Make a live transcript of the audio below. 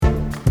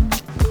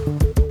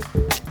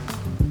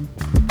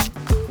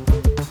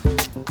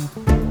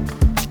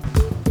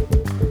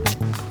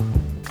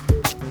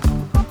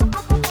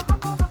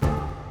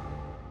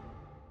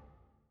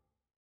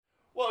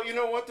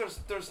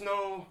there's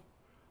no,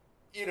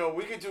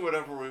 we could do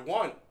whatever we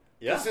want.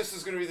 Yeah. Because this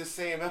is going to be the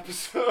same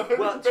episode.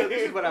 Well, so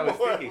this is what I was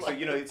thinking. So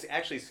it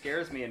actually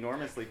scares me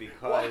enormously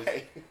because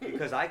Why?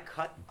 because I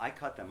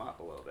cut them up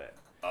a little bit.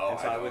 Oh, and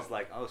so I I know. was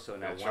like, so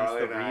now one's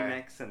Charlie the and I-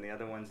 remix and the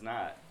other one's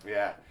not.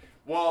 Yeah.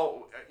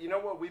 Well, you know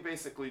what we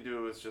basically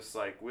do is just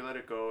like we let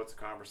it go. It's a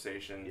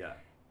conversation. Yeah.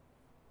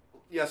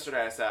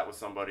 Yesterday I sat with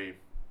somebody,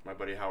 my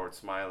buddy Howard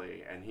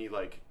Smiley, and he's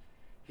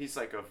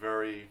like a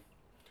very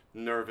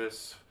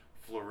nervous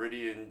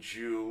Floridian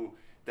Jew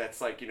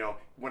that's like,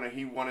 when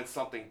he wanted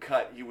something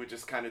cut, he would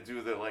just kind of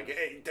do the like,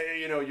 hey,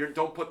 you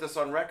don't put this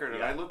on record. And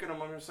Yeah. I look at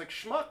him and I'm just like,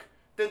 schmuck,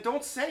 then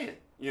don't say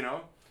it,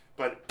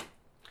 But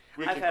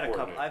we I've can had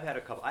coordinate.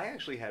 a couple. I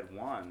actually had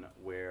one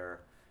where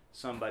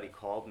somebody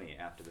called me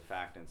after the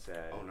fact and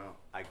said, Oh, no.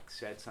 I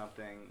said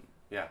something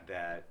Yeah.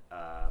 that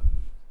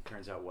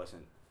turns out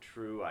wasn't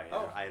true. I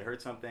had heard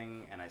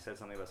something and I said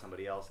something about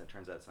somebody else and it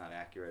turns out it's not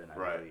accurate and I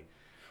Right. really...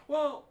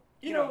 Well,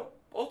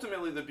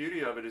 ultimately the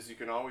beauty of it is you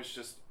can always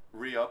just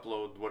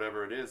re-upload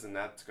whatever it is and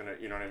that's going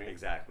to, you know what I mean?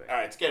 Exactly. All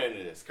right, let's get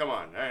into this. Come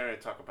on. I want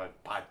to talk about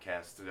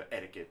podcast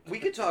etiquette. We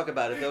could talk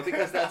about it though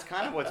because that's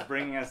kind of what's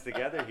bringing us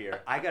together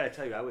here. I got to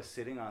tell you, I was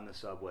sitting on the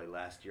subway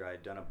last year. I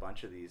had done a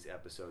bunch of these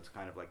episodes,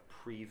 kind of like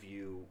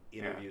preview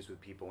interviews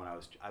with people when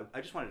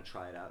I just wanted to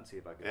try it out and see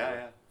if I could do it.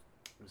 Yeah.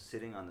 I was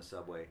sitting on the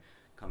subway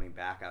coming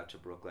back out to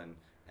Brooklyn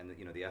and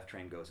the F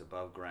train goes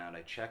above ground.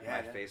 I check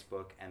my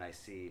Facebook and I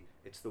see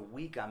it's the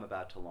week I'm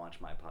about to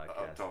launch my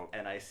podcast.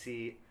 And I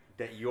see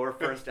that your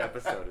first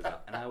episode is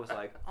up. And I was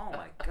like, oh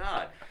my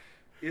God,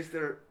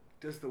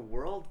 does the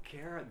world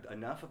care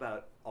enough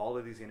about all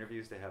of these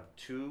interviews to have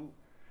two?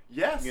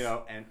 Yes.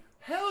 And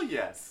hell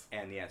yes.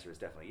 And the answer is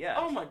definitely yes.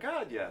 Oh my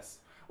God, yes.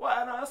 Well,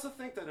 and I also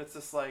think that it's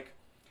just like,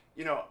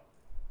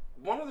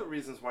 one of the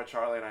reasons why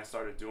Charlie and I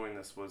started doing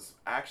this was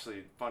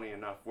actually, funny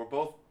enough, we're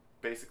both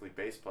basically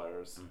bass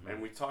players,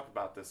 and we talked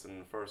about this in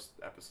the first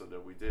episode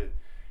that we did.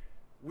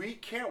 We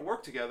can't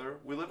work together.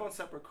 We live on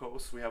separate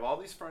coasts. We have all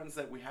these friends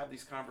that we have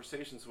these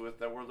conversations with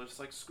that we're just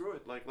like, screw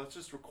it, like let's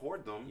just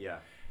record them. Yeah.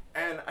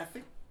 And I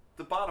think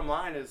the bottom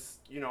line is,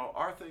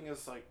 our thing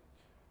is like,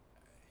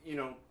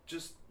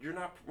 just we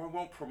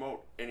won't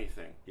promote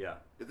anything. Yeah.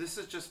 This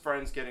is just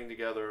friends getting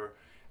together,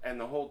 and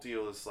the whole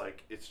deal is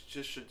like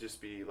should just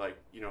be like,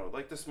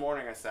 like this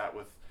morning I sat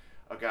with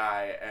a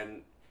guy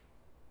and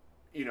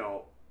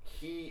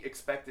he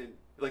expected,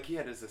 like he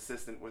had his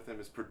assistant with him,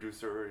 his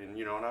producer, and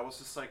and I was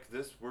just like,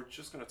 we're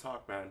just gonna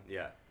talk, man.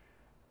 Yeah.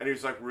 And he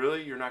was like,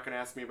 really? You're not gonna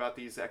ask me about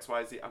these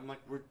XYZ? I'm like,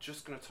 we're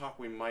just gonna talk.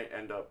 We might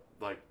end up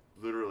like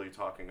literally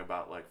talking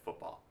about like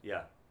football.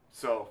 Yeah.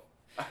 So,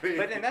 I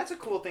mean, and that's a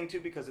cool thing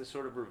too because it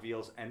sort of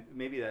reveals, and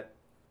maybe that,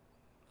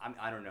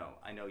 I don't know.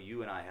 I know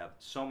you and I have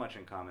so much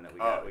in common that we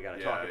got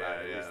to talk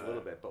about it at least a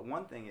little bit. But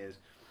one thing is,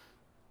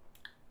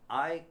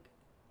 I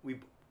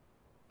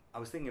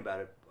was thinking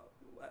about it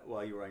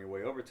while you were on your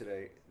way over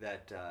today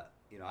that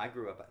I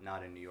grew up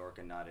not in New York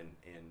and not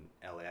in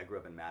LA. I grew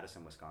up in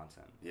Madison,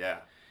 Wisconsin. Yeah.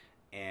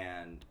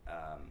 And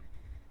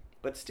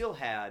but still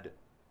had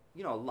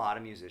a lot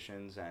of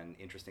musicians and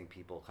interesting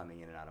people coming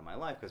in and out of my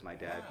life because my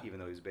dad, even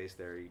though he was based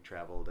there, he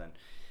traveled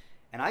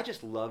and I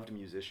just loved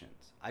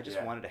musicians. I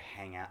just wanted to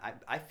hang out.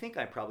 I think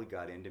I probably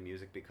got into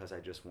music because I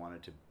just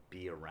wanted to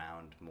be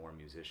around more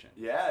musicians.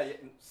 Yeah,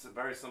 it's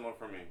very similar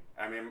for me.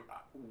 I mean,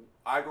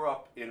 I grew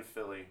up in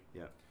Philly.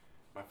 Yeah.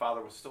 My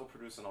father was still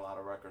producing a lot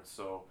of records,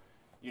 so,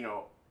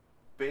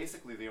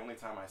 basically the only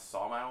time I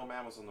saw my old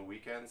man was on the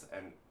weekends,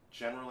 and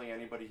generally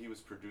anybody he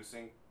was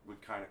producing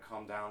would kind of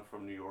come down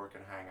from New York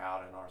and hang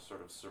out in our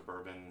sort of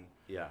suburban,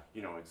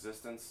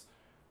 existence.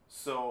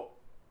 So,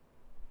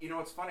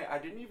 it's funny, I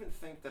didn't even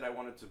think that I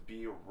wanted to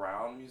be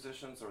around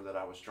musicians or that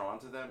I was drawn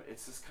to them.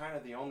 It's just kind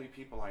of the only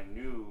people I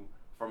knew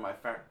from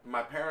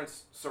my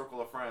parents' circle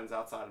of friends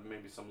outside of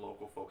maybe some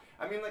local folk.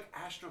 I mean, like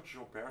Astro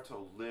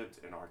Gilberto lived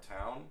in our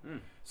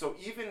town, so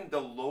even the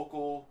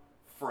local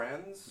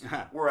friends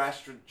were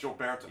Astro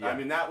Gilberto. Yeah. I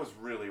mean, that was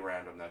really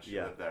random that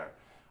she lived there.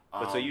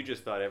 But so you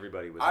just thought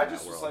everybody was in I that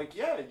just world. was like,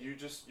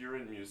 you're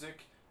in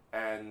music,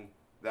 and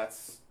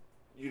that's,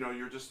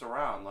 you're just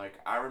around. Like,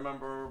 I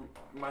remember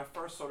my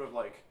first sort of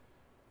like,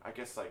 I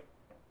guess like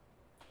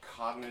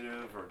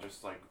cognitive or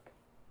just like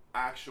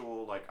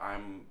actual, like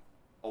I'm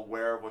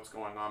aware of what's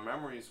going on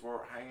memories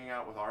were hanging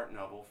out with Art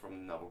Neville from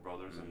the Neville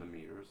Brothers and the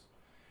Meters.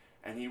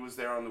 And he was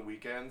there on the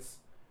weekends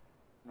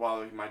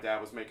while my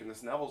dad was making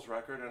this Neville's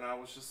record, and I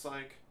was just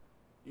like,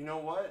 you know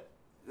what?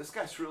 This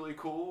guy's really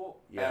cool.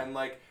 Yeah. And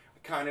like,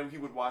 kind of, he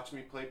would watch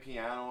me play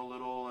piano a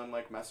little and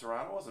like mess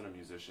around. I wasn't a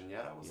musician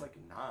yet. I was like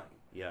 9.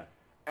 Yeah.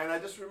 And I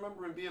just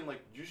remember him being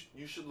like,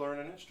 you should learn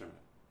an instrument.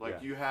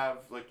 Like you have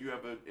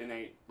an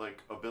innate like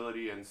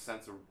ability and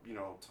sense of,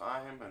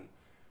 time, and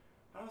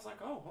I was like,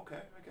 oh, okay,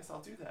 I guess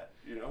I'll do that,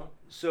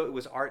 So it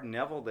was Art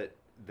Neville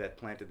that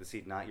planted the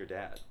seed, not your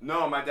dad.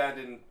 No, my dad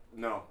didn't.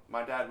 No,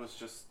 my dad was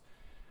just,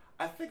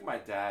 I think my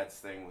dad's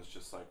thing was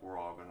just like, we're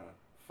all gonna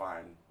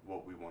find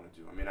what we want to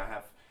do. I mean, I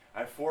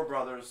have 4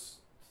 brothers,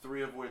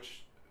 3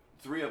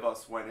 of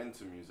us went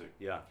into music.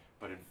 Yeah.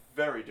 But in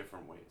very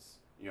different ways.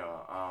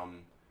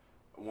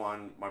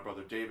 My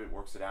brother David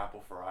works at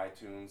Apple for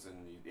iTunes,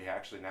 and he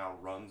actually now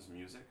runs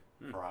music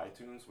for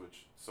iTunes,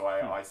 so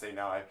I say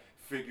now I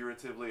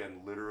figuratively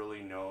and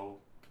literally know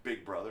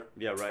Big Brother.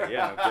 Yeah, right.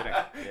 Yeah, no kidding.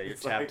 Yeah, you're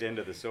tapped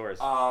into the source.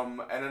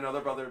 And another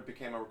brother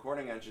became a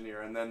recording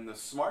engineer, and then the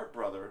smart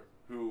brother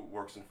who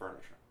works in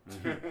furniture.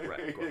 Mm-hmm.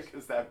 Right, of course.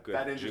 Because that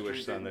industry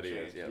Jewish son didn't that he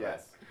change. is. Yeah,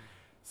 yes. right.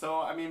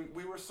 So I mean,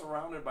 we were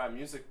surrounded by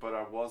music, but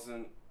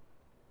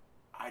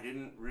I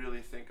didn't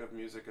really think of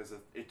music as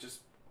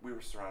we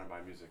were surrounded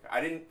by music.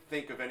 I didn't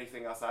think of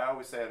anything else. I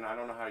always say, and I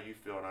don't know how you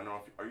feel, and I don't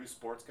know are you a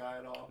sports guy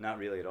at all? Not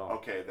really at all.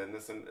 Okay, then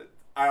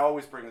I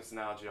always bring this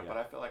analogy up, but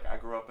I feel like I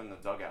grew up in the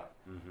dugout,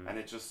 and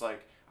it's just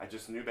like, I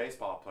just knew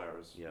baseball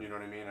players, you know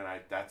what I mean? And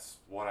that's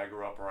what I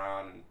grew up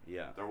around, and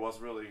there was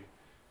really,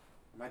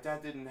 my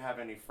dad didn't have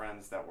any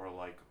friends that were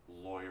like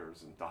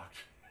lawyers and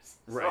doctors,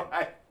 right. So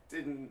I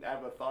didn't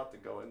have a thought to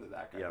go into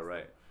that kind of stuff.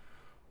 Right.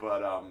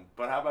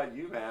 But how about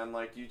you, man?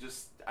 Like,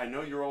 I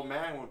know your old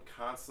man would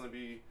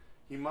constantly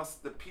be,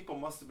 the people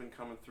must have been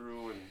coming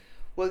through and...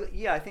 Well,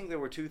 yeah, I think there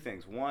were two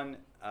things. One,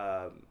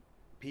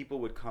 people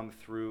would come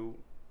through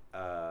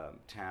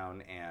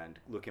town and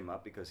look him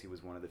up because he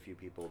was one of the few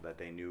people that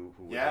they knew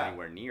who was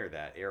anywhere near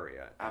that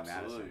area in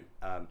Madison.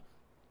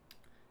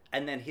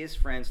 And then his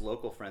friends,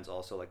 local friends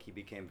also, like he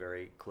became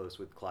very close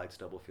with Clyde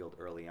Stubblefield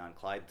early on.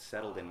 Clyde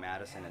settled in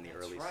Madison in the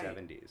early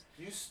 70s.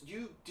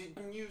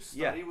 Didn't you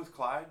study with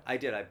Clyde? I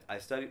did. I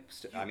studied,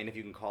 I mean, if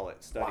you can call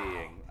it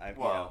studying. Wow.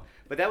 You know,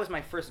 but that was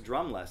my first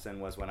drum lesson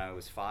was when I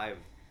was five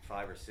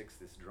or six.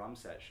 This drum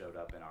set showed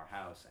up in our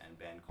house, and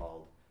Ben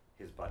called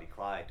his buddy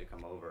Clyde to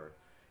come over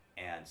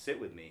and sit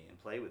with me and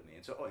play with me.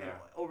 And so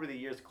over the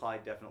years,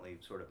 Clyde definitely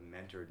sort of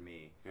mentored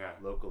me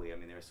locally. I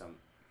mean, there's some...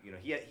 You know,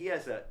 he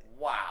has a...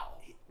 Wow.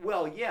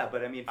 Well, yeah,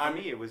 but I mean, for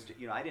me, it was,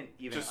 you know, I didn't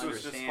even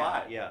understand. Just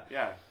Clyde.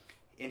 Yeah.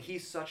 And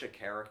he's such a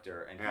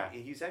character, and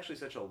he's actually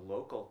such a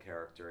local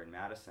character in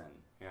Madison.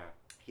 Yeah.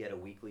 He had a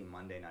weekly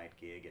Monday night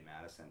gig in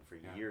Madison for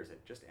years.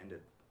 It just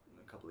ended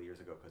a couple of years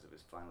ago because of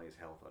his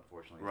health,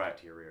 unfortunately,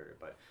 deteriorated.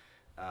 But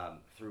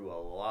through a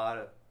lot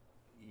of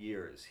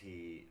years,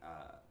 he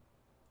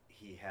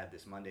had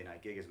this Monday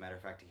night gig. As a matter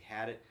of fact, he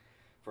had it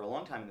for a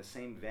long time in the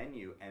same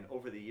venue, and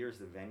over the years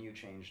the venue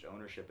changed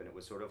ownership, and it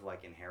was sort of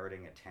like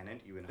inheriting a tenant.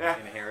 You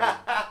inherited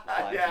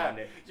Clyde's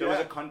Monday. So it was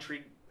a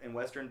country and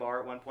western bar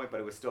at one point, but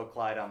it was still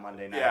Clyde on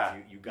Monday nights. Yeah,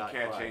 you got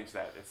can't Clyde. Change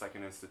that. It's like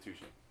an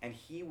institution. And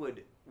he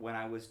would, when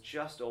I was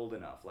just old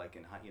enough, like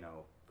in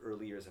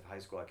early years of high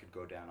school, I could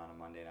go down on a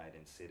Monday night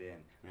and sit in.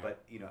 Yeah.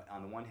 But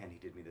on the one hand, he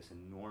did me this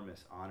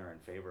enormous honor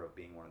and favor of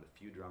being one of the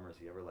few drummers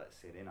he ever let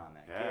sit in on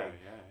that gig.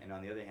 Yeah. And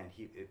on the other hand,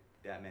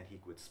 that meant he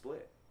would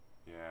split.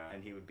 Yeah.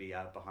 And he would be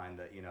out behind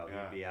the,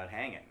 he'd be out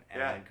hanging and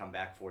then come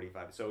back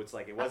 45. So it's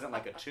like, it wasn't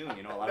like a tune,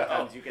 a lot of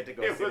times you get to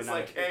go sit in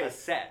on a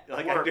set.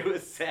 Like I do a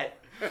set.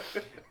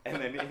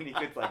 And then he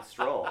could like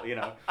stroll,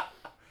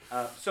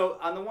 So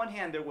on the one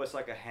hand, there was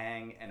like a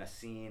hang and a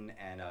scene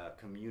and a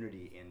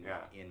community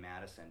in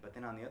Madison. But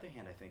then on the other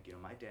hand, I think,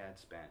 my dad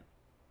spent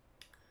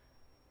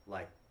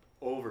like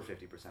over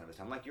 50% of his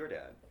time, like your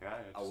dad,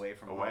 away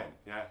from home.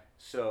 Yeah.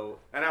 So,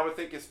 and I would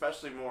think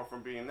especially more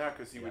from being there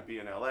because he would be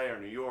in LA or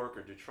New York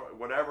or Detroit,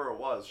 whatever it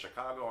was,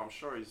 Chicago. I'm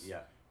sure he's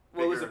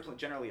Well, it was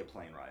generally a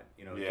plane ride.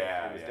 It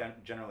was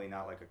generally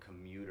not like a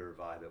commuter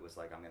vibe. It was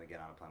like, I'm going to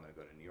get on a plane, I'm going to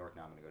go to New York,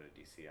 now I'm going to go to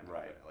DC, I'm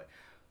going to go to LA.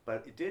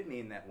 But it did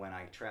mean that when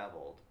I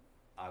traveled,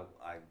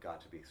 I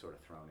got to be sort of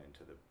thrown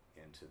into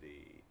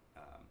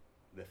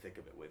the thick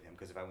of it with him,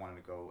 because if I wanted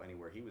to go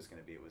anywhere he was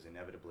going to be, it was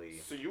inevitably...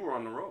 So you were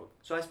on the road.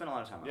 So I spent a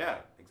lot of time on the road.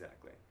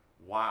 Exactly.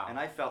 Wow. And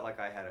I felt like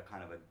I had a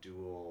kind of a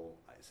dual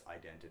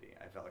identity.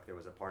 I felt like there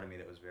was a part of me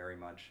that was very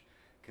much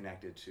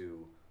connected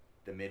to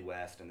the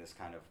Midwest and this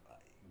kind of,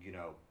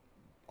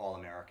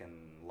 all-American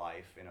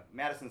life.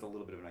 Madison's a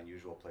little bit of an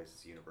unusual place.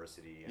 It's a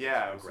university and it's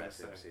a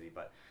progressive city,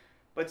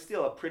 but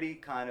still a pretty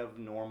kind of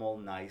normal,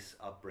 nice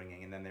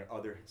upbringing. And then the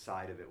other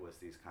side of it was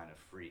these kind of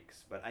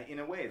freaks. But in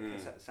a way,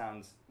 it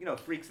sounds,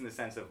 freaks in the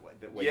sense of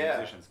the way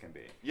musicians can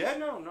be. Yeah,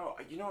 no.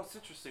 It's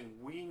interesting.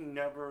 We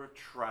never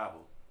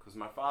traveled because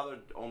my father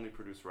only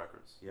produced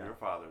records. Yeah. Your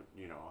father,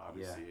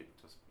 obviously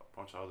just a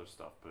bunch of other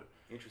stuff. But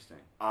interesting.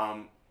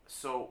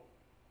 So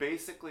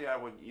basically, I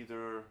would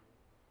either,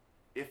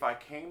 if I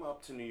came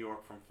up to New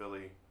York from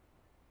Philly,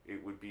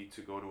 it would be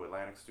to go to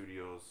Atlantic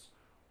Studios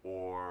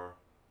or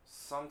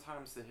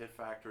sometimes the Hit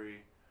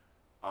Factory,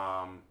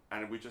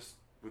 and we just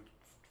would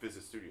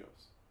visit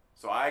studios.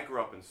 So I grew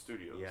up in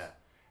studios. Yeah.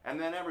 And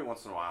then every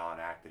once in a while, an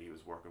act that he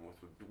was working with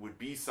would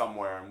be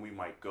somewhere, and we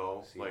might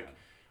go.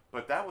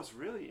 But that was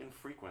really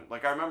infrequent.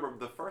 Like I remember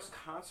the first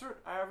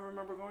concert I ever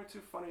remember going to.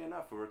 Funny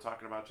enough, we were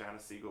talking about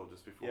Janis Siegel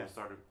just before we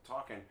started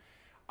talking.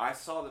 I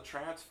saw the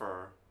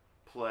Transfer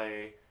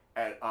play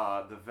at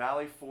the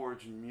Valley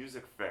Forge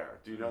Music Fair.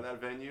 Do you know that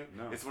venue?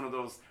 No. It's one of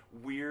those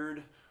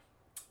weird,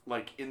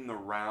 like in the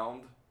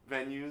round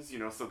venues,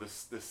 so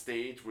the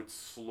stage would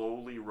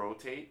slowly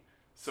rotate.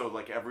 So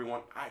like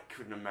everyone, I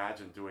couldn't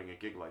imagine doing a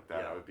gig like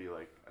that. Yeah. I would be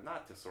like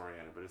not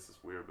disoriented, but it's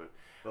just weird. But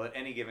well, at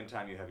any given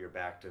time, you have your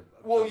back to.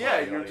 Well,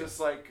 yeah, you're just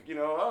like, you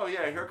know, oh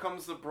yeah, here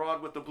comes the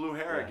broad with the blue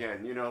hair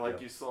again. You know, like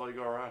you slowly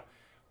go around.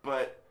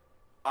 But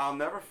I'll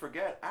never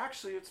forget.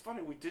 Actually, it's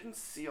funny. We didn't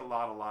see a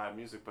lot of live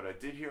music, but I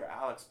did hear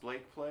Alex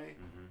Blake play,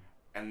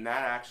 and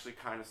that actually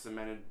kind of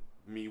cemented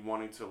me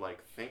wanting to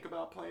like think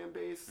about playing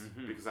bass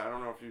because I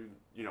don't know if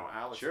you know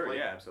Alex. Sure, Blake.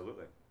 yeah,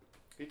 absolutely.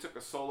 He took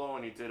a solo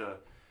and he did a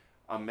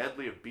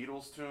medley of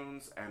Beatles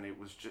tunes, and it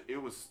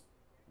was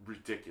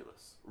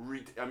ridiculous.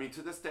 I mean,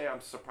 to this day,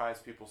 I'm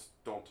surprised people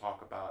don't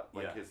talk about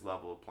like his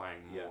level of playing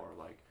more.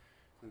 Like,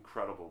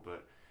 incredible.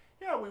 But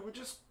yeah, we would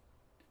just.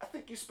 I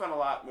think you spent a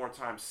lot more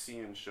time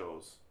seeing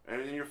shows,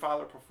 and your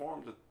father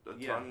performed a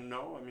ton.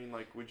 No, I mean,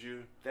 like, would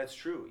you? That's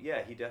true.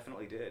 Yeah, he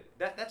definitely did.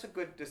 That's a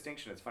good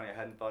distinction. It's funny, I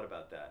hadn't thought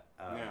about that.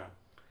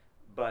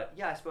 But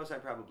yeah, I suppose I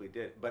probably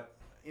did. But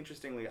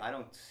interestingly, I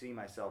don't see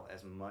myself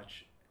as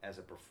much as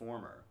a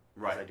performer.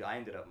 Right. As I do. I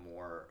ended up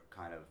more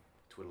kind of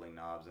twiddling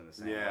knobs in the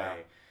same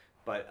way.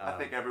 But I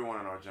think everyone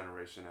in our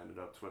generation ended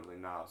up twiddling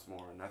knobs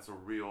more, and that's a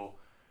real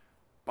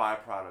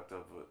byproduct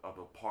of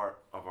a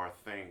part of our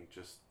thing.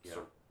 Just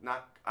sort of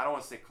not. I don't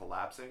want to say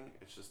collapsing.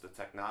 It's just the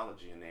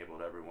technology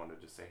enabled everyone to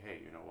just say, hey,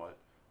 you know what?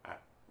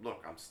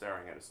 Look, I'm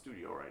staring at a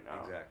studio right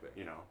now. Exactly.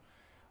 You know.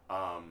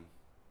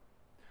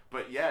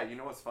 But yeah, you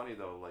know what's funny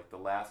though? Like the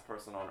last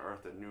person on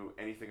earth that knew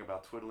anything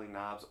about twiddling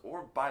knobs,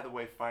 or by the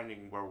way,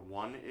 finding where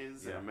one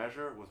is in a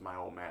measure, was my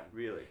old man.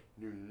 Really?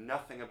 Knew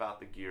nothing about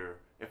the gear.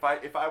 If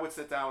I would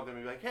sit down with him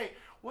and be like, hey,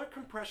 what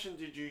compression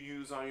did you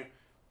use on your?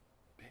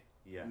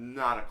 Yeah.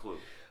 Not a clue.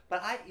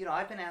 But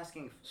I've been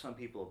asking some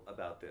people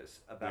about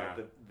this, about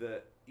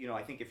the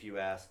I think if you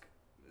ask,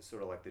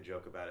 sort of like the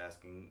joke about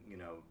asking,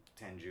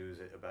 10 Jews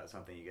about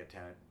something, you get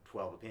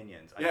 12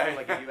 opinions. I feel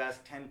like if you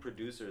ask 10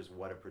 producers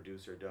what a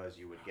producer does,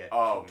 you would get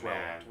 12,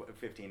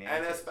 15 answers.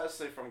 And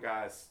especially from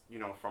guys,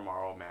 from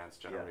our old man's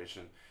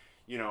generation.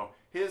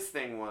 His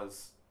thing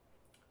was,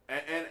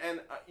 and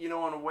in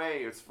a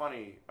way, it's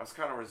funny, I was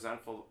kind of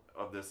resentful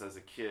of this as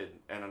a kid,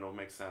 and it'll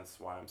make sense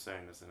why I'm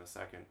saying this in a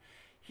second.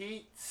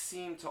 He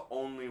seemed to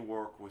only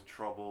work with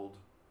troubled,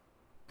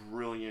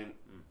 brilliant,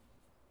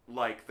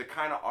 like the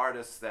kind of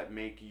artists that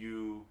make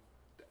you.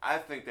 I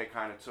think they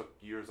kind of took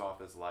years off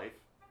his life,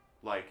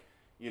 like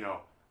and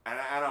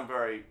I'm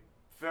very,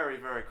 very,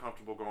 very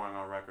comfortable going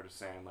on record as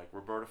saying like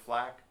Roberta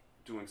Flack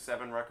doing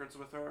 7 records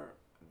with her.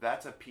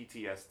 That's a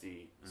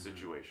PTSD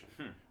situation.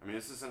 I mean,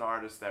 this is an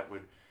artist that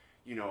would,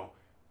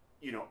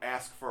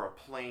 ask for a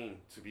plane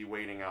to be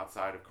waiting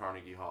outside of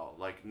Carnegie Hall,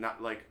 like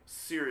not like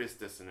serious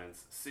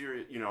dissonance,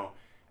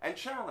 and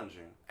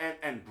challenging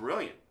and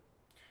brilliant,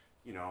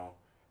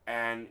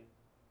 and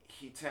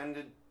he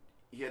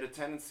had a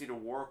tendency to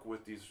work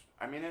with these.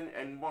 I mean,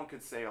 and one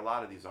could say a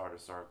lot of these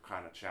artists are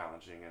kind of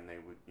challenging, and they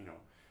would,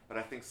 but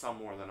I think some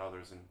more than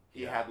others. And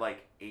he had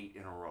like 8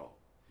 in a row.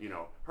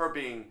 Her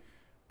being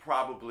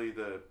probably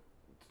the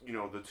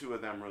two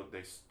of them.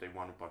 They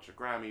won a bunch of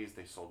Grammys.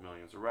 They sold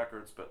millions of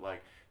records. But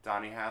like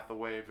Donny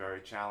Hathaway,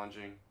 very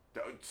challenging.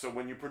 So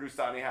when you produce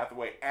Donny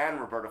Hathaway and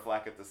Roberta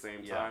Flack at the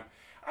same time,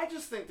 I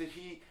just think that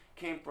he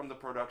came from the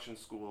production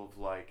school of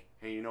like,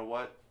 hey, you know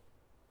what?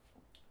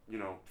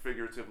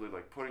 Figuratively,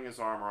 like putting his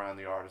arm around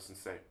the artist and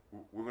say,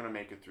 we're going to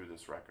make it through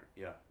this record.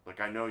 Yeah.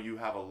 Like, I know you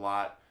have a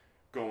lot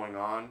going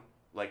on.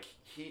 Like,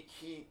 he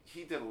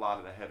did a lot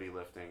of the heavy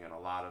lifting and a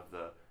lot of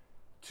the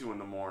 2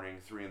 a.m,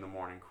 3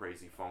 a.m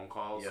crazy phone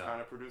calls kind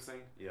of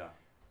producing. Yeah.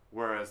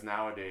 Whereas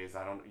nowadays,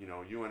 I don't,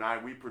 you and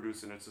I, we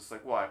produce and it's just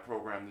like, well, I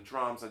programmed the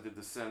drums, I did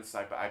the synths,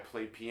 I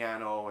played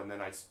piano, and then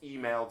I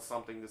emailed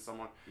something to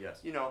someone.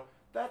 Yes.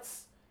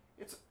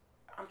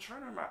 I'm trying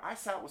to remember. I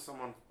sat with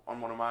someone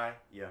on one of my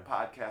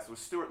podcasts with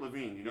Stuart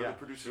Levine. The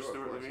producer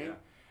Stuart Levine,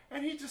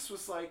 and he just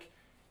was like,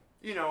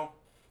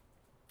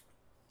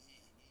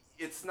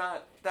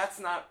 that's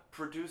not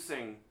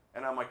producing.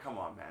 And I'm like, come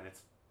on, man,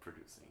 it's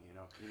producing.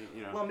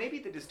 Well, maybe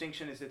the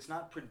distinction is it's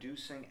not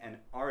producing an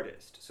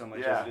artist so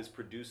much as it is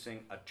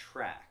producing a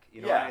track.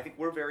 And I think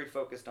we're very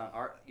focused on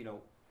art.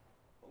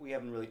 We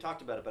haven't really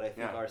talked about it, but I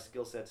think our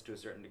skill sets to a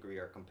certain degree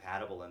are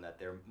compatible in that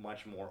they're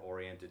much more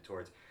oriented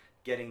towards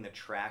getting the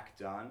track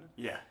done,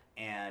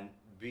 and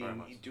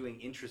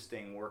doing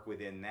interesting work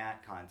within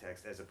that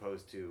context, as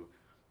opposed to,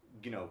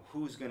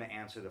 who's going to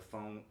answer the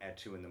phone at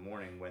 2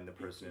 a.m. when the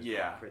person is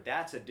for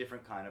that's a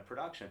different kind of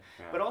production.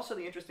 But also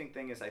the interesting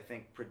thing is, I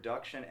think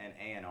production and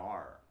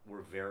A&R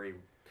were very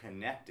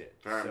connected.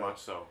 Very much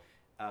so.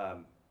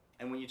 And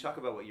when you talk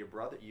about what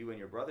you and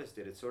your brothers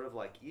did, it's sort of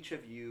like each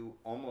of you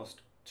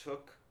almost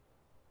took.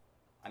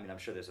 I mean, I'm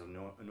sure there's an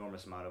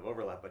enormous amount of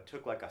overlap, but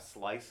took like a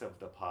slice of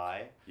the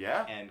pie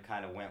and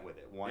kind of went with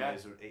it. One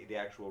is the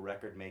actual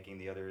record making,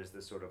 the other is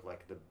the sort of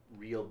like the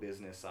real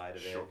business side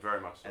of it. Sure,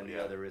 very much so. And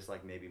the other is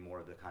like maybe more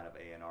of the kind of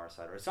A&R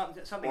side or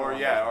something.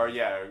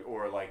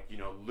 Or like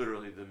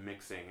literally the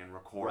mixing and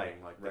recording,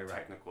 the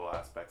technical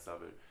aspects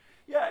of it.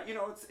 Yeah,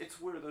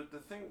 it's weird. The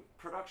thing,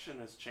 production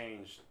has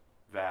changed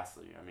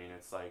vastly. I mean,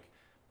 it's like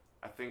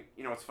I think,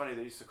 it's funny,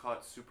 they used to call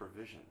it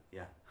supervision.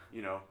 Yeah.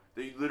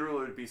 They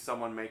literally would be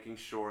someone making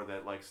sure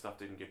that like stuff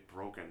didn't get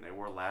broken. They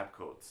wore lab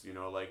coats,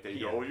 like they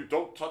go, you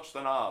don't touch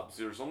the knobs.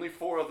 There's only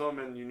 4 of them,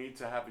 and you need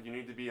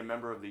to be a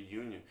member of the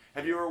union.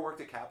 Have you ever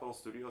worked at Capitol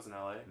Studios in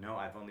LA? No,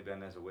 I've only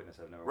been as a witness.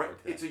 I've never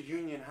worked there. It's a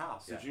union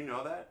house. Yeah. Did you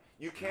know that?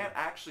 You can't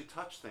actually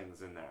touch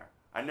things in there.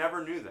 I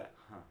never knew that.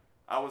 Huh.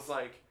 I was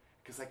like,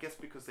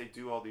 because they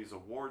do all these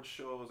award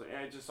shows,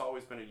 and it's just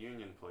always been a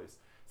union place.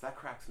 So that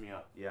cracks me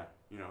up. Yeah.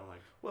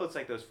 Like. Well, it's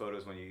like those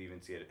photos when you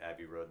even see it at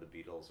Abbey Road, the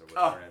Beatles or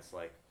whatever, and it's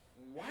like,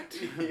 what?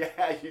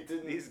 Yeah, you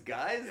didn't. These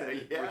guys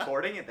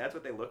recording it, that's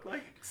what they look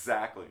like?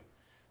 Exactly.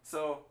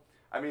 So,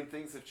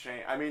 things have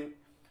changed.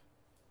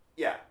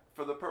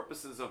 For the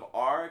purposes of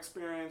our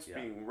experience,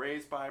 being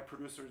raised by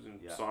producers and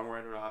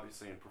songwriters,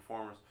 obviously, and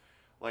performers,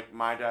 like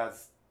my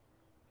dad's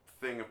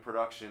thing of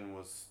production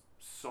was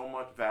so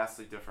much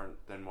vastly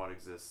different than what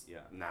exists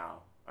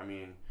now.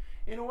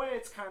 In a way,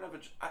 it's kind of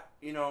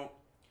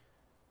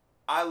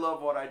I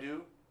love what I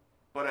do,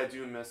 but I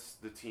do miss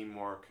the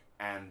teamwork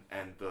and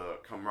the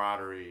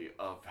camaraderie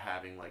of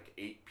having like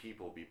 8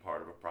 people be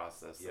part of a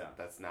process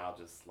that's now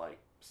just like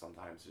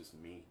sometimes just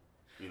me,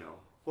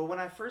 Well, when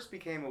I first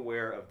became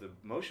aware of the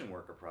Motion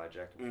Worker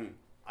Project,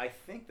 I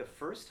think the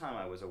first time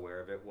I was aware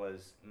of it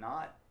was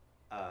not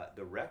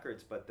the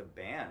records, but the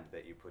band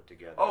that you put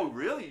together. Oh,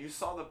 really? You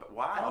saw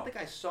wow. I don't think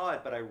I saw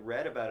it, but I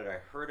read about it, I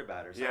heard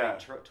about it,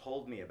 somebody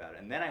told me about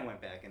it, and then I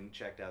went back and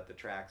checked out the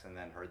tracks and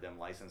then heard them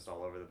licensed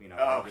all over the,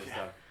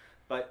 stuff.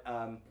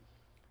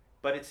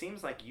 But it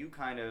seems like you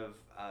kind of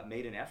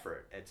made an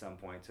effort at some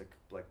point to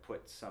like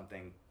put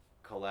something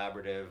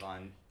collaborative in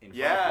front of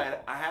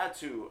people. I had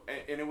to,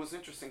 and it was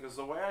interesting because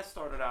the way I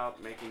started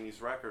out making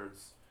these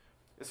records,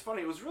 it's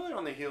funny, it was really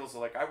on the heels of,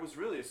 like, I was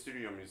really a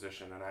studio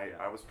musician, and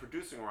I was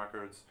producing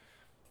records,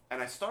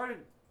 and I started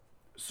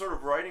sort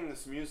of writing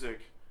this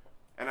music,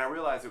 and I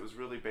realized it was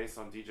really based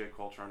on DJ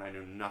culture, and I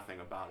knew nothing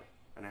about it.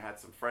 And I had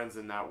some friends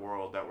in that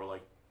world that were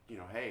like,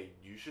 hey,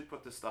 you should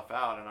put this stuff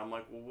out, and I'm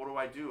like, well, what do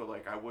I do?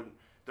 Like, I wouldn't,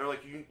 they're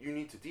like, you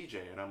need to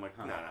DJ, and I'm like,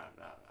 no,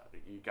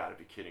 you gotta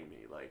be kidding me,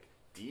 like,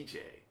 DJ?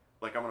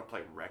 Like, I'm gonna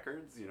play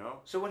records,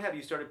 So what have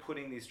you started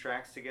putting these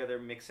tracks together,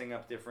 mixing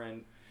up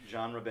different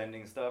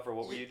genre-bending stuff, or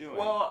what were you doing?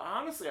 Well,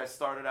 honestly, I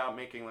started out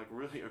making, like,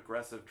 really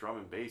aggressive drum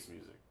and bass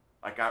music.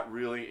 I got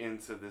really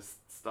into this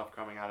stuff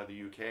coming out of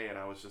the UK, and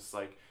I was just,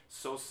 like,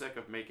 so sick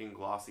of making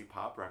glossy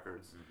pop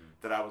records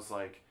that I was,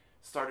 like,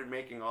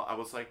 I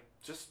was, like,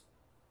 just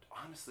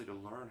honestly to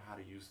learn how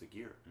to use the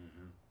gear.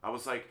 I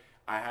was, like,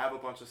 I have a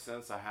bunch of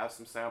synths, I have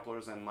some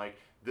samplers, and, like,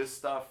 this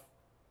stuff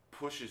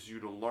pushes you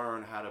to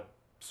learn how to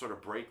sort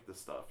of break the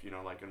stuff,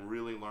 and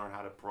really learn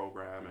how to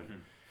program.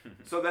 And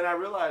so then I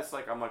realized,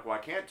 like, I'm like, well, I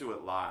can't do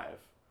it live,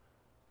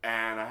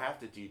 and I have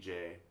to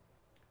DJ.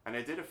 And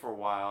I did it for a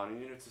while,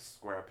 and it's a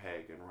square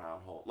peg in a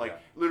round hole. Like,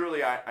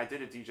 literally, I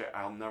did a DJ,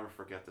 I'll never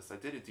forget this. I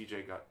did a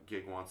DJ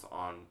gig once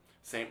on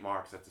St.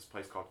 Mark's at this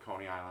place called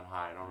Coney Island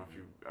High. I don't know if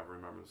you ever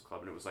remember this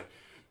club. And it was like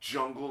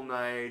jungle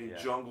night and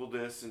jungle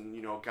this,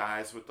 and,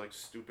 guys with, like,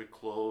 stupid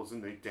clothes,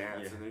 and they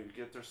dance, and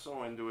they're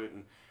so into it.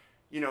 And,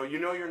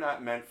 you're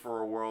not meant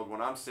for a world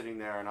when I'm sitting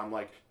there and I'm,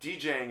 like,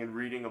 DJing and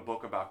reading a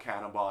book about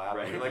Cannonball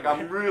Adderley. Like,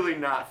 I'm really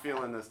not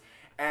feeling this.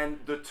 And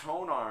the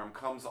tone arm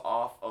comes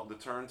off of the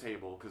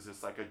turntable because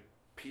it's like a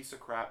piece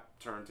of crap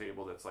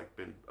turntable that's like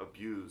been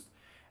abused.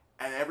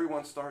 And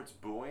everyone starts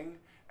booing.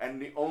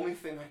 And the only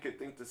thing I could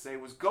think to say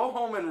was, go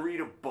home and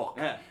read a book.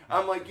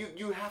 I'm like,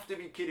 you have to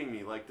be kidding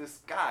me. Like, this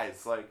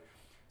guy's like...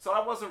 So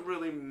I wasn't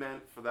really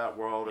meant for that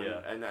world.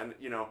 And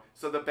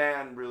so the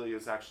band really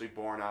is actually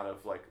born out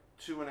of like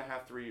 2.5,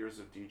 3 years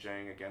of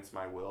DJing against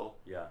my will.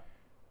 Yeah.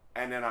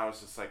 And then I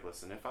was just like,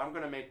 listen, if I'm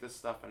going to make this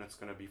stuff and it's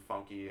going to be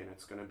funky and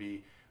it's going to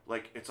be...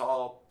 Like, it's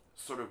all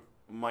sort of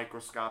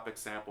microscopic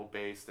sample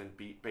based and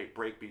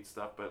breakbeat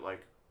stuff, but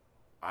like,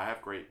 I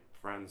have great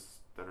friends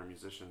that are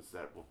musicians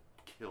that will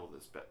kill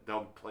this.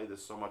 They'll play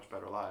this so much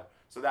better live.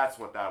 So that's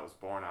what that was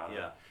born out of.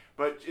 Yeah.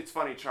 But it's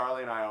funny,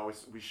 Charlie and I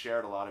we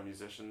shared a lot of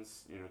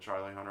musicians.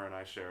 Charlie Hunter and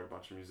I shared a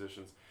bunch of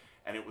musicians,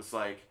 and it was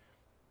like,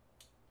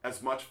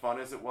 as much fun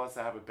as it was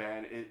to have a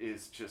band, it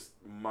is just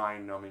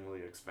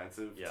mind-numbingly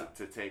expensive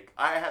to take.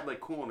 I had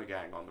like Kool and the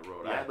Gang on the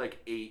road. I had like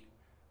 8.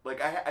 Like,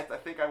 I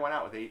think I went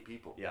out with 8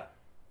 people. Yeah.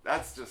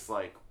 That's just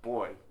like,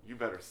 boy, you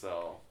better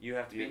sell. You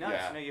have to be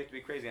nuts. No, you have to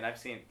be crazy. And I've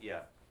seen,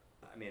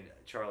 I mean,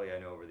 Charlie, I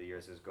know over the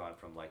years has gone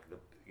from like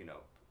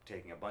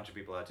taking a bunch of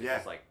people out to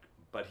just like,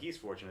 but he's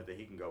fortunate that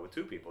he can go with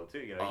 2 people too.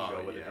 He can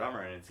go with a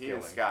drummer and it's killing. He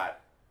and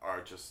Scott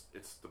are just,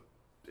 it's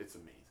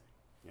amazing.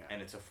 Yeah.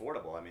 And it's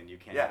affordable. I mean, you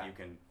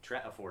can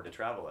afford to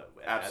travel at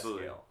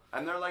Absolutely. that scale.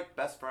 And they're like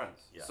best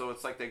friends. Yeah. So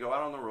it's like they go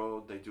out on the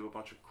road, they do a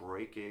bunch of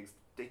great gigs,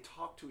 they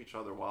talk to each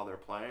other while they're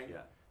playing.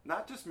 Yeah.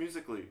 Not just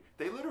musically,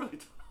 they literally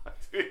talk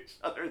to each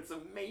other. It's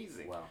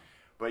amazing. Wow.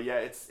 But yeah,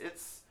 it's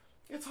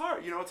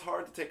hard. It's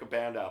hard to take a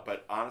band out.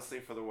 But honestly,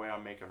 for the way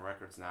I'm making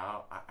records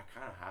now, I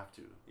kind of have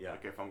to. Yeah.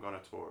 Like, if I'm gonna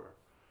tour,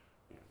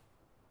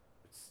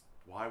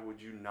 why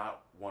would you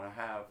not want to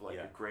have like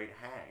a great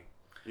hang?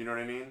 You know what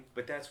I mean?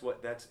 But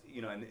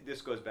and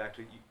this goes back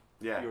to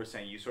you were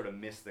saying you sort of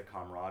miss the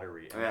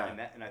camaraderie,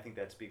 and I think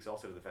that speaks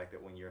also to the fact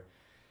that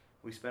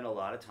we spend a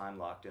lot of time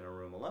locked in a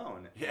room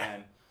alone,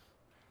 and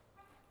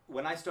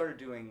when I started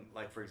doing,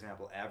 like, for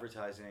example,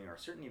 advertising or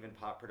certain even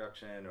pop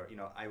production, or,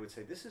 I would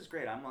say, this is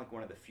great. I'm like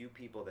one of the few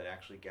people that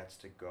actually gets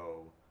to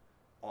go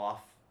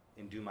off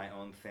and do my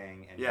own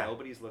thing, and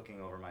nobody's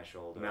looking over my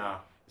shoulder. No.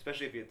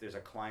 Especially if there's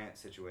a client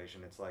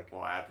situation, it's like...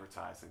 Well,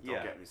 advertising,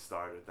 don't get me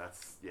started.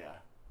 That's,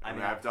 I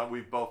mean,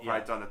 we've both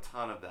probably done a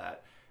ton of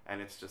that, and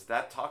it's just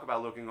that, talk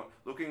about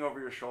looking over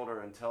your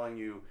shoulder and telling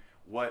you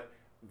what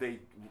they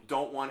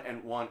don't want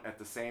and want at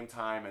the same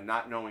time, and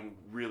not knowing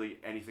really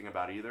anything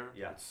about either.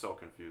 It's so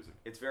confusing.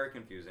 It's very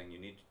confusing. You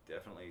need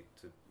definitely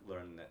to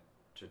learn that,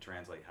 to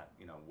translate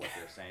what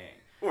they're saying,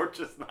 or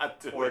just not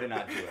do it, or to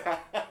not do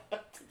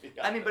it.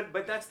 I mean,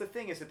 but that's the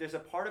thing, is that there's a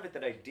part of it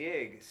that I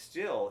dig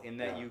still, in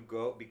that you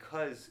go,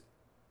 because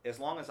as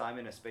long as I'm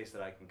in a space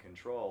that I can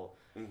control,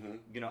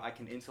 I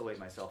can insulate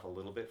myself a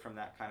little bit from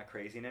that kind of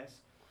craziness.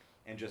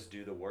 And just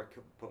do the work,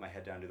 put my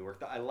head down, do the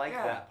work. I like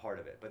that part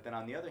of it. But then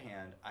on the other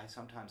hand,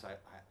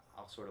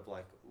 I'll sort of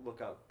like look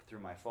out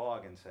through my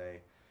fog and say,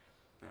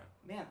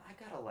 man, I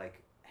gotta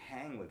like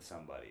hang with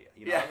somebody.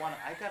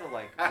 I gotta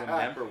like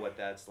remember what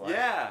that's like.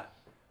 Yeah.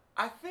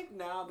 I think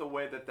now the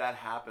way that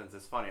happens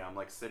is funny. I'm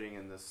like sitting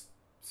in this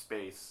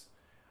space.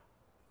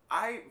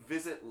 I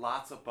visit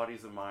lots of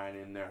buddies of mine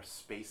in their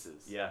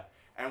spaces. Yeah.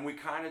 And we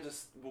kind of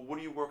just, well, what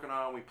are you working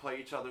on? We play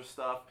each other's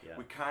stuff. Yeah.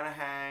 We kind of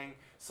hang.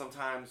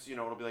 Sometimes,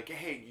 it'll be like,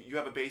 hey, you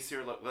have a bass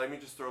here. Let me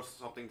just throw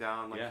something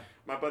down. Like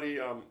my buddy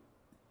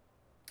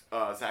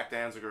Zach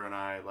Danziger and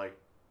I, like,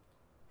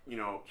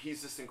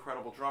 he's this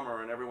incredible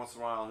drummer. And every once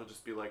in a while, he'll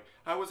just be like,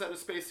 I was at a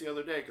space the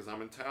other day because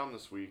I'm in town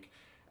this week.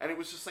 And it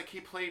was just like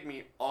he played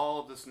me all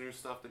of this new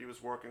stuff that he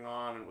was working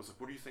on. And it was like,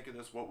 what do you think of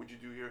this? What would you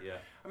do here? Yeah.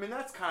 I mean,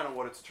 that's kind of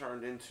what it's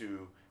turned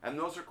into. And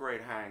those are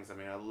great hangs. I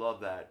mean, I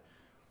love that.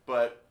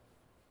 But...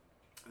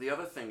 the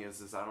other thing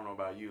is I don't know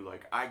about you,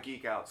 like, I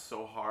geek out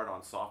so hard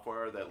on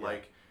software that,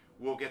 like,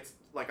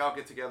 I'll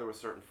get together with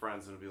certain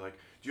friends and it'll be like,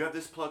 do you have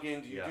this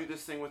plugin? Do you do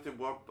this thing with it?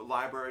 What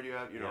library do you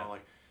have?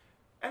 Like,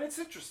 and it's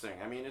interesting.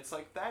 I mean, it's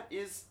like,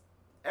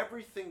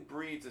 everything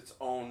breeds its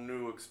own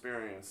new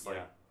experience.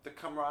 Like, the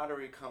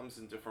camaraderie comes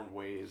in different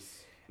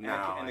ways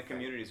now. And the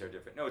communities are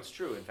different. No, it's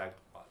true. In fact,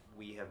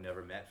 we have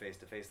never met face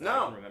to face that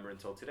I can remember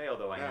until today,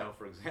 although I know,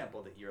 for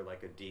example, that you're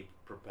like a deep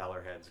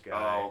propeller heads guy.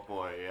 Oh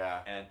boy,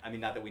 yeah. And I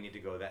mean, not that we need to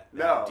go that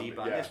deep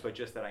on this, but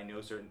just that I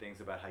know certain things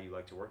about how you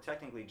like to work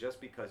technically,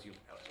 just because you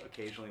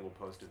occasionally will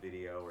post a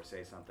video or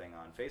say something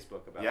on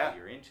Facebook about what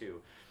you're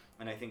into.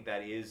 And I think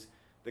that is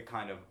the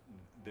kind of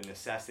the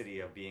necessity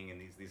of being in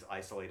these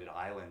isolated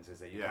islands, is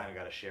that you kind of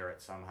got to share it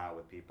somehow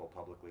with people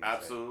publicly.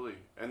 Absolutely.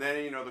 And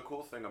then, the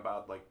cool thing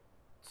about, like,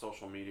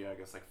 social media, I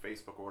guess, like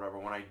Facebook or whatever,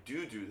 when I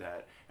do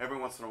that, every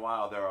once in a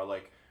while there are,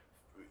 like,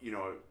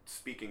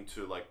 speaking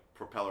to, like,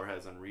 propeller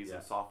heads and Reason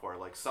software,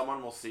 like,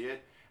 someone will see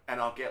it and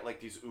I'll get,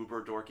 like, these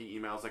uber dorky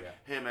emails like,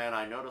 hey man,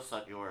 I noticed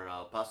that you were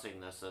bussing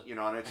this,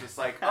 and it's just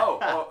like,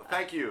 oh,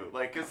 thank you,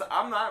 like, because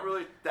I'm not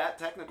really that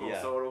technical,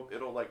 so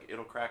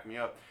it'll crack me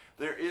up.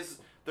 There is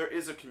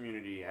a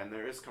community and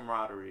there is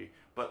camaraderie,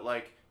 but,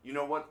 like, you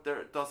know what,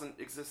 there doesn't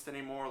exist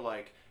anymore,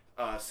 like,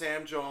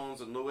 Sam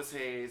Jones and Louis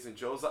Hayes and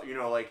Joe's,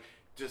 like,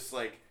 just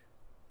like,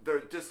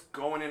 they're just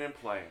going in and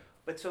playing.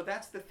 But so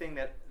that's the thing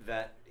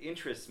that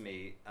interests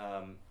me,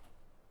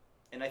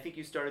 and I think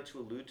you started to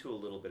allude to a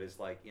little bit, is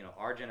like,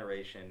 our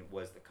generation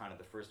was the kind of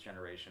the first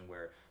generation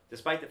where,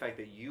 despite the fact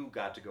that you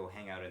got to go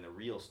hang out in the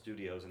real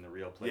studios and the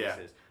real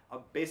places,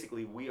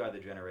 basically we are the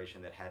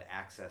generation that had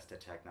access to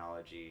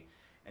technology,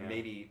 and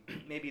maybe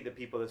the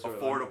people that sort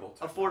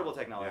affordable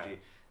technology.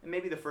 Yeah. And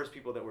maybe the first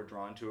people that were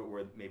drawn to it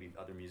were maybe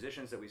other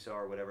musicians that we saw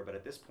or whatever, but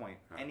at this point,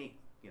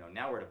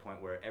 now we're at a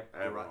point where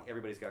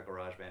everybody's got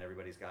GarageBand,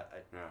 everybody's got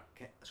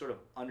sort of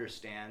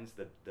understands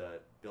the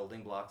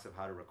building blocks of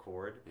how to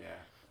record.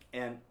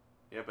 Yeah.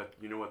 But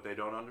you know what they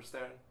don't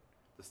understand?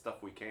 The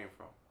stuff we came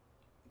from.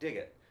 Dig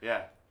it.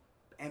 Yeah.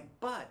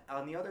 But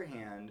on the other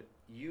hand,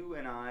 you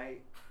and I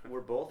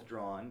were both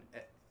drawn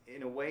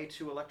in a way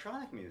to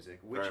electronic music,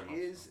 which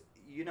is,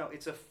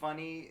 it's a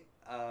funny...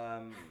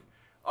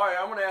 All right,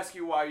 I want to ask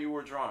you why you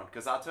were drawn,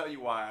 because I'll tell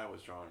you why I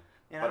was drawn.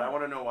 But I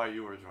want to know why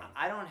you were drawn.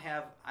 I don't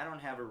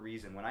have a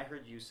reason. When I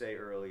heard you say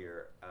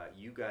earlier,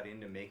 you got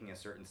into making a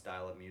certain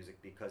style of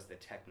music because the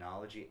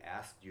technology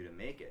asked you to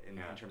make it. In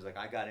terms of, like,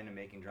 I got into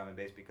making drum and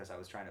bass because I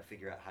was trying to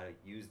figure out how to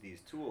use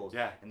these tools.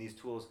 Yeah. And these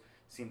tools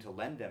seem to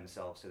lend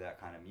themselves to that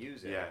kind of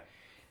music.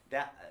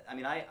 Yeah.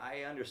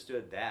 I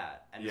understood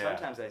that. And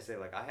sometimes I say,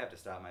 like, I have to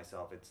stop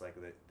myself. It's like,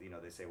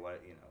 they say,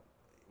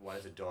 why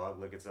does a dog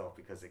lick itself?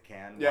 Because it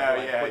can. Why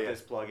do I put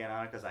this plug-in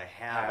on it? Because I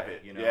have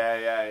it.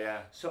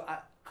 Yeah. So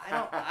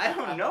I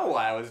don't know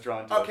why I was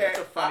drawn to it. It's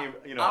a funny,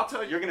 I'll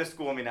tell you. You're going to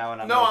school me now,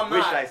 and I'm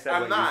wish not. I said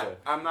I'm what not. you said.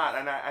 I'm not.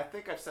 And I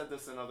think I've said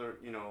this in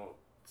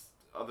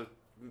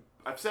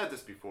I've said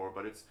this before,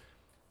 but it's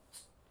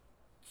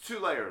two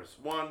layers.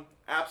 One,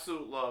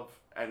 absolute love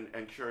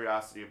and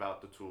curiosity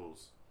about the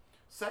tools.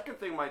 Second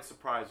thing might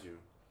surprise you.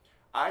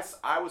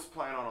 I was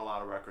playing on a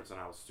lot of records and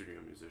I was a studio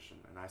musician,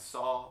 and I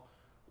saw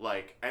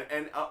like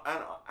and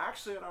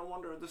actually, and I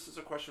wonder, this is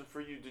a question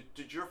for you,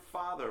 did your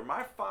father,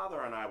 my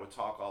father and I would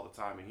talk all the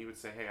time, and he would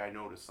say, hey, I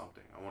noticed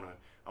something, I want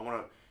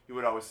to, he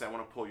would always say, I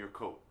want to pull your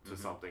coat to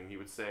something. He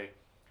would say,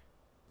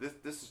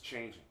 this is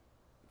changing.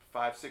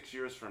 5-6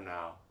 years from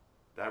now,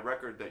 that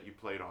record that you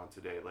played on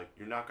today, like,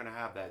 you're not going to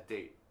have that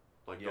date.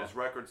 Like, those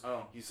records,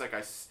 he's like,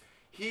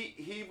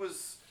 he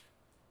was,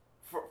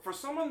 for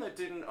someone that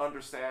didn't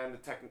understand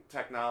the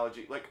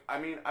technology, like, I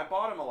mean, I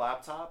bought him a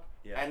laptop,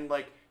 and,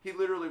 like, he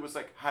literally was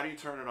like, how do you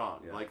turn it on?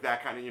 Like,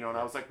 that kind of, and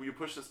I was like, will you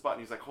push this button?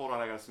 He's like, hold on,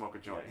 I got to smoke a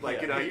joint.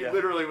 Like, he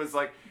literally was,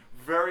 like,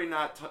 very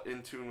not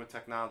in tune with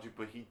technology,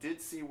 but he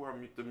did see where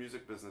the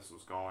music business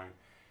was going,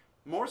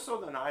 more so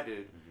than I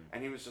did,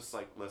 and he was just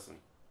like, listen,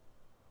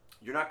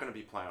 you're not going to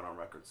be playing on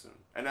records soon.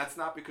 And that's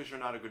not because you're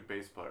not a good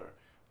bass player,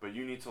 but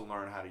you need to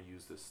learn how to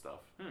use this stuff.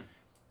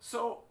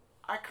 So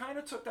I kind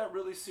of took that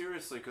really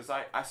seriously, because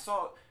I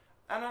saw,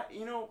 and I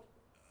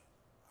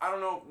don't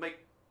know,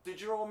 like, did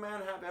your old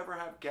man ever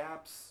have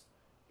gaps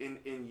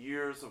in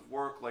years of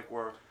work, like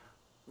where,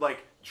 like,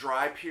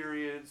 dry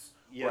periods,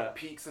 or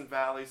peaks and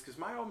valleys? Because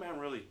my old man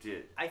really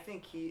did. I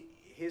think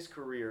his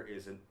career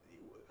is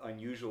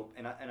unusual,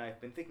 and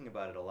I've been thinking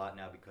about it a lot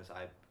now, because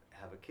I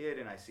have a kid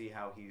and I see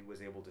how he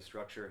was able to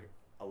structure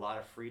a lot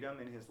of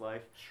freedom in his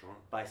life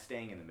by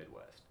staying in the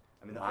Midwest.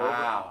 I mean,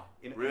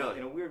 really?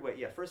 In a weird way.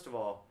 Yeah. First of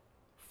all,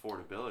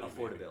 affordability.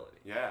 Maybe.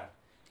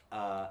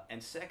 Yeah.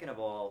 And second of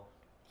all,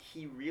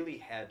 he really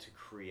had to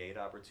create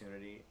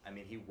opportunity. I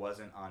mean, he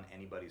wasn't on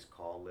anybody's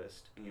call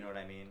list. You know what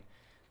I mean?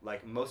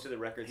 Like, most of the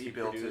records he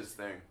built produced, his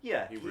thing.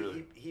 Yeah,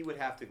 he would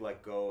have to,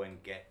 like, go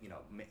and get,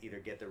 either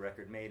get the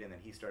record made, and then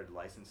he started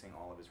licensing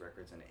all of his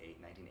records in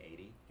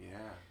 1980. Yeah.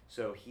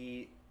 So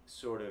he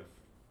sort of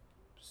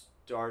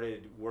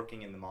started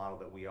working in the model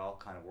that we all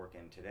kind of work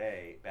in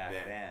today back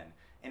then.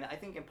 And I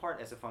think in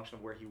part as a function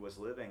of where he was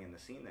living and the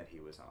scene that he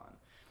was on.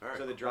 Very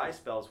so the dry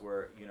spells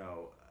were,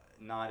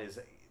 not as,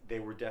 they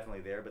were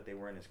definitely there, but they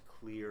weren't as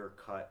clear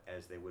cut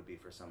as they would be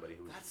for somebody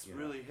who's, That's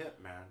really hip,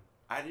 man.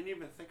 I didn't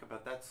even think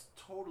about that. That's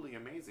totally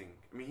amazing.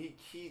 I mean,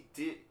 he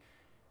did.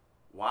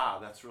 Wow,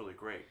 that's really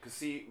great. Because,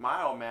 see,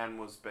 my old man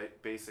was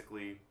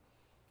basically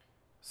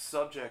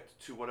subject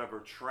to whatever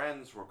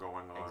trends were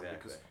going on. Exactly.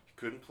 Because he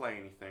couldn't play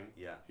anything.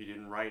 Yeah. He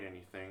didn't write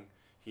anything.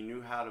 He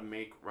knew how to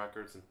make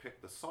records and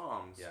pick the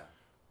songs. Yeah.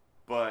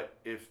 But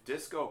if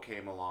disco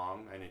came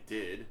along, and it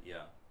did,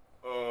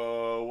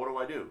 what do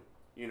I do?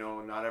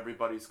 Not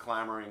everybody's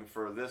clamoring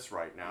for this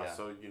right now. Yeah.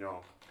 So,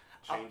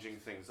 changing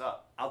things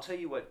up. I'll tell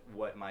you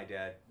what my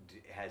dad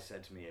has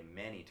said to me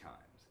many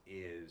times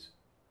is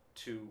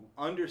to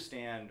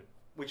understand,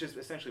 which is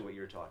essentially what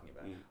you're talking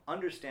about.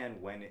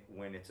 Understand when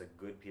it's a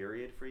good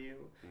period for you,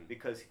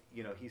 because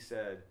he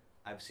said,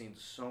 I've seen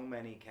so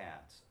many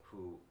cats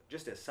who,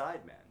 just as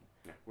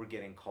sidemen, were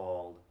getting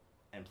called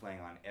and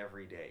playing on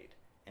every date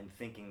and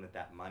thinking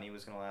that money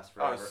was going to last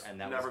forever, and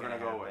that was going to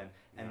happen. Away.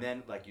 And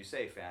then, like you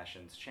say,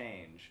 fashions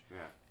change. Yeah.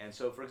 And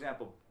so, for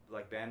example,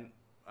 like Ben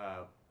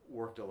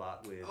worked a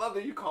lot with. I love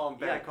that you call him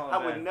Ben. Yeah, I call him I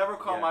Ben. would never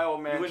call my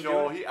old man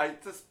Joel.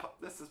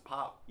 This is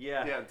Pop.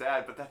 Yeah. Yeah,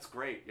 Dad. But that's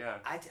great. Yeah.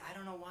 I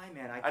don't know why,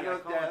 man. I call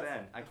him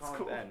Ben. I call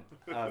him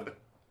Ben.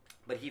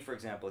 But he, for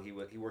example, he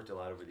worked a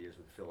lot over the years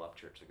with Phil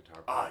Upchurch, the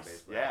guitar player and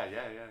bass player.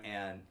 Yeah.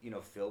 And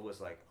Phil was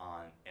like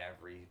on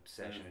every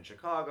session in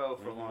Chicago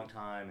for a long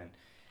time,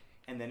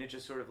 and then it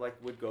just sort of like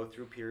would go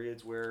through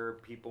periods where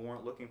people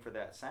weren't looking for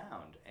that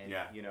sound, and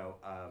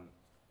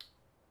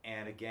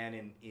and again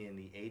in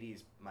the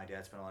 80s, my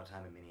dad spent a lot of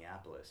time in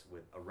Minneapolis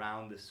with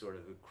around this sort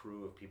of a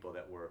crew of people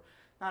that were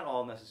not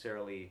all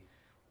necessarily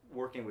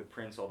working with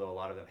Prince, although a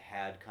lot of them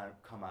had kind of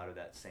come out of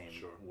that same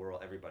world.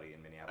 Everybody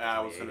in Minneapolis. I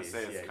was going to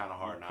say it's kind of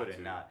hard not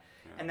to. Yeah.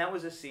 And that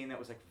was a scene that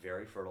was like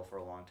very fertile for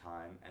a long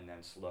time, and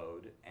then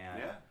slowed.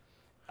 And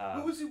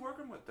who was he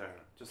working with there?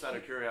 Just out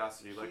of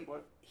curiosity, like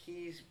what?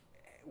 He's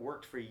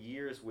worked for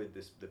years with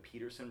the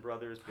Peterson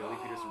brothers, Billy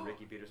Peterson,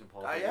 Ricky Peterson,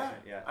 Paul Peterson.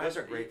 Yeah, those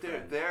are great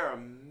friends. They're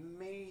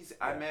amazing.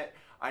 Yeah.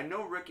 I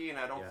know Ricky, and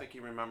I don't think he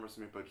remembers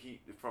me, but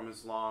he, from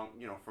his long,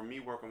 from me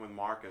working with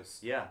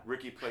Marcus,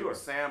 Ricky played with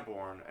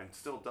Sanborn and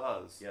still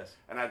does. Yes.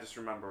 And I just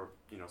remember,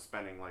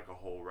 spending like a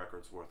whole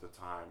record's worth of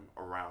time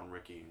around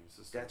Ricky. And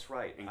he's just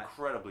right.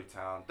 Incredibly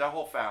talented. That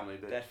whole family.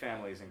 That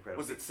family is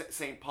incredible. Was it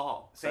St.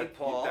 Paul? St.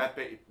 Paul.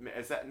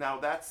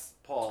 That's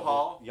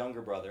Paul,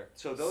 younger brother.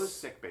 So those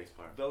sick bass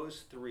player.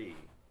 Those three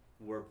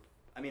were.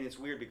 I mean, it's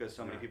weird because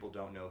so many people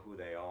don't know who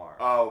they are.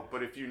 Oh,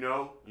 but if you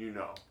know, you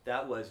know.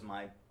 That was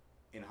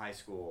in high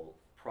school,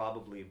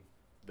 probably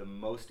the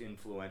most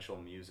influential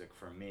music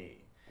for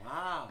me.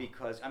 Wow.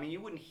 Because, I mean,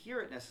 you wouldn't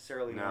hear it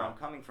necessarily where I'm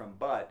coming from,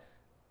 but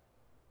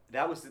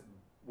that was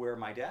where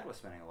my dad was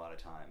spending a lot of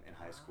time in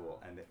high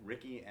school. And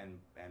Ricky and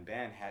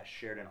Ben had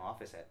shared an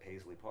office at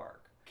Paisley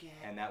Park. Yeah.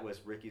 And that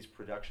was Ricky's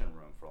production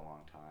room for a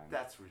long time.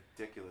 That's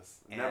ridiculous.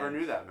 Never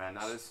knew that, man.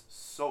 That is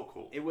so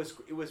cool. It was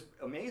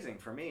amazing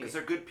for me. Because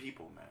they're good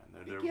people,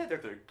 man.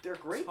 They're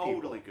great people.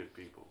 Totally good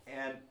people.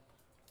 And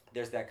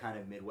there's that kind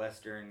of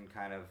Midwestern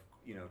kind of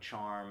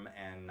charm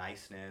and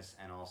niceness,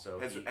 and also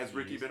has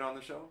Ricky been on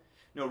the show?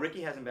 No,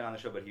 Ricky hasn't been on the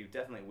show, but he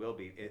definitely will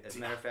be. As a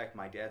matter of fact,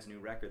 my dad's new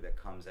record that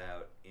comes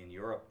out in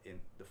Europe in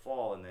the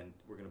fall, and then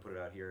we're going to put it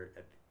out here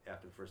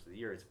after the first of the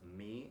year. It's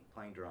me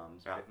playing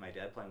drums, my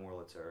dad playing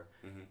Wurlitzer,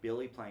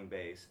 Billy playing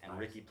bass, and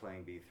Ricky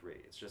playing B3.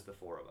 It's just the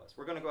four of us.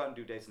 We're going to go out and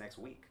do dates next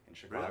week in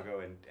Chicago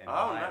and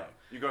Ohio. Nice.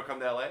 You going to come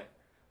to LA?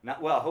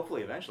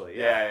 Hopefully eventually.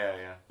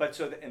 Yeah. But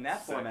so in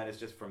that format, it's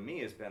just for me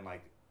has been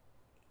like,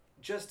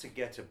 just to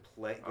get to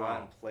go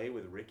out and play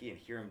with Ricky and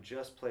hear him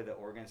just play the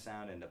organ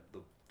sound and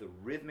the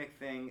rhythmic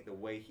thing, the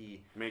way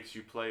he makes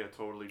you play a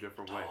totally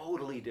different way.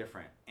 Totally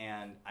different.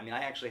 And I mean, I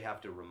actually have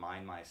to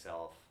remind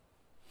myself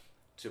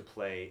to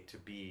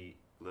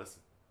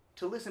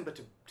listen, but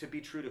to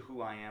be true to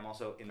who I am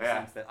also, in the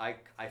sense that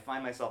I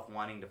find myself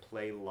wanting to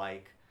play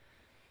like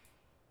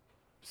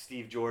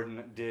Steve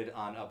Jordan did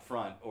on Up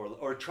Front,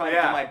 or try to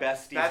do my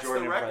best Steve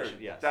Jordan impression.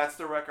 Yes. That's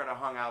the record I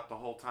hung out the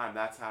whole time.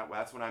 That's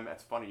when I met.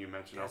 It's funny you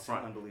mentioned Up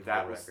Front. An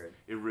unbelievable record.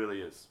 It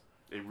really is.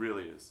 It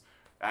really is.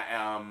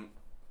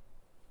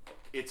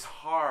 It's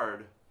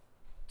hard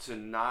to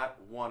not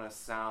want to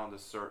sound a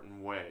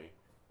certain way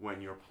when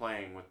you're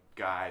playing with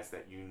guys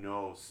that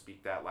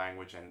speak that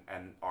language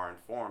and are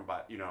informed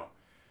by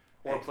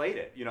or played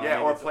it,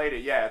 played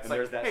it. Yeah, it's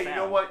like, hey, sound. You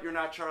know what? You're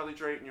not Charlie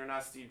Drayton. You're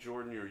not Steve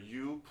Jordan.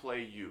 You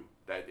play you.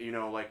 That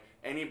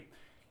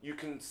you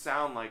can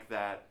sound like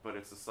that, but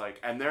it's just like,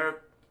 and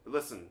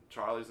listen,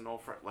 Charlie's an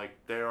old friend. Like,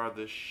 they are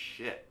the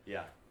shit.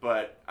 Yeah.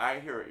 But I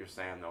hear what you're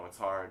saying though. It's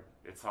hard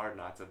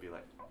not to be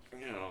like,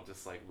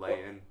 just like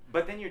lay in.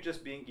 But then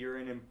you're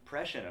an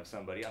impression of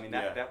somebody. I mean,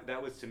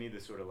 that was to me the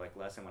sort of like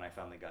lesson when I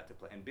finally got to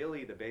play. And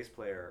Billy, the bass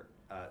player,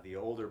 the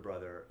older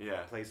brother,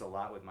 plays a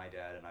lot with my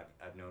dad, and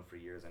I've known for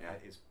years, and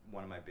is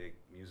one of my big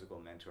musical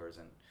mentors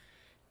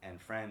and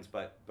friends.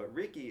 But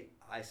Ricky,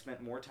 I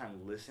spent more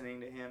time listening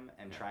to him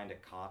and trying to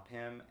cop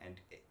him and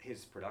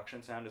his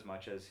production sound as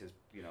much as his,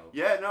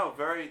 Yeah, no,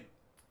 very,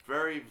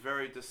 very,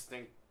 very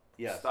distinct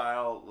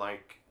style,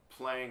 like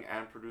playing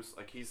and produce.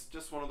 Like, he's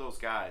just one of those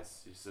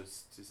guys.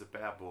 He's a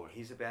bad boy.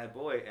 He's a bad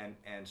boy,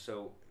 and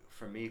so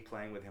for me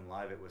playing with him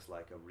live, it was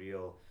like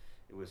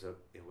it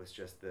was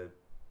just the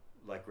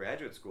like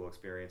graduate school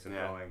experience of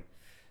going,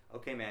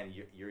 okay, man,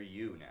 you're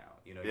you now.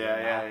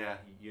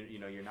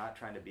 You're not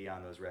trying to be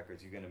on those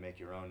records. You're going to make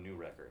your own new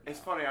record. It's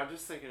funny. I'm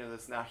just thinking of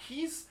this now.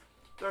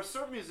 There are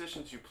certain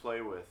musicians you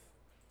play with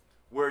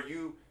where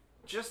you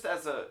just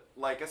as a,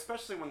 like,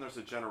 especially when there's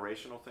a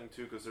generational thing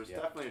too, because there's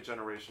definitely a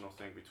generational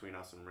thing between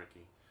us and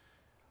Ricky.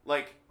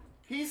 Like,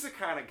 he's the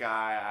kind of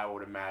guy I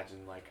would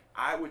imagine, like,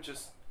 I would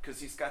just, because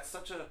he's got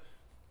such a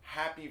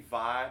happy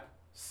vibe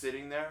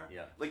sitting there.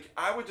 Yeah. Like,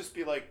 I would just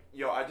be like,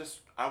 yo,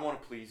 I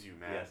want to please you,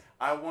 man. Yes.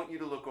 I want you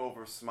to look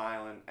over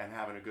smiling and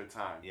having a good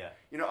time. Yeah.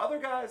 Other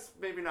guys,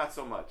 maybe not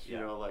so much,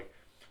 like,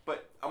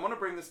 but I want to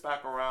bring this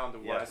back around to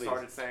what I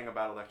started saying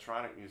about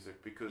electronic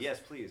music, because yes,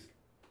 please.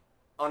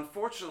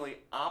 Unfortunately,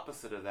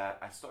 opposite of that,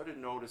 I started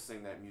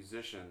noticing that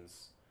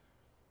musicians,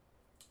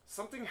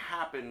 something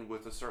happened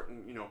with a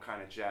certain,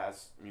 kind of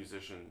jazz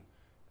musician,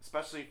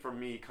 especially for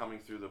me coming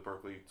through the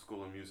Berklee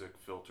School of Music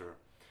filter.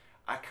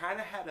 I kind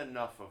of had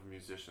enough of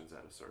musicians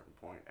at a certain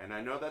point. And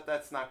I know that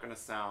that's not going to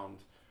sound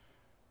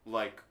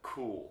like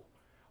cool,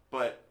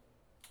 but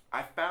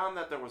I found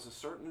that there was a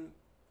certain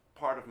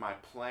part of my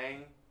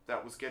playing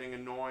that was getting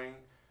annoying.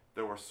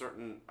 I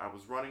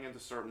was running into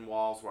certain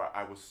walls where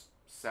I was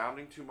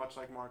sounding too much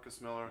like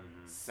Marcus Miller,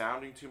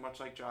 sounding too much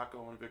like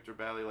Jaco and Victor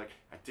Bailey. Like,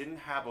 I didn't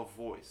have a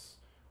voice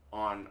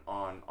on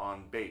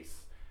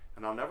bass.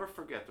 And I'll never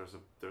forget,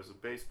 there's a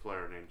bass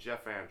player named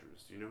Jeff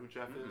Andrews. Do you know who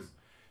Jeff is?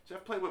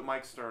 Jeff played with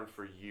Mike Stern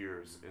for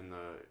years in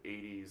the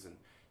 80s, and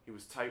he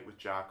was tight with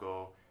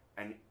Jaco.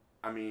 And,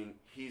 I mean,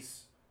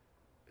 he's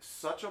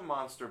such a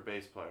monster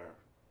bass player,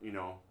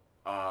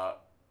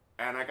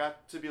 and I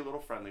got to be a little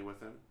friendly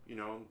with him.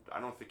 I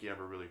don't think he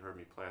ever really heard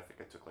me play. I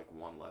think I took like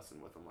one lesson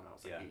with him when I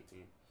was like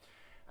 18.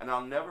 And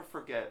I'll never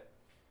forget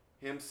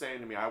him saying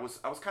to me, I was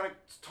kind of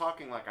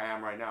talking like I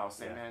am right now. I was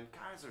saying, man,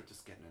 guys are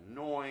just getting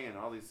annoying, and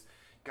all these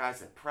guys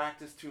that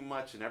practice too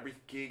much, and every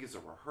gig is a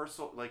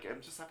rehearsal. Like,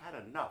 I've had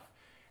enough.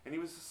 And he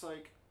was just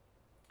like,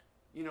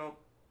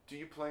 do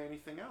you play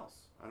anything else?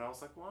 And I was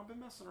like, well, I've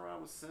been messing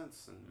around with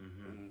synths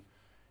and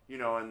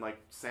and like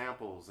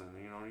samples, and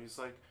and he's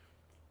like,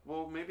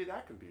 well, maybe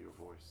that can be your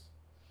voice.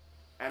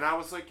 And I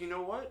was like, you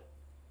know what?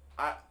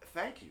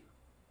 Thank you.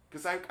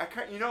 Because I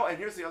and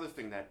here's the other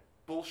thing, that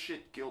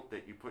bullshit guilt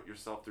that you put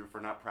yourself through for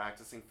not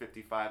practicing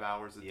 55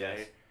 hours a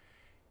day.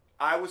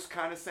 I was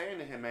kind of saying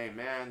to him, hey,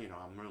 man,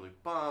 I'm really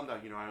bummed. I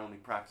only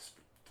practiced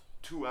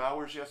 2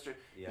 hours yesterday.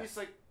 Yeah. He's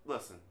like,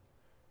 listen,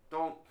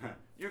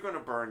 you're going to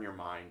burn your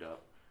mind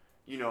up.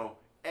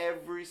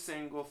 Every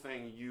single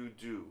thing you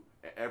do,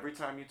 every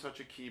time you touch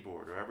a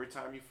keyboard, or every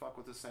time you fuck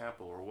with a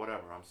sample or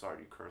whatever. I'm sorry,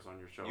 you curse on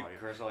your show. You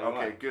curse all you want.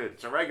 Okay, good.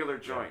 It's a regular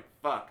joint.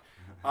 Fuck.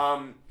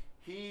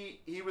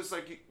 He was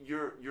like,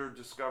 you're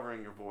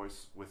discovering your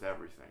voice with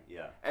everything.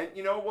 Yeah. And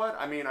you know what?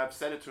 I mean, I've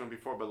said it to him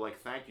before, but like,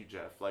 thank you,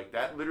 Jeff. Like,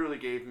 that literally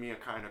gave me a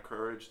kind of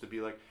courage to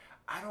be like,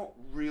 I don't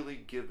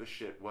really give a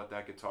shit what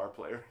that guitar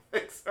player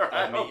thinks, or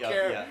I don't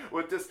care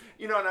what this,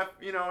 and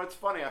it's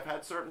funny. I've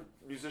had certain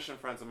musician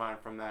friends of mine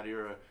from that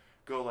era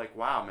go like,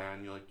 "Wow,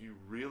 man, you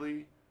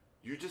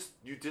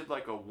did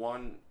like a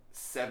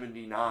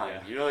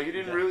 179, you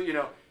didn't really,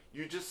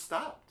 you just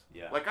stopped,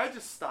 like I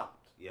just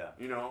stopped,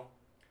 and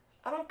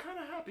I'm kind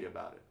of happy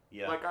about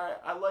it, like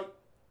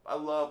I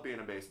love being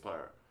a bass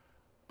player,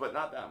 but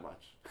not that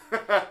much."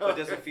 But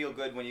does it feel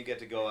good when you get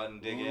to go out and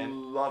dig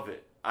in? Love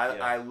it.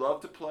 I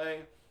love to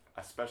play.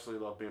 I especially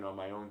love being on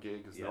my own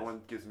gig because no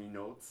one gives me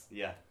notes.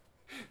 Yeah.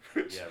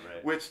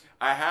 Right. Which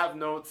I have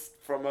notes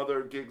from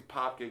other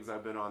pop gigs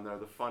I've been on. They're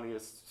the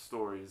funniest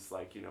stories.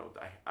 Like,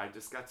 I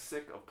just got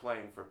sick of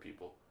playing for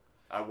people.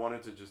 I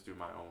wanted to just do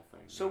my own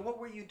thing. So what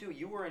were you doing?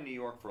 You were in New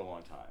York for a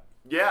long time.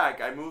 Yeah,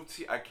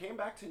 I came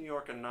back to New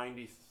York in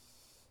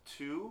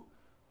 92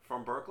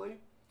 from Berkeley.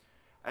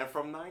 And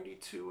from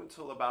 92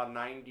 until about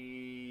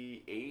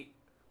 98,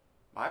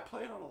 I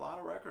played on a lot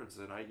of records,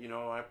 and I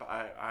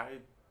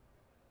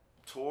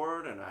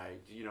toured, and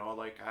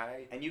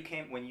And you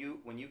came when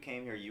you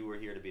came here, you were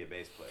here to be a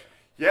bass player.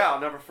 Yeah, I'll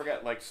never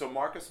forget. So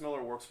Marcus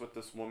Miller works with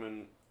this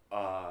woman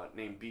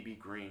named BB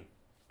Green,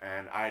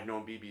 and I had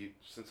known BB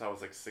since I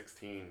was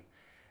 16,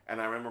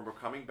 and I remember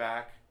coming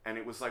back, and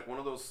it was like one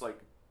of those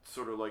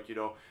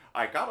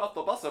I got off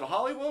the bus in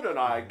Hollywood and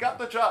I got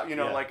the job,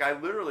 I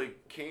literally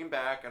came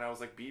back and I was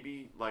like,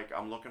 BB,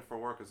 I'm looking for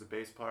work as a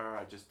bass player.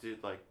 I just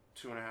did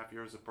 2.5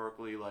 years at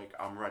Berkeley.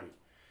 I'm ready.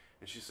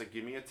 And she's like,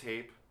 give me a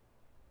tape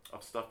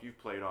of stuff you've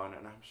played on.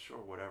 And I'm sure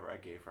whatever I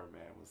gave her,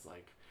 man, was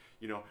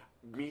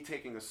me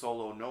taking a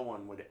solo, no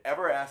one would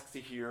ever ask to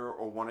hear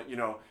or want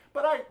to,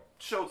 but I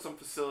showed some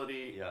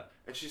facility. Yeah.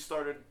 And she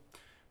started,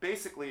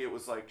 basically it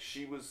was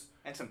she was.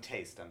 And some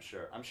taste, I'm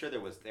sure. I'm sure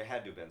there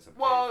had to have been some taste.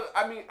 Well,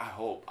 I mean, I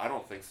hope. I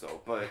don't think so.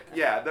 But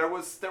yeah, there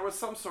was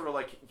some sort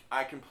of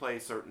I can play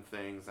certain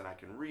things and I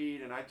can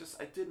read, and I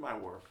did my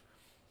work.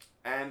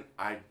 And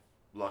I,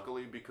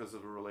 luckily, because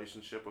of a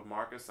relationship with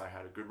Marcus, I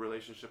had a good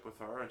relationship with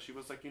her, and she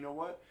was like, you know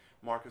what?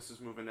 Marcus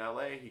is moving to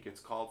LA. He gets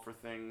called for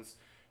things.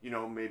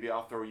 Maybe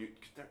I'll throw you.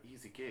 They're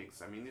easy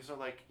gigs. I mean, these are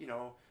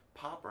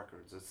pop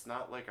records. It's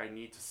not like I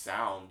need to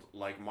sound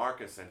like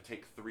Marcus and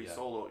take 3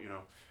 solo,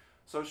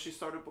 So she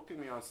started booking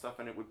me on stuff,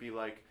 and it would be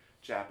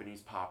Japanese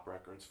pop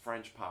records,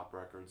 French pop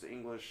records,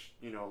 English,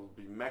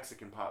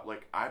 Mexican pop.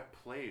 I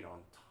played on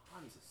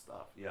tons of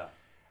stuff. Yeah.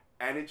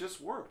 And it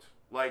just worked.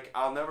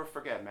 I'll never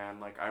forget,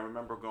 man. I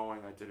remember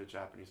I did a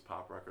Japanese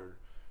pop record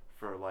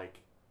for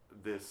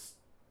this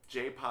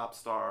J-pop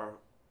star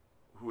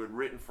who had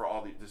written for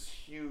this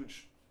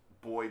huge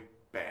boy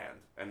band,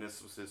 and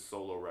this was his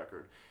solo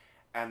record.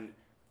 And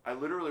I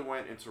literally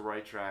went into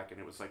Right Track, and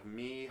it was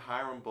me,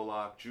 Hiram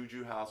Bullock,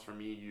 Juju House from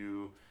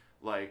EU,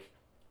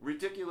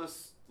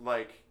 ridiculous,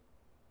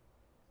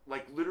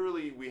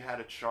 literally we had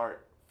a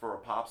chart for a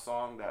pop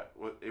song that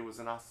it was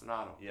an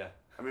ostinato. Yeah.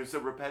 I mean, it's a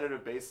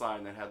repetitive bass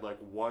line that had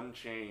one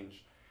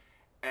change,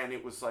 and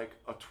it was a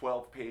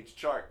 12-page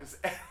chart because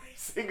every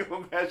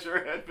single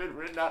measure had been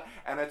written out,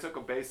 and I took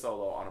a bass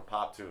solo on a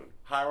pop tune.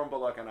 Hiram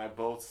Bullock and I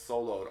both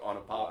soloed on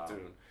a pop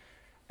tune,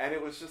 and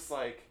it was just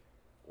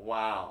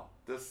wow,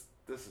 this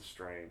is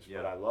strange,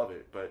 but I love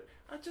it. But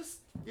I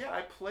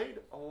played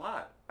a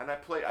lot, and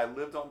I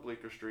lived on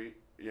Bleecker Street.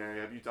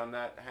 Have you done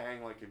that,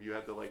 Hang? Have you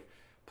had to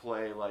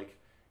play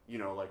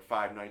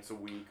 5 nights a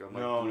week on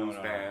blues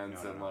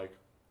bands and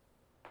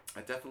I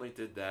definitely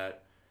did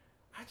that.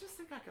 I just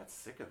think I got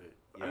sick of it.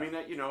 Yeah. I mean,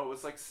 it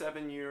was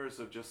 7 years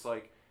of just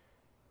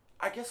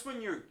I guess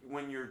when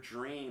your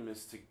dream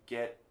is to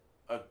get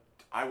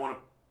I want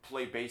to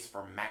play bass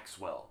for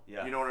Maxwell.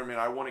 Yeah. You know what I mean?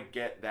 I want to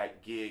get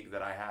that gig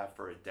that I have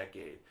for a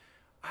decade.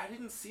 I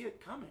didn't see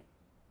it coming.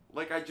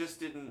 I just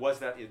didn't. Was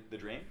that the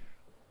dream?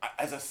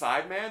 As a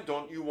sideman,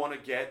 don't you want to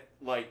get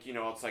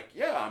it's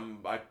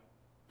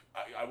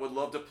I would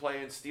love to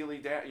play in Steely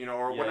Dan,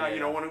 or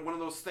one of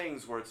those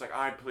things where it's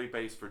I play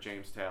bass for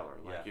James Taylor,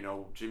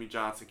 Jimmy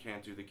Johnson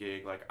can't do the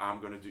gig, I'm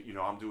gonna do,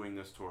 I'm doing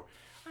this tour,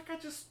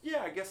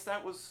 I guess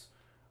that was.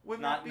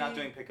 Not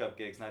doing pickup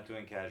gigs, not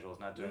doing casuals,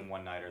 not doing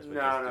one-nighters. But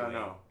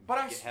No.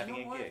 But having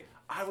a gig.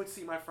 I would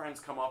see my friends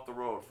come off the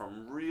road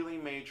from really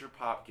major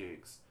pop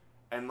gigs,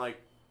 and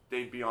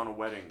they'd be on a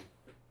wedding,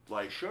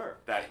 sure,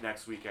 that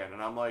next weekend,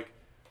 and I'm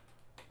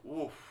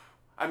oof.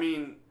 I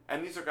mean,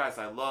 and these are guys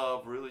I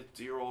love, really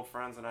dear old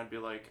friends, and I'd be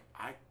I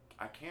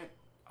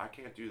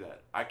can't do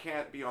that. I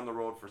can't be on the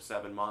road for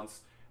 7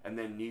 months and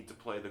then need to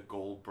play the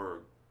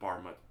Goldberg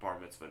bar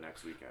mitzvah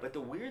next weekend. But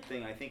the weird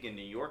thing, I think, in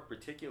New York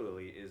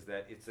particularly, is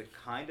that it's a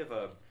kind of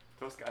a...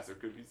 Those guys are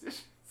good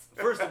musicians.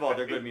 First of all,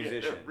 they're good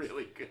musicians. They're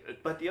really good.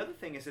 But the other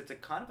thing is, it's a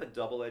kind of a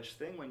double-edged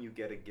thing when you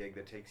get a gig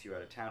that takes you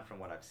out of town, from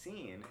what I've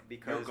seen,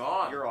 because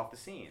you're off the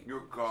scene.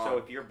 You're gone. So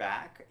if you're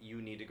back,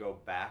 you need to go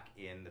back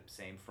in the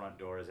same front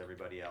door as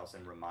everybody else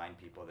and remind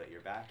people that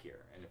you're back here.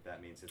 And if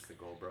that means it's the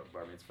Goldberg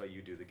bar mitzvah,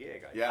 you do the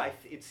gig.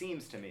 It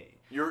seems to me.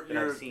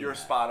 You're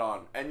spot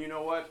on. And you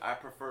know what? I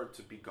prefer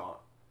to be gone.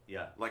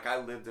 Yeah. I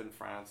lived in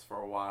France for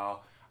a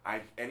while.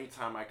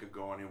 Anytime I could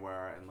go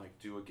anywhere and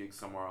do a gig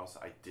somewhere else,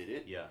 I did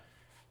it. Yeah.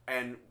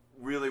 And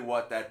really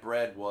what that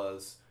bred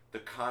was the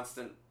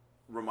constant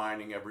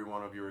reminding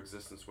everyone of your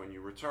existence when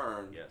you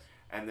return. Yes.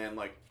 And then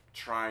like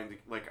trying to,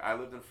 like, I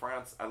lived in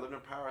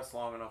Paris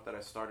long enough that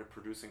I started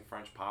producing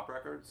French pop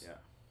records. Yeah.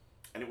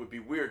 And it would be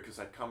weird because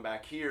I'd come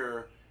back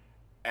here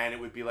and it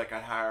would be like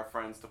I'd hire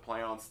friends to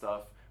play on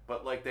stuff,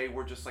 but like they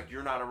were just like,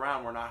 you're not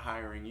around, we're not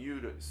hiring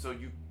you to, so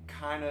you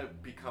kind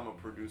of become a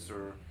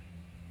producer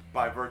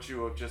by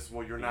virtue of just,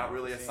 well, you're not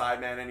really a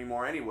sideman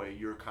anymore anyway.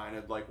 You're kind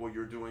of like, well,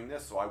 you're doing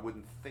this, so I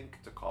wouldn't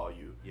think to call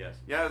you. Yes.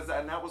 Yeah,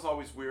 and that was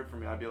always weird for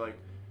me. I'd be like,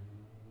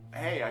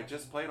 hey, I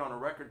just played on a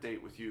record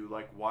date with you.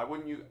 Like, why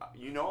wouldn't you?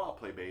 You know I'll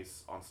play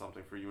bass on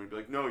something for you. And he'd be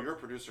like, no, you're a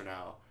producer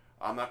now.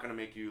 I'm not going to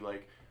make you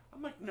like...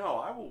 I'm like, no,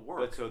 I will work.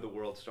 But so the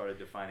world started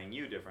defining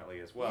you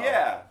differently as well.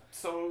 Yeah.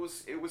 So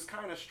it was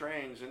kind of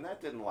strange, and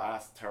that didn't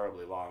last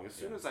terribly long. As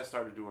soon as I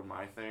started doing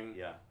my thing,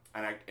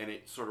 and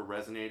it sort of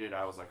resonated,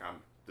 I was like,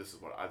 this is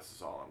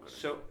all I'm going to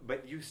do. So,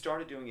 but you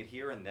started doing it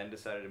here and then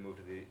decided to move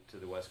to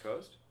the West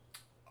Coast?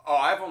 Oh,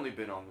 I've only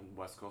been on the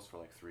West Coast for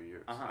like 3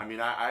 years. Uh-huh. I mean,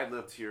 I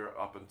lived here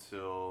up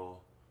until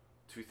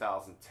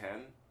 2010,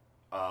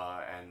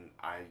 and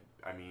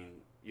I mean,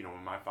 you know,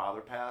 when my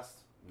father passed,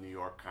 New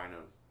York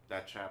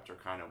that chapter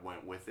kind of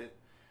went with it.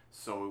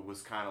 So it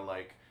was kind of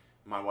like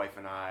my wife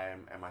and I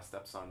and my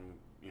stepson,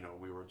 you know,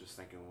 we were just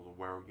thinking,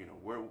 well,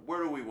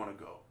 where do we want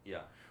to go?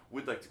 Yeah.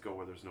 We'd like to go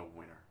where there's no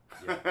winter.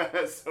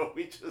 Yeah. So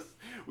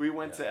we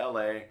went to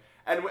LA,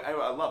 and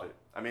I love it.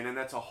 I mean, and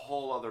that's a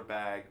whole other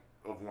bag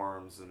of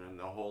worms and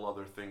a whole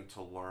other thing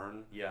to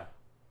learn. Yeah.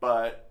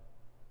 But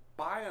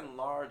by and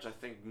large, I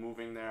think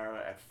moving there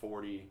at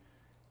 40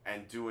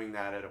 and doing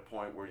that at a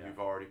point where you've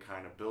already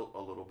kind of built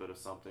a little bit of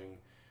something,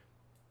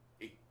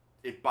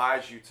 it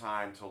buys you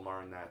time to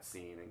learn that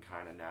scene and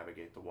kind of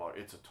navigate the water.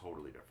 It's a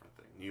totally different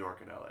thing. New York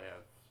and LA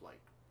have like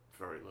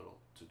very little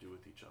to do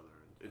with each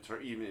other,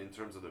 even in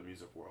terms of the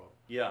music world.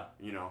 Yeah.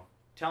 You know.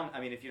 Tell me,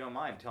 I mean, if you don't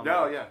mind, tell me.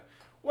 No, yeah.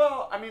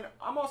 Well, I mean,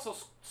 I'm also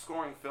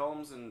scoring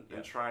films and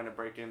trying to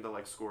break into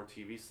like score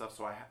TV stuff.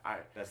 So I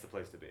that's the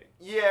place to be.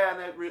 Yeah,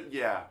 and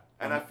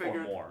and I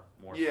figured more.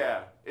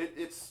 Yeah,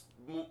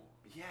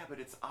 but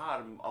it's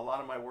odd. A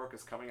lot of my work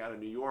is coming out of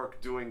New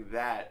York doing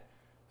that.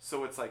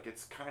 So it's like,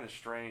 it's kind of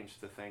strange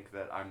to think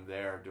that I'm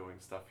there doing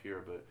stuff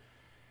here, but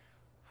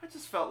I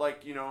just felt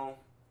like, you know,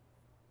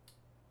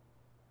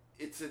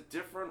 it's a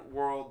different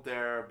world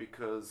there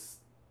because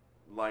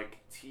like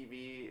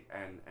TV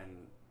and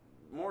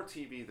more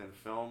TV than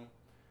film,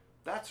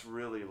 that's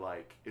really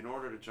like, in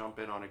order to jump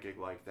in on a gig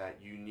like that,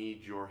 you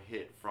need your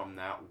hit from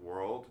that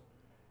world.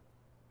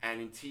 And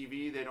in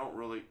TV, they don't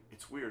really,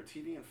 it's weird,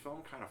 TV and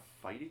film kind of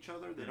fight each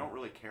other. They don't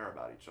really care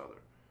about each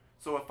other.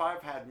 So if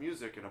I've had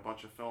music in a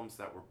bunch of films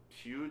that were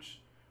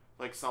huge,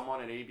 like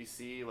someone at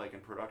ABC, like in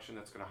production,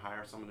 that's going to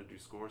hire someone to do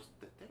scores,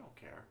 they don't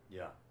care.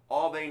 Yeah.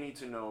 All they need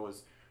to know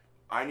is,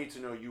 I need to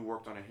know you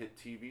worked on a hit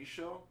TV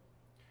show,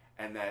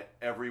 and that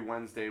every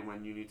Wednesday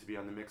when you need to be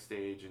on the mix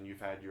stage and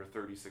you've had your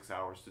 36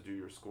 hours to do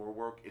your score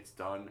work, it's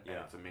done, and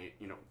it's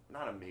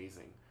not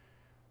amazing.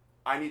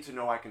 I need to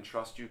know I can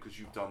trust you because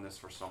you've done this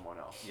for someone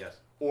else. Yes.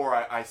 Or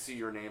I see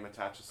your name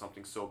attached to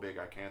something so big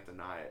I can't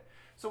deny it.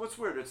 So it's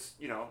weird. It's,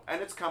 you know,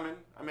 and it's coming.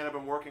 I mean, I've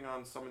been working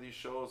on some of these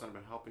shows, and I've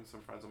been helping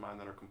some friends of mine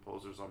that are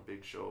composers on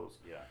big shows.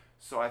 Yeah.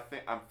 So I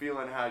think I'm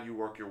feeling how you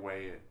work your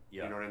way in.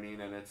 Yeah. You know what I mean?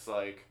 And it's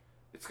like,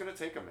 it's going to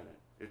take a minute.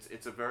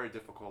 It's a very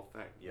difficult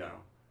thing. Yeah. You know?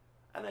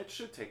 And it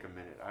should take a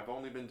minute. I've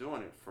only been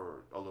doing it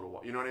for a little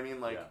while. You know what I mean?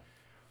 Like, yeah.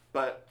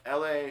 But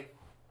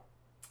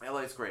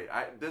LA's great.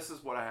 This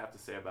is what I have to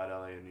say about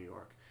LA and New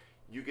York.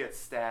 You get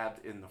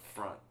stabbed in the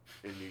front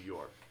in New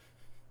York.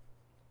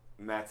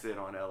 And that's it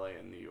on LA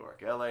and New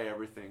York. LA,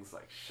 everything's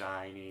like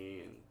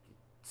shiny and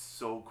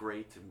so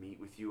great to meet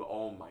with you.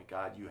 Oh my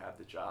God, you have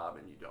the job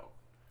and you don't.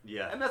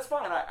 Yeah. And that's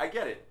fine. I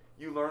get it.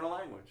 You learn a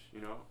language,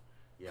 you know?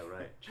 Yeah,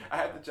 right. I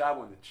had the job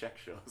when the check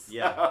shows.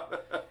 Yeah.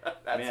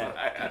 That's Man, what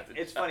I had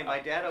to it's funny. My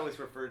dad always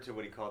referred to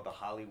what he called the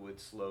Hollywood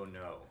slow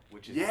no,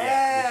 which is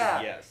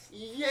yeah. Yes.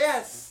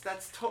 Yes,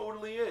 that's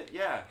totally it.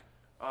 Yeah.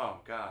 Oh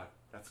God,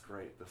 that's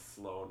great. The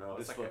slow no.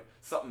 It's like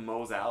something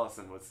Mose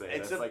Allison would say.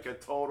 It's like a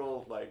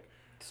total like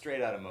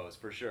straight out of Mose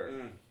for sure.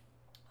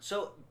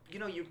 So you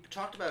know, you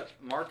talked about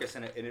Marcus,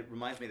 and it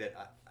reminds me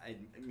that I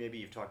maybe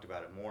you've talked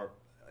about it more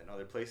in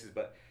other places,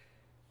 but.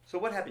 So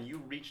what happened?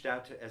 You reached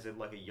out to, as a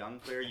young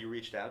player, you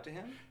reached out to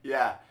him?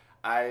 Yeah,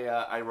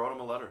 I wrote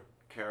him a letter,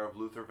 care of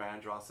Luther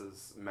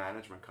Vandross's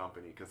management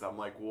company, because I'm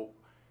like, well,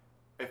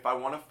 if I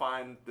want to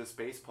find this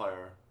bass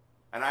player,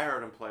 and I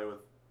heard him play with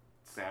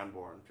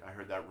Sanborn. I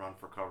heard that Run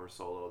for Cover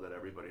solo that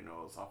everybody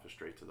knows off of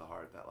Straight to the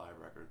Heart, that live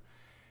record.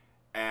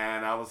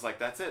 And I was like,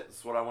 that's it. This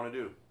is what I want to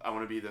do. I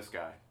want to be this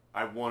guy.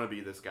 I want to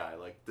be this guy.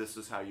 Like, this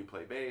is how you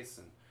play bass.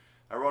 And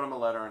I wrote him a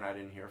letter, and I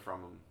didn't hear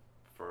from him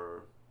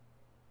for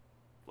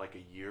like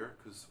a year,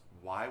 because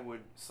why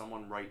would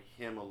someone write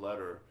him a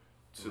letter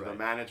to the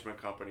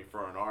management company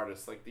for an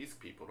artist? Like, these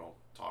people don't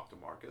talk to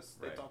Marcus,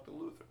 they talk to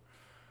Luther.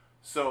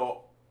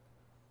 So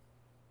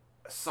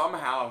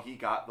somehow he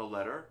got the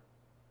letter,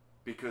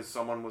 because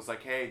someone was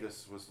like, hey,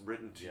 this was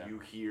written to you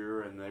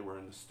here, and they were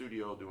in the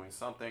studio doing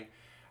something.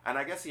 And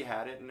I guess he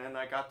had it, and then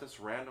I got this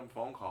random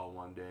phone call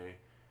one day,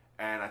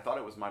 and I thought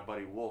it was my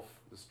buddy Wolf,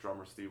 this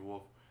drummer Steve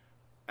Wolf.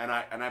 And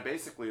I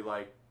basically,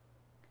 like,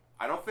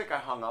 I don't think I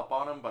hung up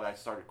on him, but I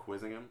started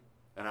quizzing him.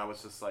 And I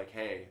was just like,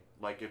 hey,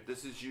 like, if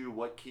this is you,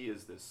 what key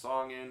is this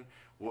song in?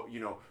 What, you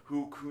know,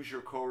 who's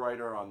your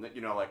co-writer on that?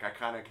 You know, like, I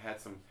kind of had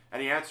some,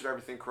 and he answered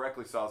everything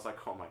correctly, so I was like,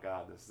 oh my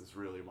God, this is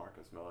really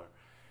Marcus Miller.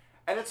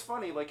 And it's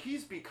funny, like,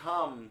 he's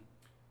become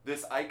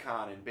this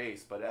icon in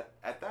bass, but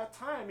at that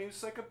time, he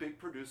was like a big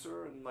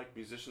producer, and like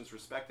musicians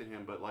respected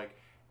him, but like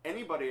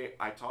anybody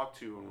I talked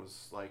to and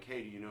was like,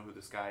 hey, do you know who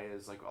this guy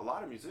is? Like, a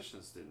lot of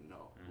musicians didn't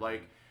know. Mm-hmm.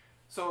 Like,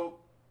 so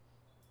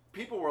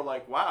people were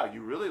like, wow,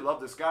 you really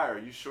love this guy. Are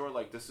you sure,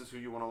 like, this is who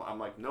you want to, I'm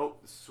like,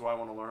 nope, this is who I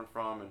want to learn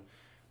from. And,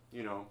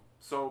 you know,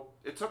 so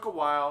it took a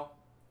while,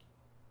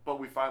 but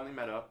we finally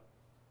met up,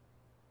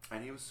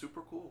 and he was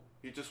super cool.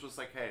 He just was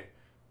like, hey,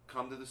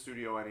 come to the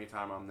studio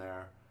anytime I'm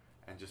there,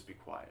 and just be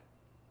quiet.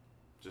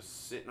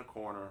 Just sit in a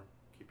corner,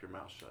 keep your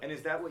mouth shut. And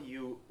is that what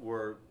you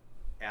were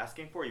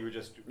asking for? You were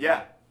just...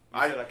 Yeah.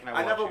 I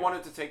never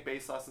wanted to take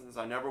bass lessons.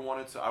 I never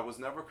wanted to. I was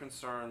never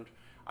concerned.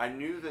 I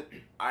knew that...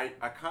 I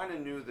kind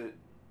of knew that...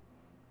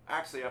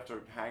 Actually,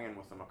 after hanging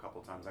with him a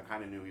couple times, I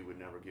kind of knew he would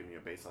never give me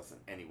a bass lesson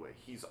anyway.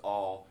 He's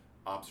all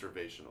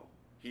observational.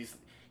 He's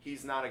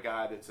not a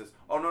guy that says,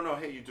 oh, no,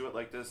 hey, you do it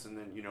like this, and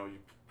then, you know, you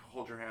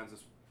hold your hands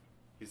this...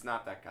 He's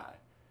not that guy.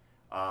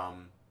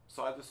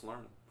 So I just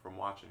learned from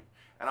watching.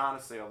 And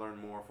honestly, I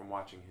learned more from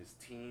watching his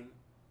team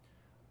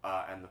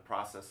and the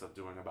process of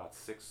doing about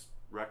 6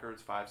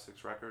 records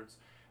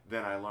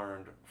than I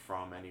learned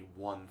from any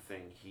one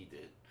thing he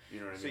did. You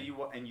know what I mean?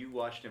 So you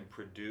watched him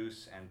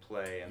produce and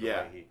play, and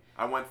yeah,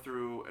 I went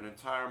through an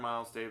entire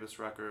Miles Davis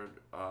record,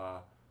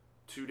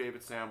 2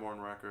 David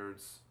Sanborn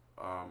records,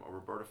 a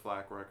Roberta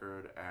Flack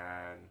record,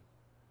 and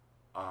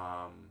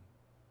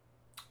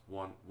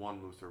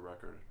one Luther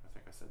record. I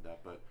think I said that,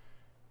 but.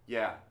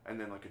 Yeah, and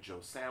then like a Joe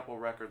Sample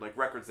record, like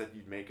records that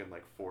you'd make in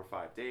like 4 or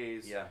 5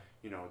 days. Yeah.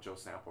 You know, a Joe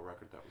Sample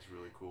record that was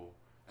really cool.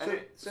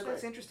 So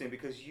that's interesting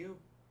because you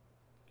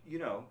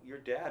know, your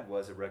dad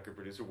was a record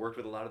producer, worked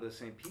with a lot of those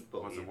same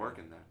people. Wasn't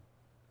working then.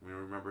 I mean,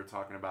 remember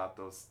talking about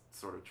those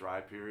sort of dry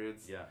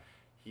periods? Yeah.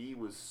 He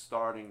was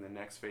starting the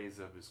next phase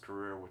of his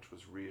career, which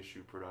was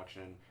reissue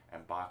production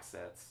and box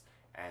sets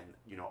and,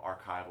 you know,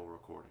 archival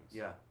recordings.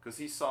 Yeah. Because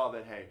he saw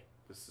that, hey,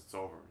 it's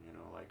over, you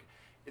know, like...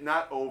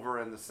 Not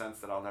over in the sense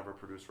that I'll never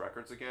produce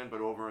records again,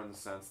 but over in the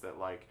sense that,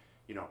 like,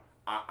 you know,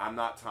 I'm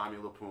not Tommy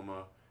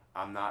LaPuma,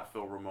 I'm not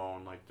Phil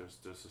Ramone, like,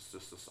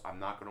 I'm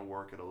not going to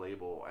work at a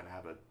label and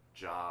have a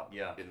job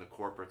in the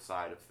corporate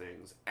side of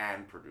things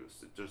and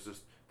produce.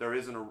 There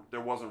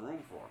wasn't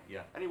room for him.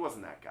 Yeah. And he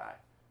wasn't that guy,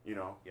 you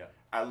know? Yeah.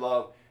 I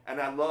loved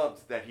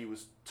that he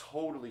was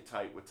totally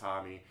tight with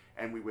Tommy,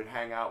 and we would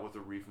hang out with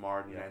Arif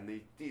Mardin,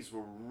 and these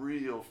were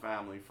real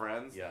family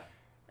friends. Yeah.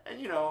 And,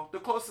 you know, the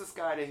closest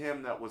guy to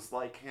him that was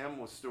like him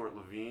was Stuart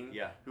Levine,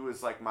 who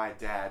was like my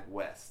dad,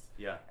 West.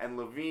 Yeah. And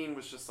Levine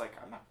was just like,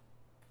 I'm not,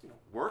 you know,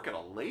 working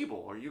a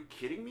label. Are you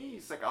kidding me?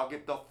 He's like,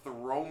 they'll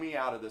throw me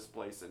out of this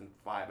place in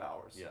 5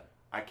 hours. Yeah.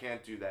 I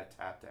can't do that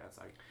tap dance.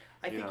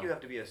 I think you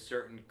have to be a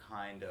certain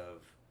kind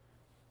of,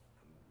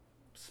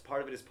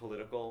 part of it is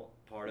political,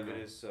 part of it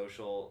is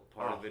social,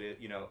 part of it is,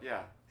 you know.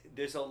 Yeah.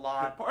 There's a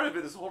lot. Part of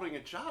it is holding a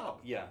job.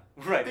 Yeah,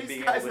 right.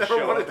 These guys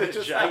never wanted to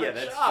just have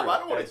a job. I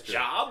don't want a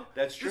job.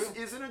 That's true. This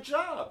isn't a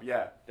job.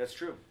 Yeah, that's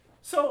true.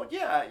 So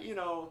yeah, you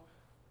know,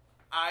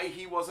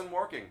 he wasn't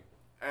working,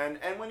 and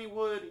when he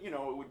would, you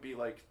know, it would be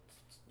like,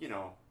 you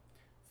know,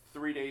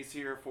 3 days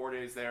here, 4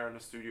 days there in the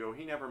studio.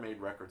 He never made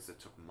records that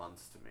took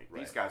months to make.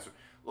 Right. These guys,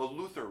 a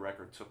Luther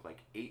record took like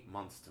 8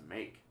 months to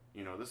make.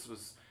 You know,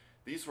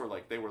 these were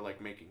like, they were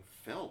like making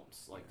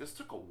films. Like, this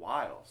took a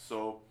while.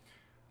 So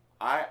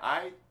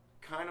I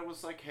kind of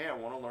was like, hey, I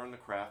want to learn the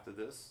craft of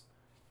this,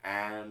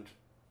 and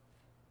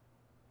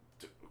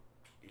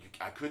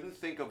I couldn't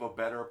think of a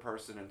better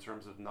person in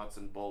terms of nuts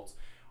and bolts.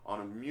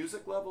 On a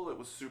music level, it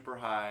was super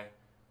high,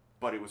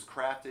 but it was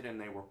crafted, and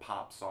they were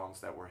pop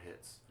songs that were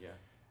hits. Yeah.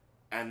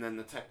 And then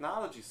the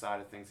technology side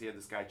of things, he had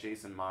this guy,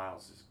 Jason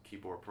Miles, his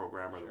keyboard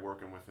programmer,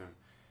 working with him.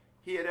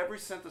 He had every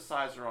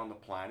synthesizer on the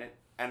planet,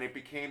 and it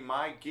became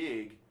my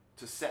gig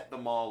to set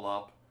them all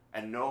up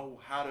and know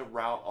how to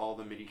route all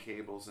the MIDI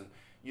cables and,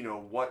 you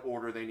know, what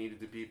order they needed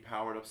to be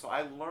powered up. So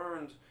I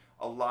learned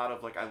a lot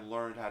of, like, I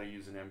learned how to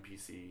use an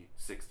MPC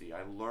 60.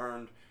 I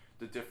learned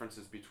the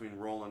differences between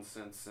Roland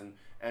synths and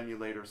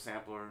emulator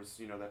samplers,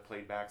 you know, that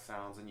played back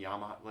sounds, and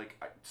Yamaha,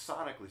 like,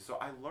 sonically. So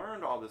I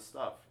learned all this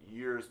stuff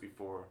years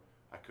before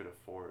I could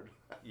afford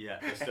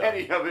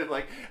any of it.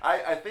 Like,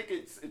 I think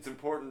it's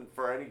important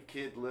for any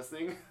kid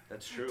listening.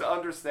 That's true. To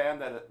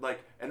understand that,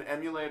 like, an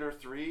emulator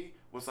 3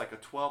 was like a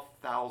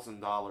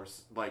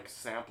 $12,000 like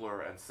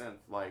sampler and synth.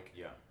 Like,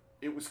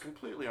 it was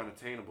completely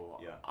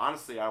unattainable. Yeah.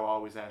 Honestly, I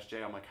always ask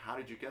Jay, I'm like, how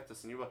did you get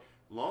this? And he was like,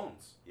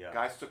 loans. Yeah.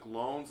 Guys took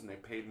loans and they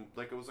paid,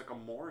 like, it was like a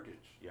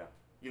mortgage. Yeah.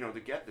 to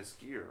get this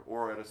gear.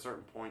 Or at a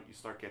certain point, you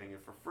start getting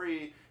it for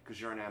free because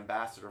you're an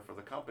ambassador for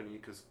the company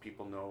because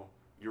people know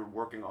you're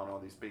working on all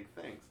these big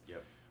things.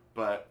 Yep.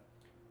 But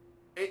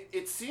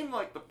it seemed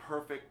like the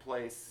perfect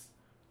place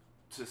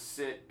to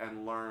sit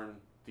and learn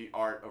the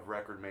art of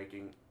record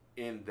making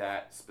in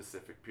that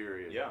specific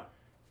period. Yeah.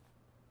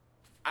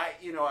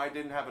 I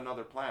didn't have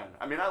another plan.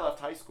 I mean, I left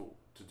high school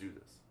to do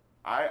this.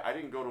 I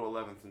didn't go to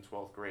 11th and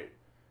 12th grade.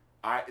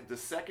 The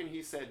second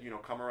he said,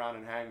 come around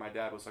and hang, my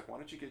dad was like, why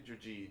don't you get your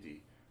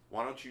GED?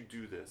 Why don't you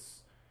do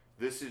this?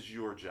 This is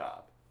your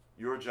job.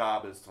 Your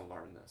job is to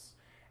learn this.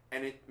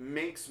 And it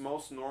makes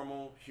most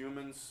normal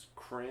humans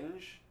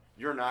cringe.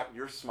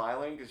 You're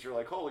smiling because you're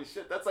like, holy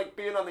shit, that's like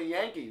being on the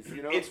Yankees,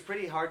 It's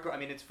pretty hardcore. I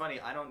mean, it's funny.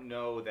 I don't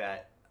know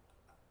that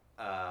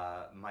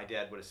my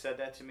dad would have said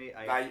that to me.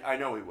 I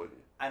know he wouldn't.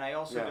 And I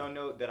also don't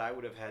know that I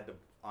would have had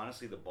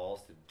honestly the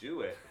balls to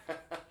do it.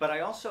 But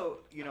I also,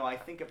 I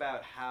think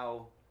about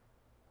how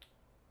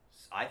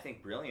I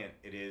think brilliant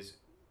it is,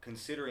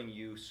 considering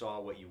you saw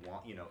what you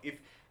want.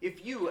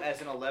 If you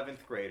as an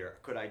 11th grader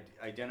could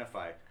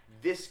identify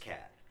this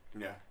cat,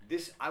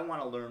 I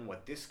want to learn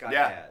what this guy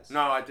has.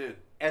 No, I did.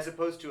 As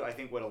opposed to, I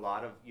think, what a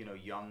lot of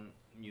young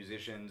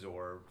musicians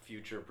or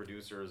future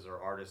producers or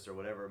artists or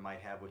whatever might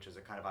have, which is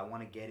a kind of, I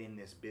want to get in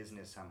this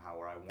business somehow,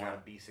 or I want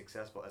to be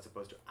successful, as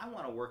opposed to, I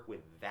want to work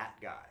with that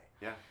guy.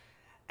 Yeah.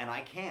 And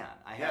I can.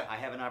 I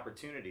have an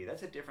opportunity.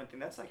 That's a different thing.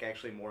 That's like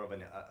actually more of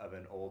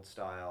an old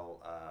style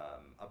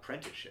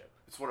apprenticeship.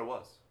 It's what it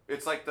was.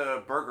 It's like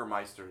the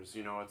Burgermeisters,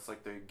 it's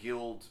like the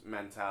guild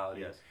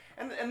mentality. Yes.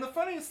 And the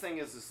funniest thing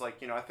is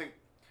like, I think,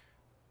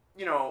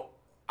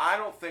 I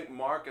don't think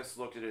Marcus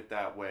looked at it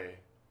that way.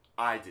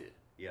 I did.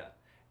 Yeah.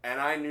 And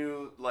I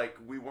knew, like,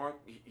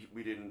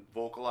 we didn't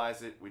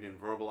vocalize it, we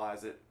didn't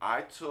verbalize it.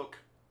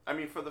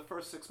 For the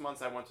first 6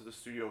 months I went to the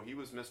studio, he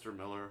was Mr.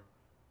 Miller.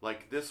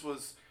 Like,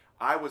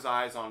 I was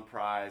eyes on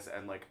prize,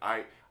 and, like,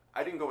 I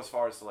didn't go as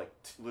far as to, like,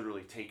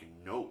 literally take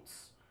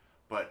notes,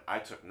 but I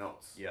took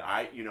notes. Yeah.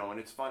 And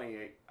it's funny,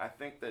 I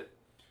think that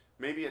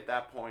maybe at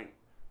that point,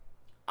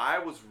 I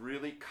was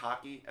really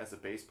cocky as a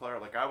bass player.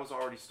 Like, I was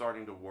already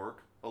starting to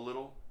work a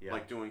little,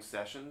 like doing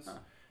sessions.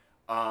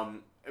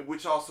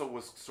 Which also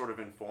was sort of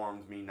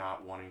informed me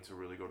not wanting to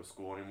really go to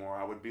school anymore.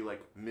 I would be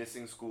like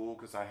missing school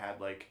because I had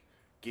like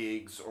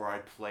gigs, or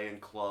I'd play in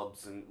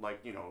clubs, and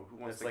like who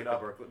wants to get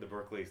up? The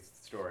Berkeley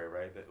story,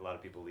 right? That a lot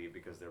of people leave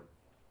because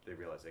they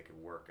realize they can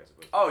work as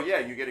opposed to. Oh yeah,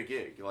 you get a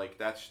gig. Like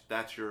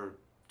that's your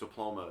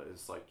diploma,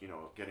 is like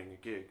getting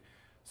a gig.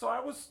 So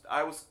I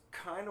was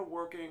kind of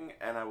working,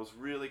 and I was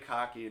really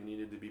cocky and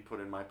needed to be put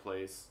in my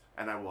place,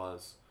 and I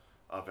was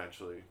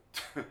eventually,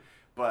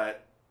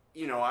 but.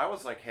 I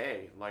was like,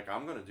 hey, like,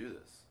 I'm going to do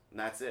this. And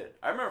that's it.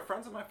 I remember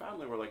friends of my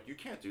family were like, you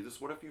can't do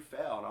this. What if you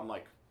fail? And I'm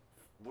like,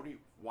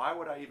 why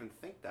would I even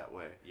think that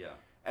way? Yeah.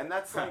 And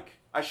that's like,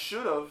 I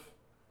should have,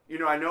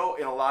 I know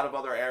in a lot of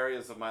other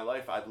areas of my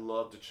life, I'd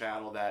love to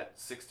channel that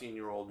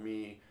 16-year-old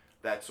me,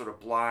 that sort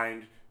of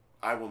blind,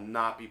 I will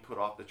not be put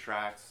off the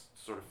tracks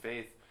sort of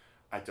faith.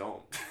 I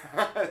don't.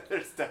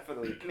 There's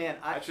definitely. Man,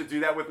 I should do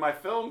that with my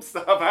film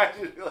stuff. I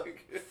should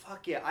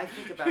Fuck yeah! I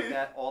think about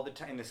that all the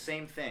time. The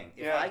same thing.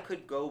 If I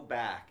could go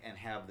back and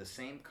have the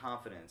same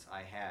confidence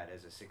I had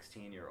as a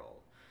 16-year-old,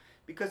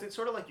 because it's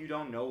sort of like you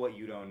don't know what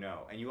you don't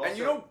know, and you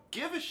don't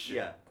give a shit.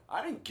 Yeah.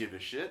 I didn't give a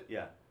shit.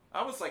 Yeah.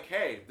 I was like,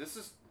 hey, this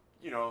is,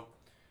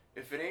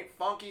 if it ain't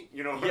funky,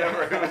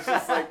 whatever. It was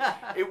just like,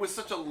 it was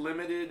such a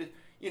limited.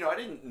 I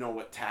didn't know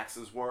what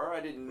taxes were. I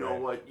didn't know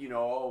what,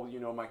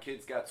 my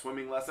kids got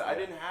swimming lessons. I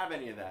didn't have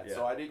any of that,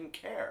 so I didn't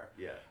care.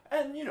 Yeah.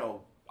 And,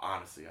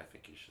 honestly, I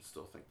think you should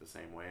still think the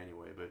same way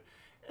anyway. But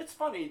it's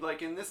funny,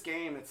 like, in this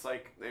game, it's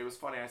like, it was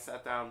funny. I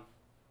sat down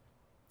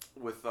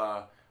with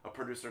a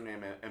producer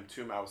named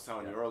M2. I was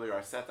telling you earlier,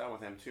 I sat down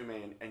with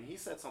M2, and he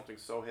said something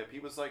so hip. He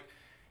was like,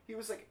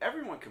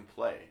 everyone can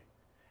play,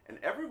 and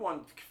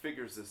everyone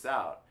figures this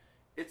out.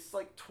 It's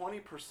like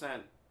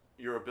 20%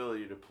 your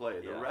ability to play.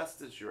 The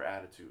rest is your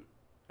attitude.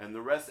 And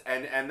the rest,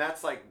 and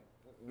that's like,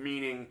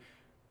 meaning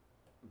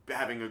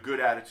having a good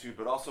attitude,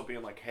 but also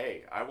being like,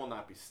 hey, I will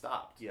not be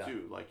stopped,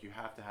 too. Like, you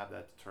have to have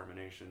that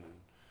determination,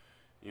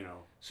 and,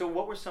 So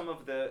what were some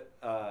of the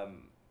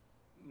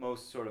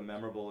most sort of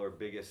memorable or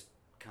biggest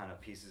kind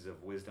of pieces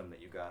of wisdom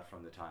that you got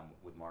from the time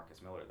with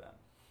Marcus Miller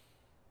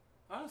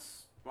then?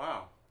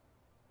 Wow.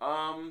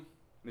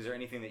 Is there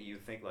anything that you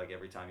think, like,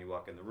 every time you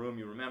walk in the room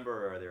you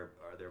remember, or are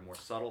there more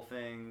subtle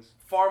things?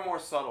 Far more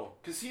subtle.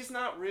 Because he's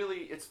not really,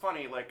 it's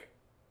funny, like,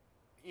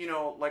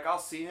 like, I'll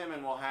see him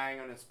and we'll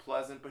hang and it's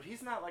pleasant, but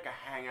he's not like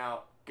a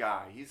hangout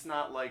guy. He's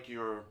not like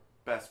your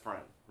best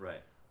friend.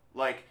 Right.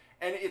 Like,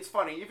 and it's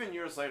funny, even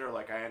years later,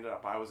 like,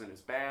 I was in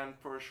his band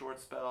for a short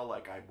spell,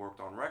 like, I worked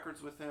on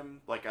records with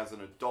him, like, as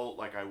an adult,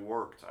 like, I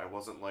worked. I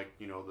wasn't like,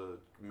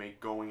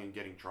 going and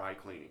getting dry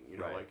cleaning,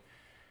 right. Like,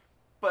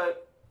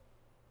 but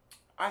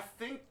I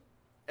think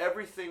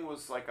everything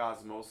was like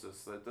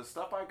osmosis. The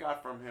stuff I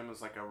got from him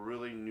was like, I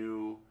really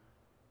knew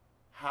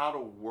how to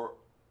work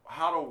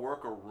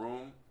a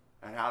room,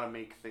 and how to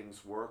make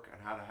things work,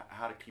 and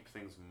how to keep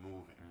things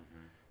moving.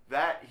 Mm-hmm.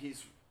 That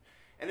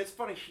And it's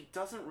funny, he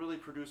doesn't really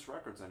produce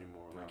records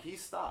anymore. Like, he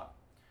stopped.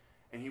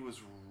 And he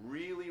was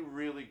really,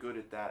 really good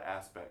at that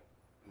aspect.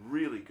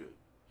 Really good.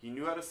 He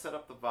knew how to set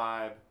up the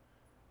vibe,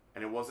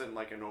 and it wasn't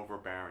like an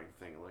overbearing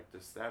thing. Like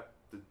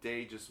the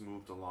day just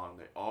moved along.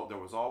 There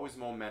was always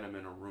momentum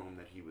in a room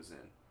that he was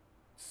in.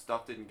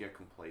 Stuff didn't get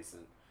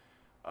complacent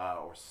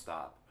or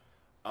stop.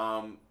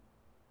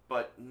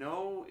 But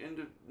no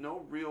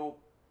real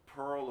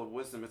pearl of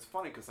wisdom. It's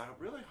funny because I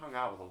really hung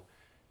out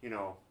with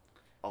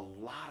a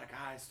lot of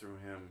guys through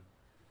him.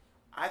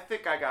 I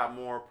think I got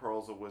more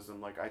pearls of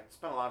wisdom. Like, I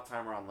spent a lot of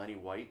time around Lenny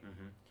White.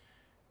 Mm-hmm.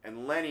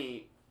 And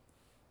Lenny,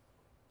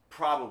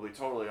 probably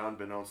totally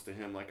unbeknownst to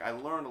him, like, I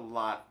learned a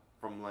lot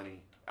from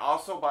Lenny.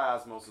 Also by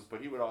osmosis,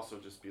 but he would also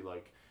just be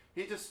like,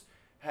 he just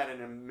had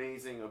an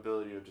amazing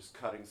ability of just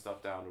cutting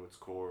stuff down to its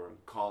core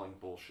and calling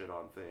bullshit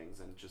on things,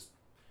 and just,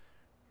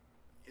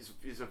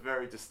 he's a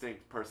very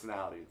distinct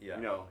personality. Yeah.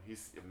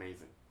 He's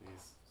amazing.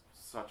 He's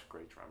such a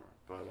great drummer.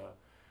 But,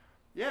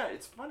 yeah,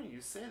 it's funny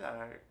you say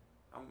that.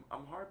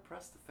 I'm hard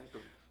pressed to think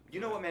of.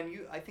 You know what, man?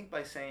 I think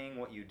by saying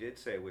what you did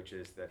say, which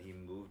is that he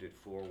moved it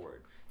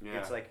forward. Yeah.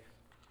 It's like,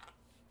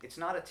 it's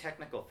not a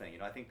technical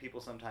thing. I think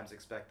people sometimes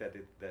expect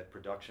that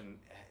production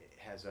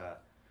has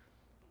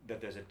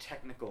that there's a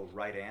technical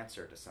right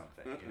answer to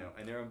something. Mm-hmm.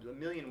 And there are a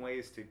million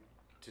ways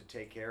to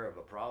take care of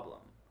a problem.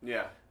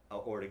 Yeah.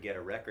 Or to get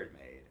a record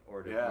made,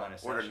 or to run a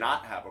session. Or to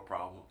not have a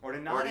problem. Or to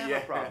not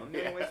have a problem.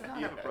 Million ways to not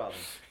have a problem.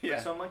 Yeah.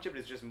 But so much of it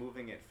is just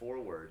moving it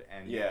forward,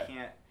 and you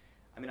can't.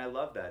 I mean, I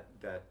love that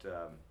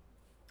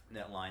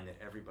line that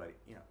everybody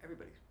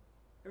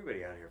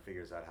out here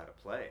figures out how to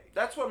play.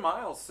 That's what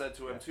Miles said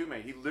to him too,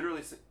 man. He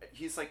literally said,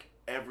 he's like,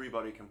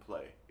 everybody can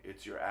play.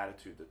 It's your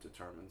attitude that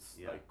determines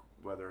like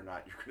whether or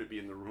not you're going to be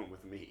in the room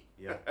with me.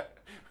 Yeah,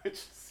 which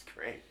is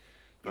great.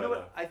 But, you know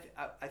what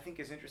I think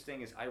is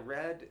interesting is I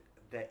read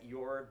that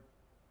your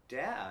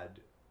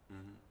dad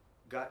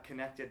got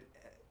connected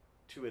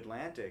to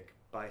Atlantic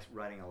by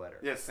writing a letter.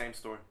 Yeah, same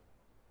story.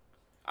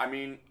 I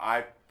mean,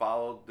 I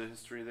followed the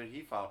history that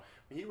he followed.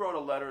 He wrote a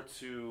letter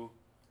to,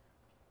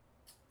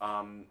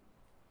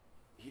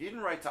 he didn't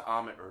write to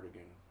Ahmet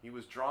Ertegun. He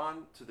was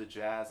drawn to the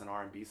jazz and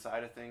R&B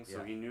side of things,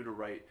 so he knew to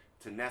write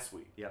to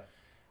Neswi,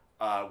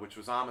 which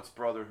was Ahmet's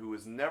brother, who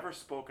was never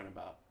spoken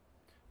about.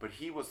 But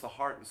he was the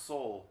heart and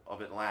soul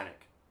of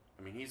Atlantic.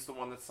 I mean, he's the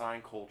one that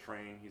signed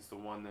Coltrane. He's the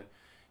one that,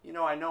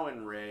 I know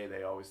in Ray,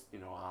 they always,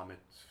 Ahmet,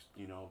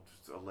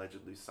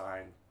 allegedly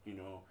signed,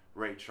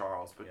 Ray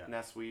Charles. But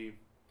Neswi,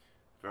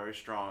 very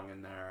strong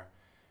in there.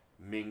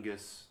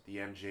 Mingus, the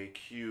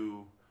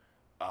MJQ,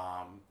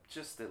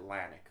 just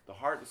Atlantic. The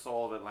heart and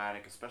soul of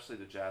Atlantic, especially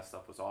the jazz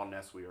stuff, was all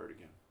Neswi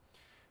Ertegun.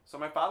 So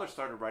my father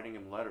started writing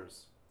him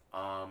letters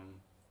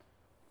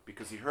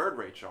because he heard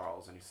Ray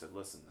Charles, and he said,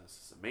 listen, this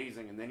is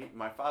amazing. And then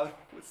my father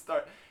would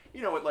start,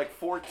 at like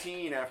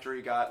 14, after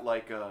he got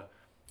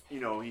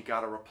he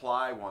got a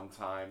reply one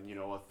time,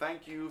 a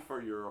thank you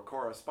for your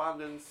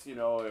correspondence,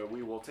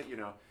 we will take,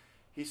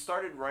 he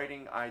started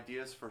writing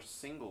ideas for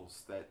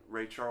singles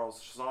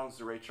songs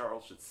that Ray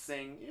Charles should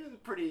sing.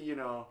 Pretty,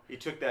 He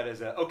took that as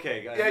a,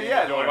 okay.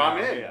 I'm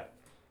in. Yeah.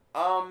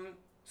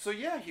 So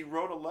he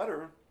wrote a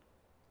letter,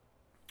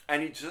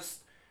 and he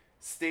just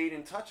stayed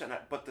in touch.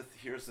 But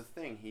here's the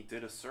thing: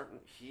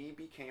 he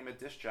became a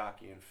disc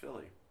jockey in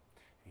Philly.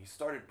 He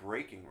started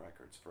breaking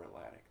records for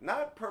Atlantic,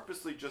 not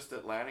purposely just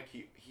Atlantic.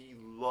 He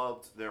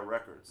loved their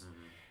records,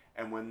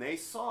 and when they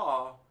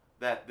saw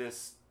that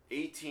this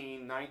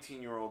 18,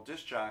 19-year-old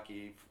disc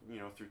jockey,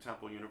 through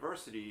Temple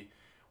University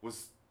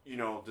was,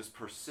 this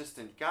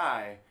persistent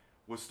guy,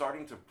 was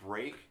starting to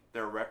break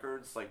their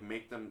records, like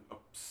make them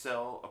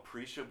sell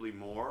appreciably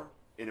more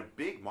in a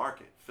big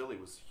market. Philly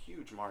was a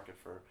huge market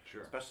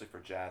especially for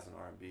jazz and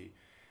R&B.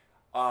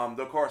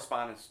 The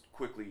correspondence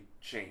quickly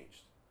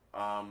changed.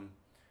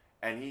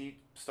 And he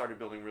started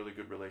building really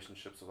good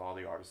relationships with all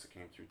the artists that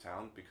came through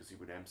town, because he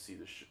would MC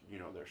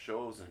their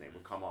shows, and they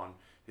would come on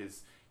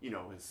his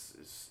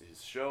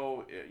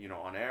show,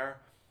 on air.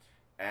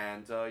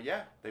 And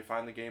they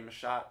finally gave him a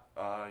shot.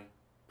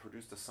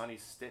 Produced a Sonny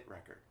Stitt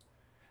record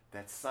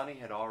that Sonny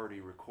had already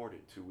recorded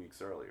 2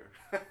 weeks earlier.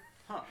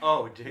 Huh.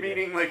 Oh,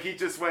 meaning like he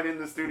just went in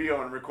the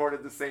studio and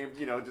recorded the same,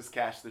 just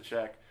cashed the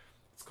check.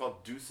 It's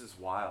called Deuces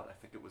Wild. I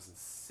think it was in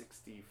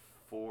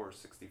 64 or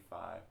 65.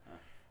 Huh.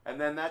 And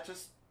then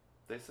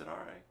they said, all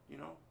right,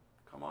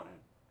 come on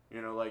in.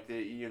 And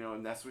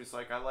Neswi's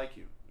like, I like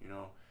you,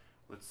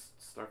 let's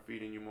start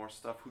feeding you more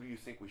stuff. Who do you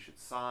think we should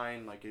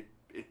sign? Like,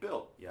 it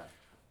built. Yeah.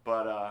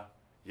 But,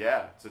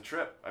 it's a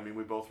trip. I mean,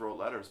 we both wrote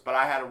letters. But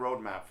I had a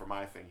roadmap for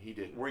my thing. He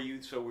didn't. Were you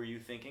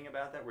thinking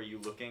about that? Were you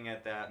looking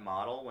at that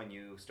model when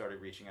you started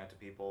reaching out to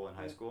people in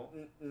high school?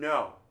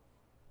 No.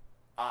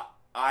 I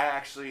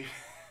actually,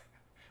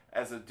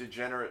 as a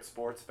degenerate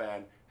sports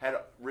fan, had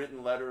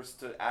written letters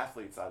to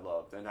athletes I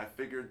loved. And I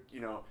figured,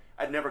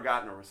 I'd never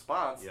gotten a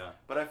response. Yeah.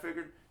 But I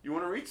figured, you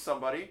want to reach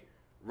somebody,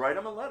 write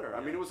them a letter. Yeah.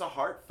 I mean, it was a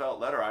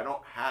heartfelt letter. I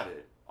don't have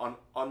it.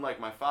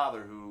 Unlike my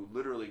father, who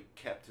literally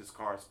kept his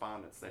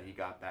correspondence that he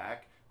got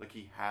back. Like,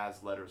 he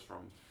has letters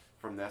from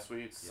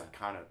Neswi. It's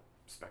kind of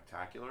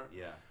spectacular.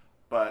 Yeah.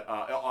 but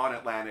on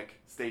Atlantic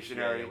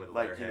stationery,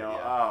 like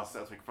so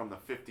it's like from the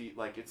 50,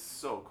 like it's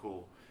so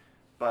cool.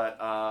 But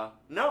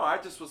no, I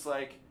just was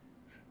like,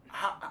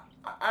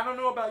 I don't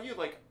know about you.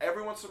 Like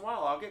every once in a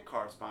while, I'll get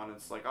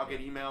correspondence. Like I'll get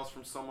emails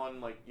from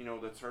someone like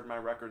that's heard my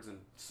records in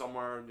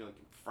somewhere like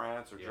in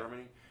France or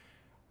Germany.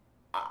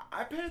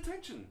 I pay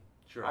attention.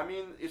 Sure. I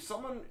mean, if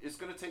someone is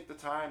going to take the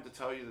time to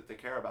tell you that they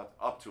care about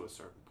up to a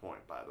certain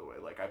point, by the way,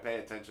 like I pay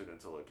attention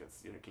until it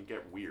gets can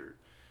get weird.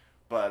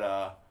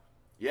 But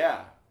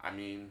yeah, I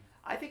mean,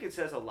 I think it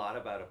says a lot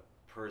about a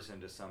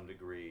person to some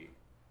degree.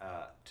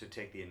 To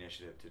take the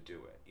initiative to do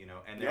it,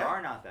 and there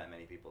are not that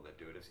many people that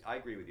do it. I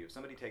agree with you. If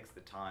somebody takes the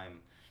time,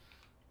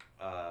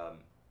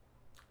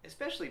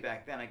 especially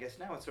back then, I guess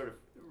now it's sort of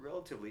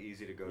relatively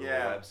easy to go to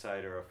a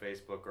website or a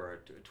Facebook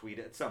or a tweet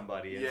at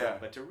somebody.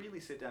 But to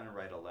really sit down and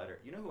write a letter,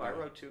 you know who I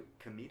wrote to?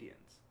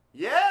 Comedians.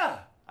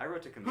 Yeah. I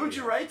wrote to comedians.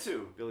 Who'd you write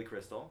to? Billy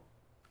Crystal.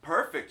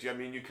 Perfect. I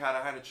mean, you kind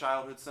of had a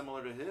childhood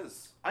similar to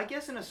his. I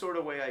guess in a sort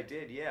of way I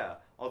did, yeah.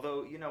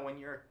 Although, when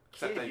you're a kid,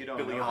 except that you don't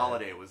Billie know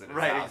Holiday was in his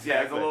right, house. Exactly.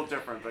 Yeah, it's a little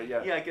different, but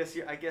yeah. Yeah,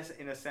 I guess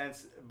in a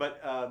sense,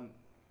 but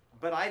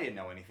I didn't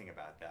know anything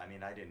about that. I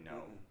mean, I didn't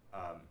know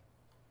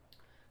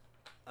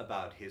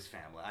about his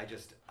family. I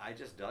just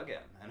dug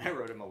him, and I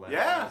wrote him a letter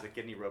when I was a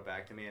kid, and he wrote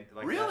back to me, and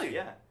like really,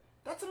 yeah,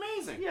 that's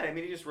amazing. Yeah, I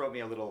mean, he just wrote me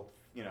a little.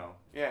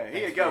 Yeah,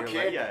 here you go,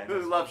 kid. Yeah,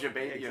 who loves your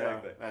baby?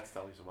 Exactly. That's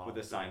Telly Savalas. With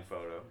a signed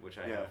photo, which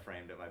I have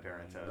framed at my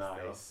parents' house.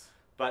 Nice.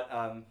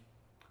 Still.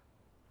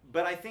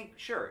 But I think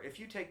sure, if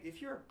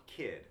you're a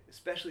kid,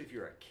 especially if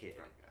you're a kid,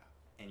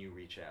 and you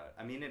reach out,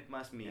 I mean, it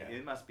must be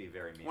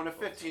very meaningful. When a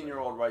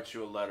 15-year-old writes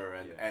you a letter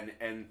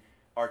and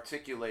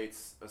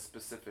articulates a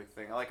specific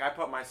thing, like I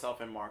put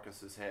myself in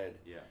Marcus's head.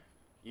 Yeah.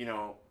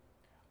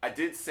 I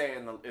did say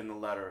in the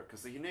letter,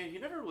 because he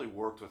never really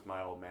worked with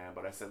my old man,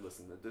 but I said,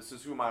 listen, this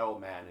is who my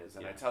old man is,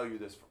 and I tell you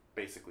this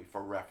basically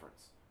for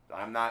reference.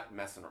 I'm not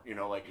messing,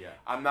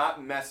 I'm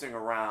not messing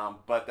around,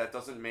 but that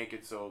doesn't make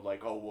it so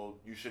like, oh, well,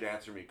 you should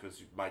answer me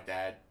because my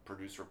dad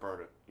produced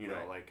Roberta,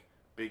 like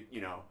big,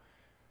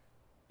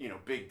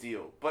 big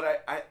deal.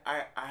 But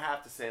I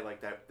have to say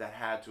like that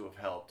had to have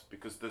helped,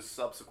 because the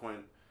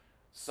subsequent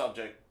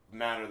subject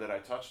matter that I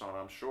touched on,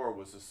 I'm sure,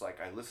 was just like,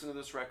 I listened to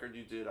this record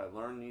you did, I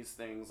learned these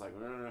things,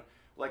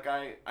 like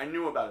I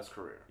knew about his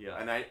career,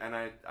 and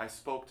I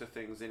spoke to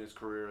things in his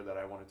career that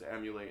I wanted to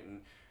emulate,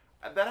 and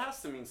that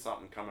has to mean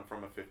something coming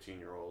from a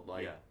 15-year-old,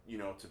 like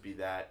to be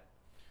that.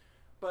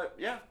 But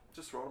yeah,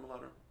 just wrote him a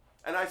letter,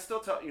 and I still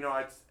tell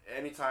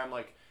anytime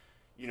like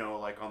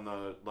on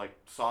the like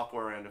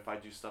software end, if I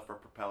do stuff for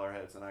Propeller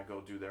Heads and I go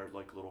do their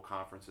like little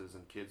conferences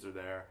and kids are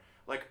there,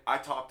 like I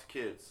talk to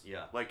kids,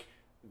 like.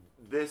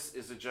 This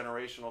is a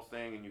generational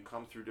thing, and you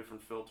come through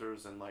different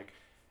filters, and like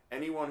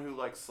anyone who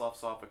like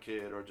sloughs off a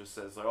kid or just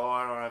says like, oh,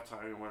 I don't have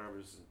time, whatever,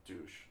 is a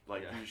douche.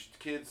 Like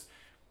kids,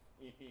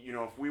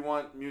 if we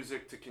want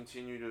music to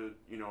continue to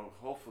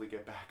hopefully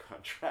get back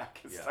on track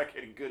and start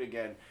getting good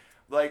again,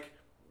 like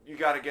you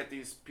got to get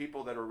these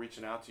people that are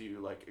reaching out to you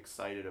like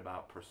excited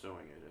about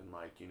pursuing it, and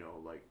like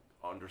like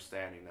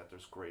understanding that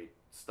there's great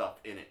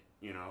stuff in it,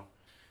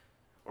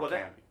 Or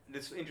well,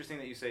 it's interesting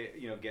that you say,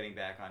 getting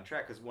back on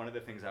track, because one of the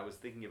things I was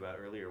thinking about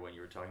earlier when you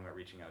were talking about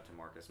reaching out to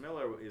Marcus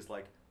Miller is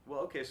like,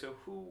 well, okay, so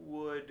who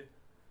would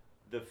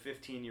the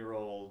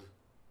 15-year-old,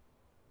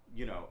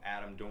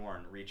 Adam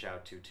Dorn reach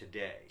out to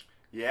today?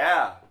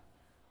 Yeah.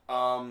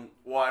 Well,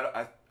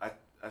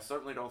 I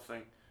certainly don't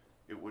think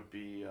it would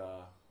be,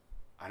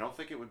 I don't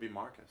think it would be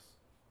Marcus.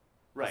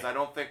 Right. Because I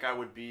don't think I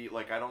would be,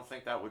 I don't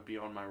think that would be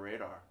on my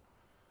radar.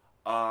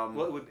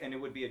 Well, it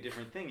would be a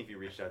different thing if you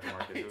reached out to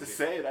Marcus. I hate to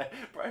say it, I'd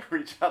probably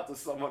reach out to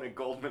someone at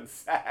Goldman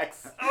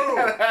Sachs. Oh!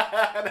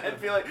 And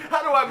I'd be like,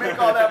 how do I make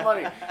all that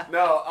money?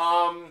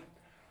 No,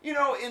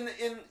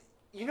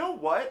 you know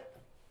what?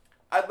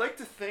 I'd like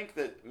to think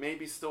that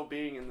maybe still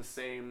being in the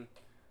same,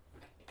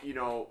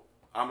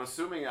 I'm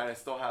assuming I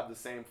still have the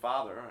same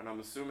father, and I'm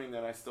assuming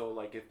that I still,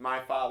 if my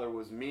father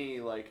was me,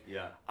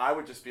 I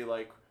would just be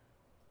like,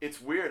 it's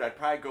weird. I'd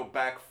probably go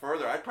back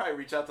further. I'd probably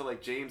reach out to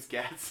James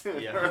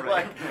Gatson, or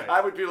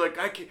I would be like,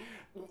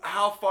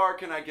 how far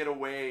can I get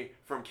away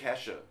from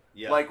Kesha?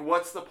 Yeah.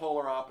 What's the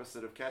polar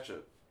opposite of Kesha?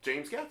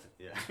 James Gatson.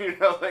 Yeah.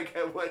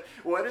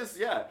 What is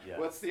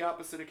what's the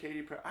opposite of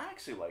Katy Perry? I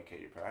actually like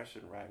Katy Perry. I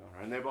shouldn't rag on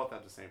her, and they both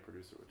have the same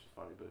producer, which is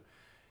funny. But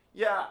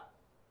yeah,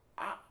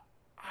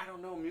 I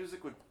don't know.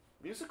 Music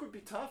would be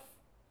tough.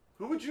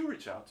 Who would you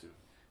reach out to?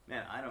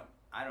 Man,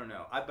 I don't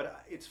know.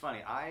 But it's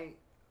funny.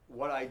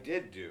 What I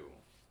did do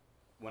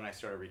when I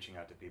started reaching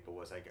out to people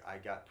was I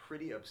got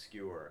pretty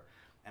obscure,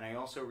 and I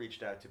also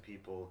reached out to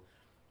people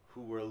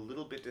who were a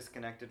little bit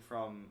disconnected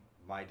from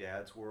my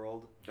dad's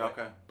world,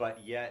 but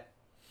yet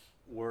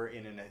were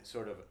in a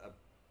sort of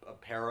a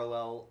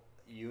parallel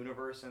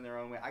universe in their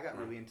own way. I got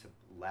really into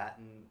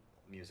Latin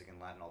music and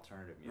Latin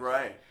alternative music.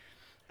 Right.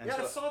 And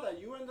I saw that.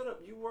 You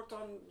worked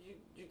on,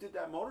 you did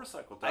that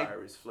Motorcycle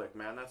Diaries flick,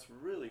 man. That's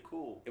really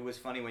cool. It was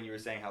funny when you were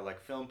saying how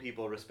film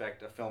people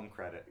respect a film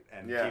credit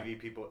and TV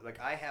people,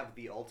 I have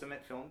the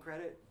ultimate film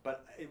credit,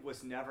 but it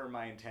was never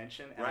my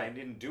intention, and I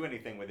didn't do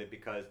anything with it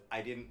because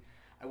I didn't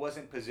I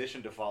wasn't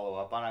positioned to follow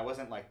up on. I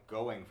wasn't like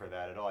going for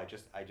that at all. I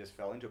just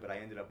fell into it. But I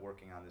ended up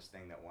working on this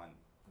thing that won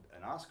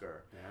an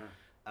Oscar.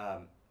 Yeah.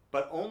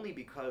 But only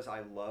because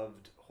I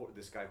loved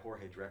this guy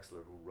Jorge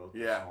Drexler, who wrote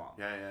the song.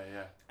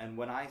 Yeah. And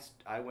when I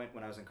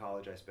was in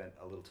college, I spent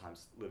a little time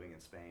living in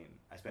Spain.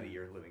 I spent a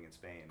year living in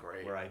Spain.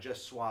 Great. Where I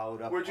just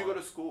swallowed up. Where'd you go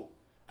to school?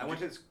 I went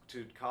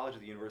to college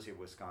at the University of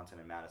Wisconsin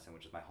in Madison,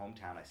 which is my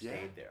hometown. I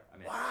stayed there. I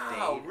mean,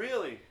 wow,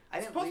 really?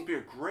 It's supposed to be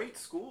a great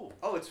school.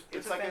 Oh,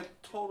 it's like a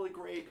totally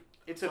great.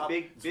 It's a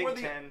Big where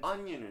Ten. The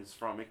Onion is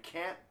from. It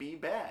can't be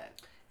bad.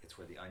 It's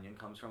where the Onion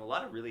comes from. A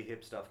lot of really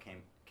hip stuff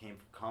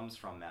comes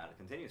from that. It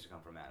continues to come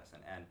from Madison.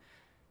 And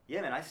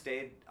yeah, man, I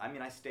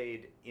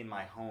stayed in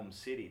my home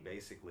city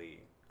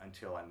basically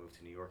until I moved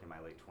to New York in my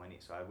late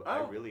 20s. So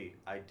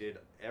I did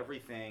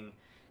everything,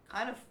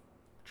 kind of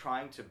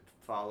trying to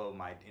follow in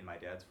my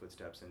dad's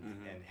footsteps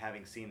and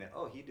having seen that,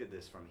 oh, he did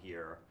this from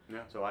here,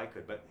 so I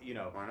could. But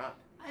why not?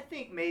 I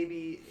think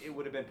maybe it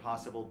would have been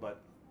possible,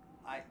 but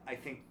I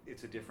think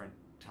it's a different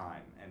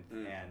time,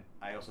 and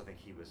I also think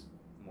he was.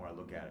 The more I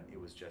look at it,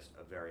 it was just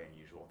a very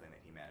unusual thing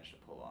that he managed to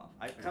pull off.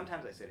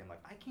 Sometimes I say to him,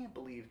 like, I can't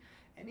believe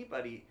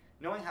anybody,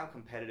 knowing how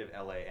competitive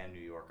LA and New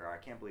York are, I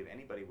can't believe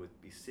anybody would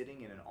be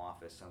sitting in an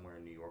office somewhere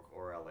in New York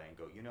or LA and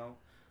go,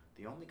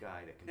 the only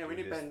guy that can do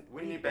this. Ben.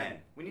 We need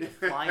Ben. We need to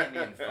fly him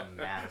in from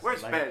Madison.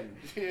 Where's Ben?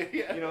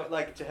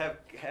 Like to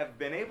have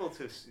been able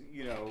to,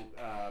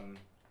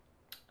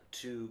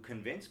 to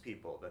convince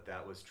people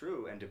that was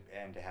true and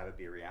to have it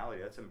be a reality.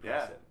 That's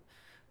impressive. Yeah.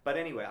 But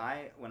anyway,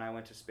 when I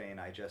went to Spain,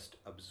 I just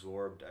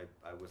absorbed.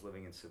 I was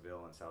living in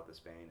Seville in south of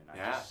Spain, and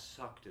I just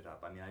sucked it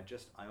up. I mean,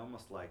 I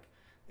almost like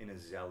in a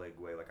Zelig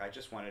way. Like I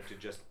just wanted to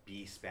just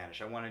be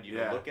Spanish. I wanted you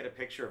to look at a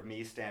picture of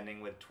me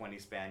standing with 20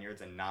 Spaniards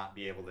and not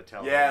be able to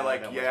tell. Yeah,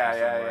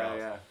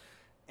 else.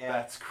 And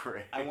that's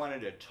great. I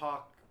wanted to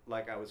talk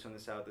like I was from the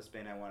south of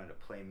Spain. I wanted to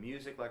play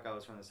music like I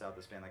was from the south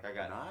of Spain. Like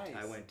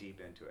I went deep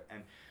into it.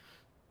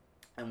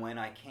 And when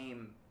I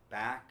came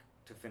back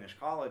to finish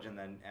college, and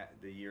then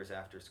the years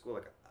after school,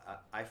 like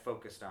I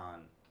focused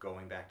on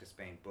going back to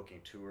Spain,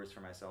 booking tours for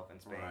myself in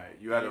Spain. Right,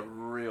 you had a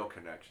real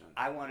connection.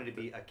 I wanted to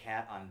be a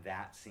cat on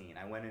that scene.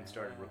 I went and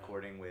started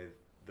recording with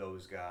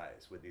those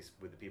guys, with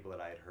the people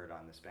that I had heard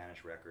on the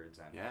Spanish records,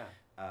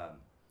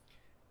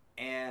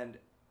 and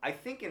I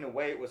think in a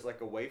way it was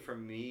like a way for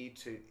me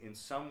to, in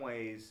some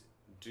ways,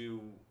 do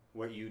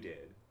what you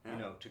did.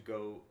 To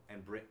go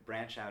and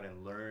branch out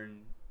and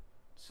learn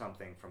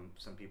something from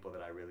some people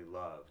that I really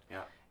loved.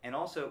 Yeah. And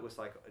also it was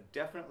like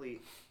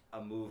definitely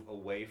a move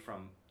away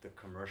from the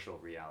commercial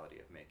reality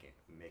of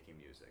making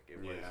music.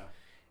 It was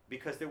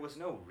because there was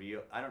no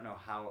real. I don't know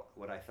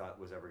what I thought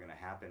was ever going to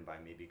happen by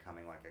me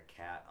becoming like a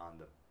cat on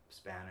the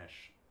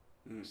Spanish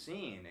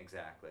scene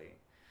exactly,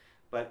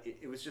 but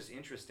it was just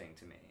interesting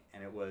to me,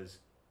 and it was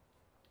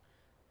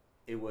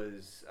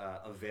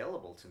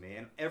available to me,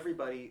 and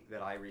everybody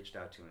that I reached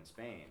out to in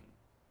Spain.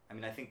 I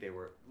mean, I think they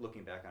were,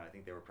 looking back on it, I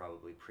think they were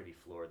probably pretty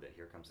floored that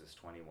here comes this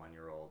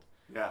 21-year-old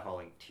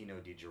calling Tino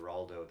Di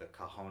Giraldo the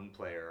cajon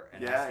player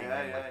and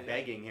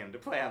begging him to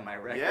play on my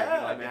record.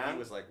 I think he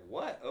was like,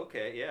 what?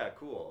 Okay, yeah,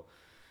 cool.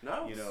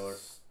 No,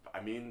 I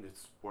mean,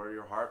 it's where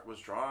your heart was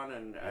drawn,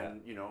 and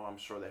I'm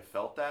sure they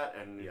felt that,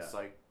 and it's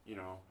like,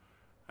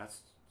 that's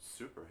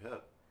super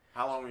hip.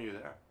 How long were you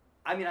there?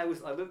 I mean, I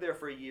lived there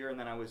for a year, and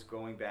then I was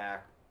going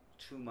back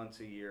 2 months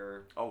a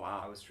year. Oh,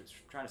 wow. I was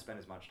trying to spend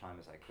as much time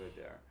as I could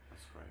there.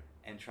 That's great.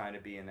 And trying to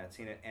be in that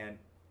scene.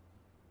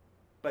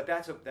 But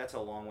that's a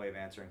long way of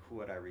answering who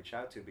would I reach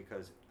out to,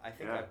 because I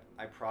think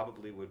I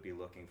probably would be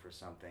looking for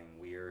something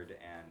weird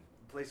and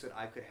a place that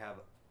I could have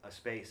a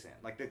space in.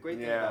 Like the great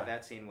thing about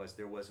that scene was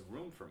there was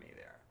room for me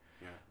there.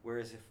 Yeah.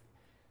 Whereas if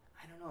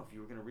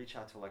you were going to reach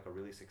out to like a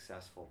really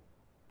successful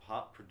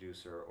pop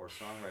producer or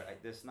songwriter,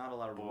 there's not a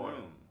lot of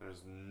room.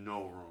 There's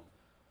no room.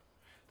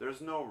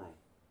 There's no room.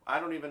 I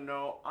don't even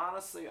know.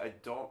 Honestly, I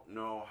don't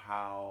know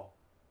how.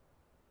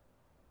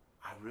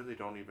 I really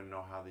don't even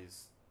know how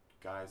these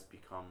guys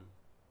become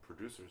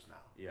producers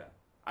now. Yeah.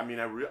 I mean,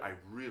 I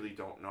really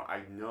don't know. I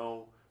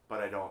know,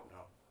 but I don't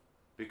know,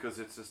 because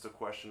it's just a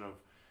question of,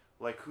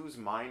 like, who's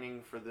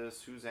mining for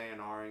this, who's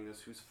A&Ring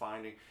this, who's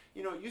finding.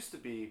 It used to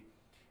be,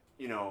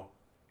 it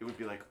would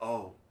be like,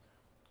 oh,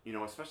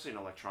 especially in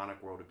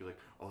electronic world, it'd be like,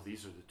 oh,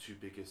 these are the two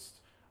biggest,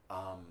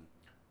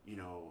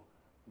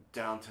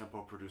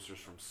 down-tempo producers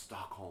from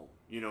Stockholm.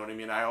 You know what I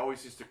mean? I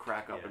always used to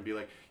crack up and be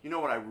like, you know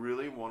what, I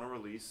really want to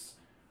release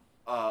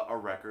a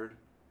record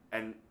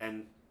and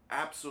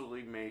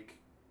absolutely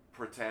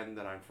pretend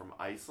that I'm from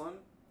Iceland,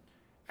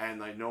 and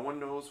like no one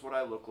knows what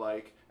I look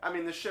like. I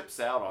mean, the ship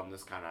sailed on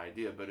this kind of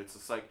idea, but it's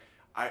just like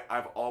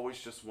I've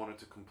always just wanted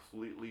to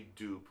completely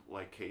dupe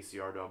like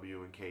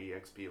KCRW and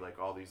KEXP, like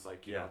all these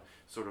like you know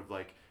sort of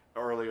like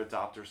early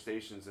adopter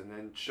stations, and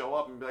then show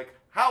up and be like,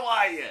 how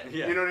are you?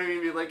 Yeah. You know what I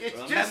mean? Be like, it's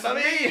Remember just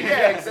me?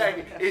 Yeah,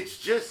 exactly. It's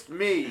just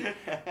me.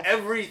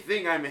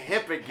 Everything, I'm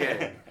hip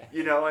again.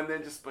 And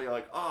then just be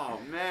like, oh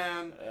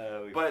man.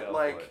 But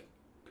like,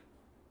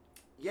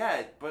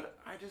 yeah, but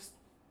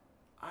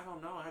I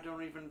don't know. Do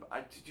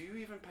you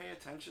even pay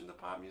attention to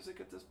pop music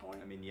at this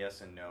point? I mean,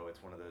 yes and no.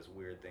 It's one of those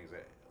weird things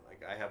that,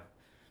 like, I have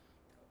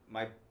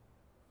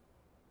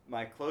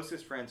my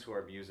closest friends who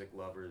are music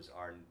lovers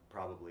are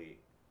probably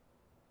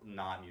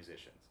not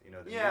musicians. You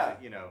know, music,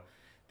 you know,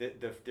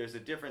 there's a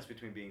difference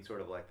between being sort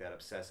of like that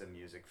obsessive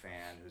music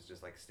fan who's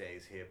just like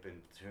stays hip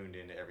and tuned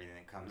into everything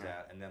that comes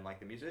out, and then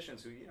like the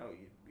musicians who, you know,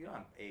 you don't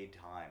have a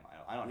time.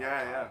 I don't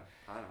have time.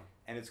 I know.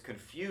 And it's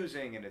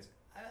confusing, and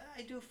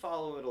I do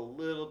follow it a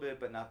little bit,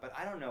 but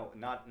I don't know,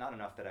 not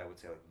enough that I would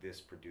say like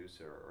this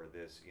producer or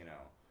this, you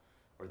know,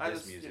 or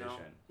this musician.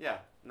 You know,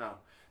 no.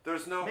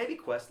 There's no... Maybe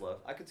Questlove.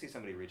 I could see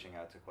somebody reaching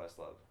out to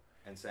Questlove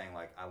and saying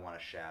like, I want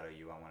to shadow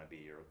you, I want to be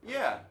your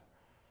person.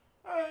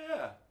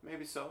 Yeah,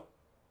 maybe so.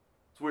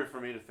 It's weird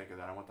for me to think of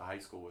that. I went to high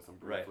school with him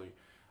briefly.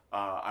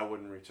 Right. I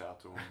wouldn't reach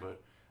out to him,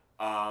 but...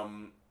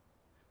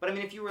 but I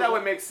mean, if you were... That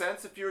would make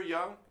sense if you're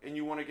young and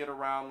you want to get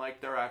around,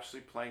 like, they're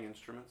actually playing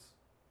instruments.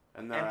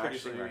 And they're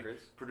producing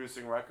records.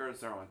 Producing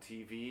records. They're on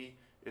TV.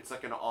 It's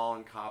like an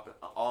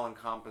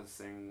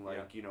all-encompassing,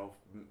 like, you know,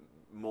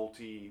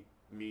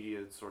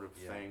 multimedia sort of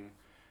thing.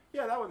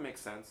 Yeah, that would make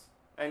sense.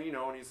 And, you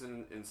know, and he's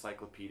an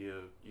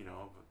encyclopedia, you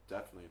know,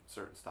 definitely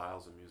certain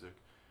styles of music.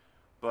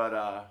 But,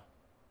 yeah,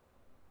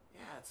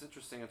 it's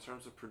interesting in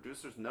terms of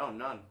producers. No,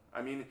 none.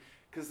 I mean,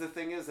 because the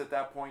thing is, at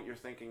that point, you're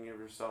thinking of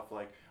yourself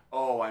like,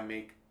 oh, I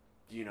make,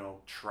 you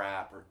know,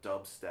 trap or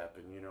dubstep.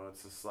 And, you know,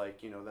 it's just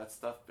like, you know, that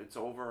stuff, it's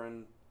over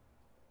in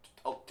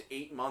up to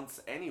 8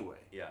 months anyway.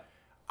 Yeah.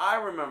 I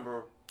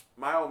remember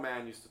my old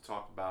man used to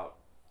talk about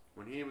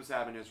when he was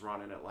having his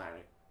run in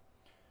Atlantic,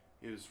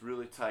 he was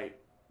really tight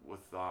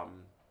with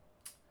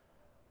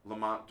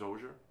Lamont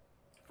Dozier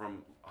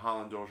from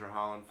Holland Dozier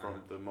Holland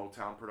from the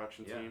Motown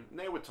production team. And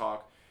they would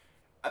talk.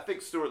 I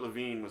think Stuart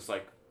Levine was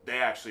like, they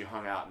actually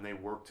hung out and they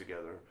worked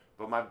together.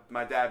 But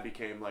my dad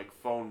became like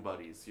phone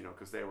buddies, you know,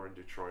 because they were in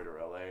Detroit or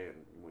LA,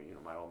 and you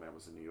know, my old man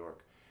was in New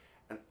York.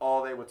 And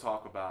all they would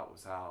talk about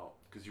was how,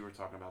 because you were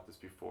talking about this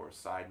before,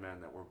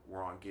 sidemen that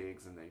were on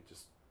gigs and they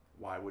just,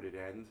 why would it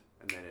end?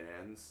 And then it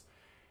ends.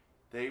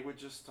 They would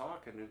just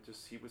talk, and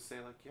he would say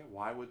like, yeah,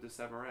 why would this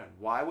ever end?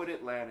 Why would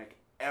Atlantic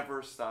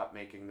ever stop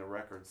making the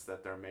records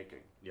that they're making?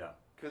 Yeah.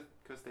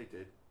 Because they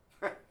did.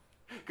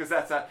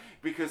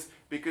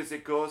 Because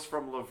it goes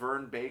from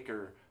Laverne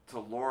Baker to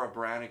Laura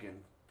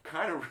Branigan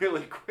kind of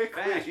really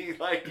quickly,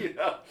 like, you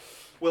know.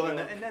 Well,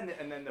 and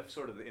then the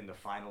sort of in the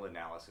final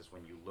analysis,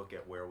 when you look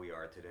at where we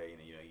are today,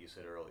 and you know, you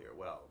said earlier,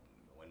 well,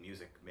 when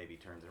music maybe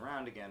turns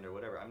around again or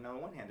whatever. I mean, on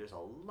the one hand, there's a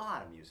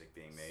lot of music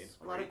being made,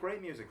 a lot of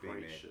great music being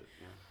made. Shit,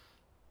 yeah.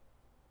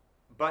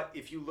 But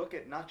if you look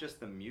at not just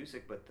the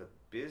music, but the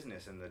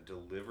business and the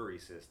delivery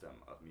system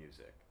of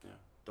music,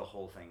 the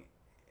whole thing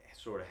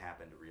sort of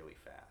happened really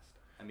fast.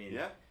 I mean,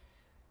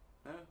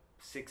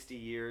 60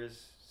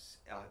 years,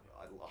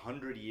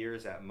 100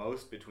 years at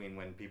most between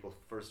when people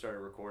first started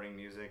recording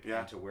music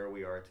and to where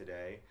we are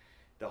today.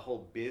 The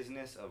whole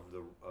business of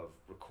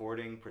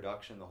recording,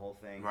 production, the whole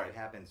thing, it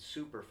happened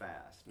super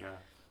fast. Yeah.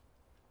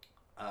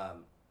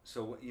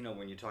 So, you know,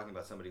 when you're talking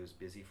about somebody who's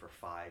busy for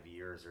 5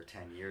 years or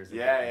 10 years, it's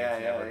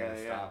never going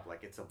to stop.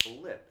 Like, it's a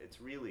blip. It's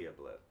really a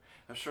blip.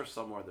 I'm sure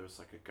somewhere there's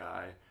like a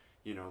guy,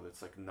 you know,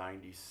 that's like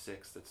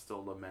 96 that's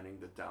still lamenting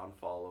the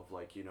downfall of,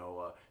 like, you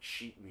know,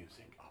 sheet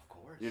music. Of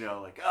course. You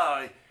know, like,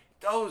 oh,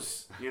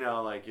 those, you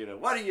know, like, you know,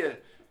 what do you,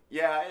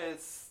 it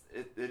is,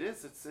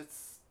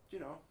 it's, you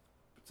know,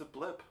 it's a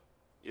blip.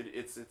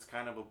 It's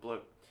kind of a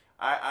blip.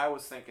 I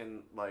was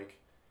thinking, like,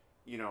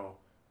 you know,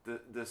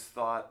 this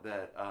thought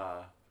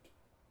that,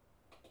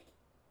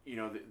 you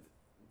know,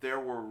 there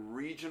were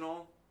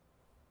regional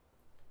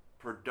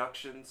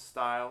production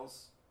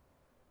styles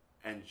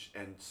and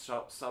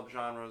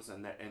subgenres,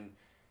 and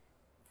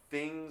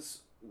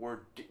things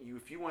were,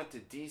 if you went to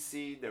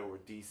DC, there were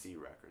DC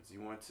records.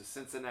 You went to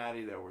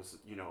Cincinnati, there was,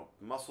 you know,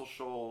 Muscle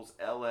Shoals,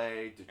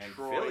 LA,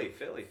 Detroit, and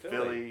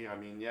Philly. I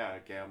mean, yeah,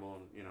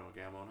 Gamble and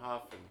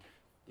Huff, and,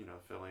 you know,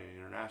 Philly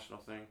International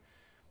thing.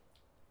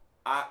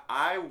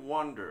 I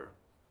wonder,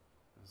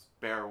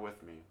 bear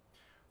with me,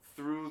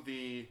 through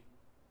the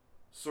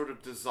sort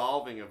of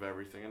dissolving of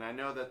everything, and I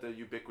know that the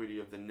ubiquity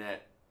of the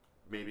net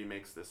maybe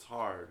makes this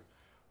hard,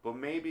 but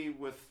maybe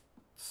with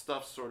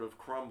stuff sort of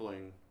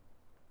crumbling,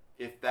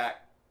 if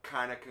that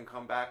kind of can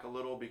come back a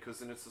little, because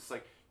then it's just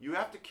like, you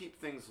have to keep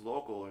things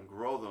local and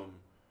grow them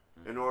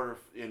in order,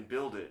 and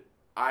build it,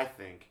 I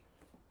think,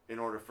 in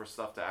order for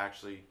stuff to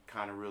actually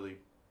kind of really,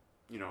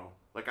 you know,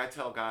 like I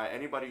tell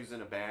anybody who's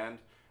in a band,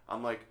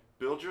 I'm like,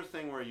 build your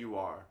thing where you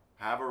are,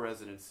 have a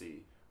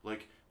residency,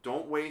 like,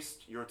 don't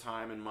waste your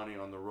time and money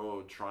on the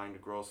road trying to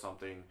grow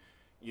something,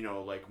 you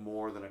know, like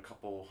more than a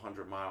couple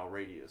 100-mile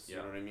radius. You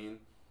know what I mean?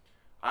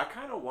 I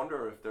kind of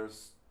wonder if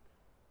there's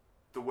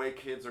the way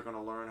kids are going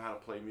to learn how to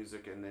play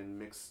music and then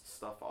mix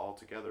stuff all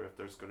together, if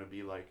there's going to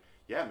be like,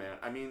 yeah, man,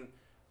 I mean,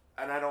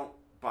 and I don't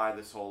buy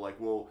this whole like,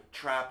 well,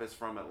 trap is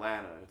from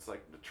Atlanta. It's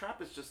like, the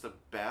trap is just a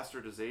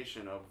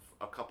bastardization of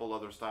a couple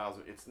other styles.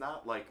 It's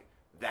not like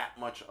that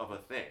much of a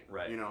thing,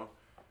 right? You know?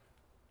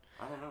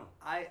 I don't know.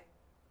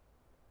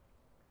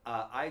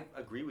 I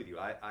agree with you.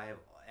 I have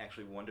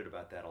actually wondered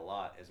about that a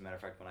lot. As a matter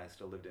of fact, when I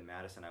still lived in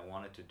Madison, I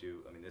wanted to do,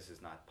 I mean, this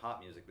is not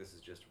pop music, this is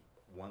just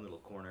one little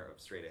corner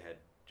of straight ahead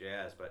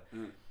jazz, but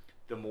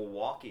the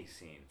Milwaukee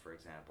scene, for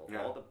example,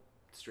 all the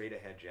straight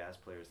ahead jazz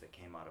players that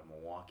came out of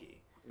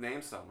Milwaukee.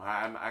 Name some.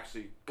 I'm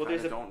actually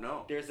don't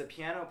know. There's a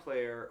piano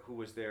player who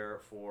was there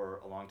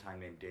for a long time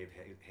named Dave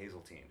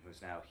Hazeltine,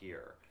 who's now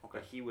here. Okay.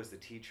 But he was the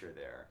teacher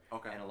there.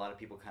 Okay. And a lot of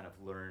people kind of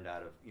learned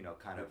out of,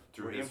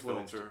 were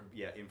influenced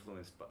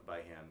by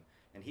him.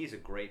 And he's a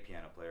great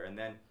piano player. And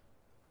then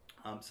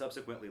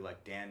subsequently,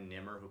 like Dan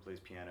Nimmer, who plays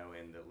piano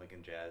in the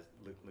Lincoln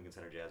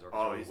Center Jazz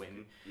Orchestra,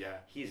 Wynton. Yeah.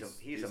 He's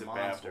a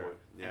monster.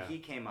 Yeah. And he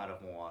came out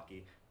of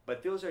Milwaukee.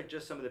 But those are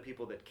just some of the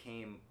people that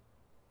came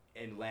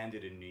and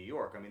landed in New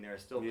York. I mean, there are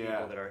still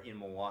people that are in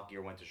Milwaukee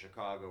or went to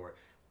Chicago,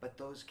 but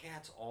those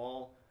cats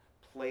all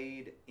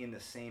played in the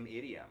same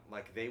idiom.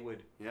 Like they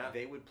would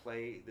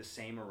play the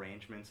same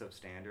arrangements of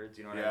standards.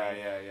 You know what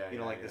I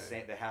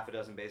mean? The half a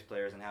dozen bass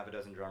players and half a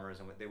dozen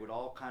drummers, and they would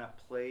all kind of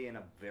play in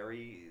a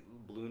very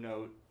Blue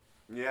Note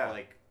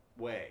like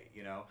way.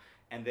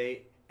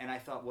 And I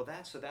thought, well,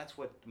 that's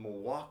what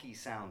Milwaukee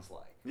sounds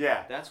like.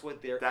 Yeah, that's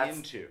what they're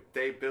into.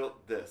 They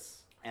built this.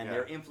 And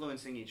they're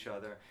influencing each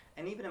other.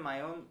 And even in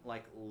my own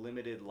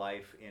limited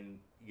life in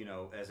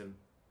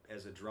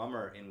as a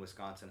drummer in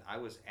Wisconsin, I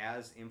was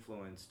as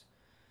influenced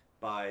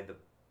by the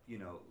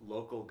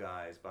local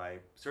guys,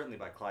 certainly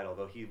by Clyde,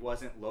 although he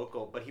wasn't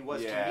local, but he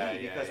was to me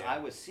because I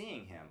was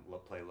seeing him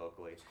play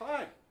locally. It's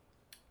Clyde.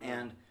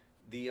 And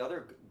the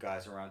other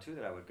guys around too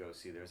that I would go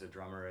see, there's a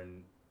drummer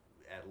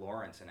at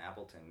Lawrence in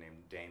Appleton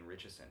named Dane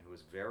Richardson, who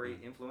was very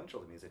influential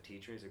to me as a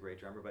teacher. He's a great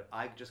drummer, but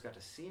I just got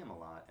to see him a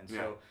lot. And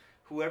so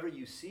whoever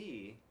you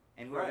see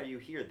and whoever you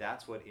hear,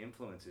 that's what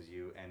influences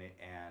you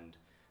and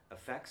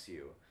affects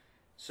you.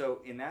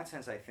 So in that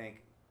sense, I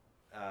think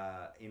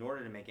in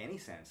order to make any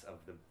sense of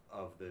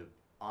the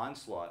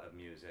onslaught of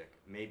music,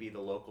 maybe the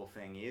local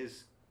thing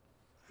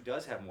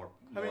does have more.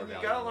 I mean, you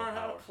gotta learn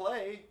how to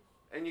play,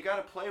 and you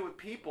gotta play with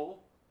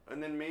people,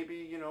 and then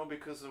maybe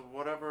because of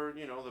whatever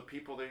the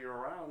people that you're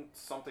around,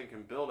 something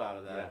can build out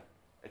of that. Yeah.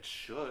 It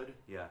should.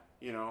 Yeah.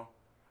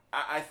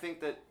 I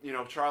think that,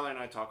 Charlie and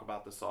I talk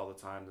about this all the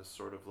time, this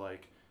sort of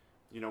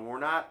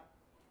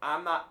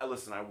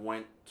listen, I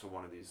went to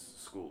one of these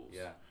schools.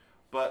 Yeah.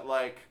 But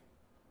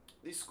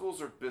these schools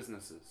are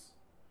businesses.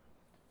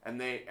 And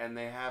they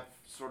have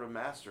sort of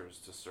masters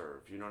to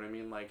serve, you know what I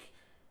mean?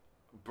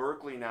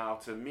 Berklee now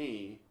to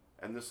me,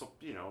 and this will,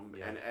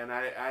 and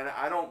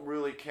I don't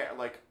really care,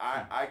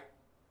 I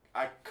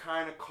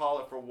kind of call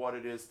it for what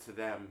it is to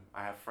them.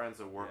 I have friends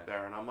that work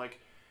there, and I'm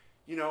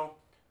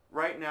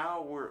right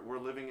now, we're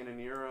living in an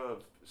era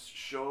of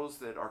shows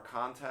that are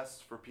contests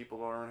for people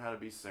to learn how to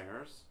be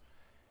singers.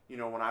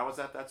 When I was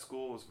at that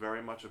school, it was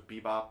very much a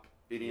bebop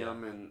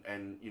idiom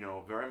and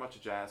very much a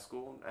jazz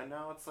school. And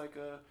now it's like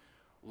a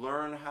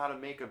learn how to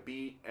make a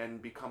beat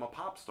and become a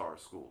pop star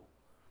school.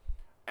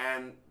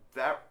 And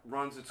that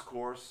runs its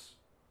course.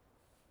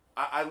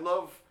 I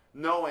love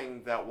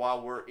knowing that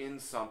while we're in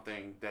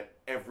something, that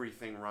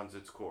everything runs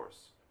its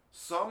course.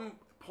 Some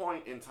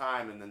point in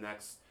time in the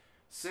next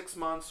 6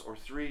 months or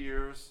 3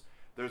 years,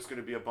 there's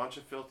going to be a bunch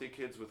of filthy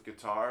kids with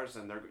guitars,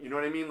 and they're, you know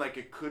what I mean?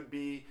 It could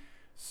be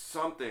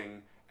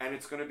something, and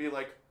it's going to be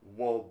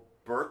well,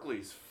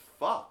 Berklee's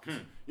fucked.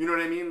 You know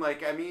what I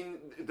mean?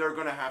 They're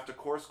going to have to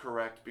course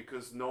correct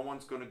because no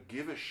one's going to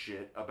give a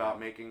shit about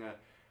making a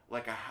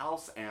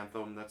house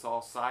anthem that's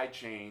all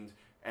sidechained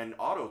and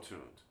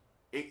auto-tuned.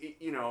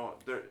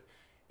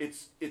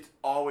 It's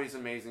always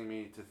amazing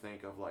me to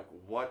think of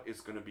what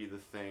is going to be the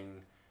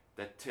thing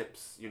that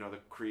tips,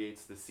 that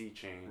creates the sea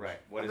change. Right.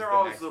 And there are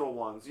always little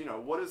ones,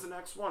 what is the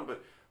next one?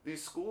 But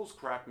these schools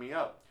crack me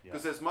up.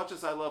 Because as much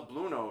as I love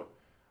Blue Note,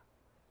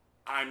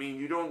 I mean,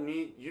 you don't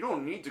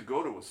need to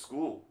go to a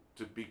school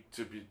to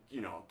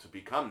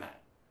become that.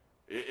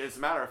 As a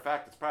matter of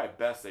fact, it's probably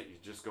best that you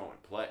just go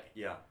and play.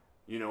 Yeah.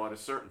 At a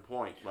certain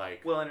point,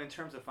 Well, and in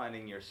terms of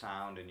finding your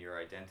sound and your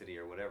identity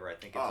or whatever, I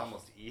think it's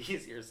almost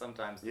easier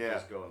sometimes to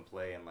just go and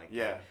play and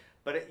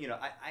But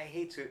I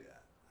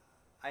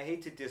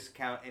hate to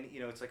discount, and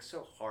it's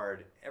so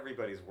hard.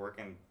 Everybody's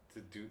working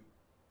to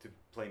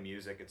play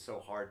music. It's so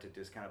hard to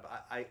discount it.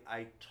 But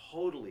I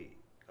totally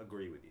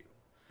agree with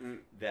you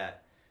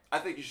that I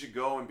think you should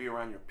go and be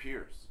around your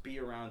peers.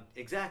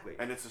 Exactly.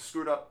 And it's a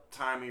screwed up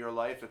time of your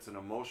life. It's an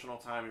emotional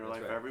time of your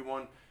life. Right.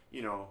 Everyone,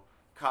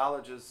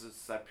 college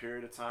is that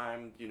period of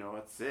time.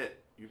 That's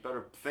it. You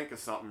better think of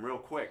something real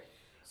quick.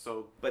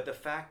 So. But the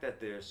fact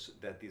that these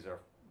are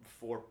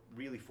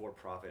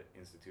for-profit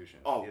institution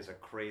is a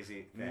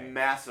crazy thing.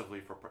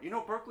 Massively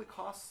Berklee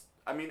costs.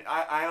 I mean,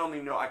 I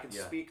only know I can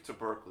speak to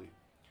Berklee.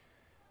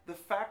 The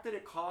fact that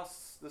it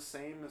costs the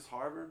same as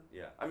Harvard.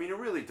 Yeah. I mean, it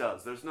really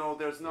does. There's no.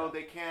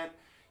 They can't.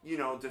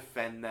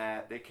 Defend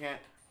that. They can't.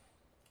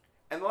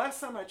 And the last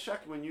time I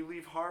checked, when you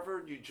leave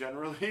Harvard, you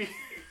generally.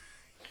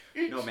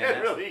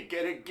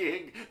 Get a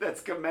gig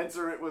that's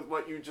commensurate with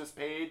what you just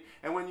paid,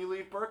 and when you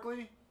leave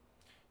Berklee,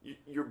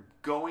 you're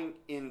going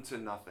into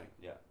nothing.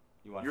 Yeah.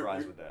 You want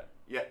fries with that?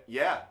 Yeah,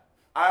 yeah.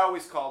 I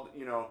always called,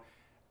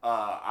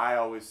 I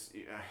always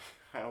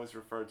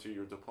refer to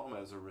your diploma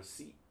as a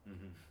receipt.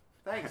 Mm-hmm.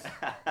 Thanks.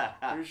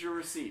 Here's your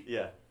receipt.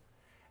 Yeah.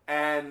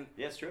 And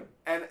yeah, it's true.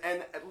 And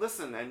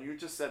listen, and you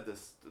just said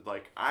this,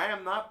 like, I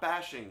am not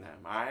bashing them.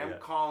 I am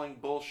calling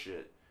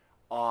bullshit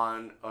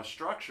on a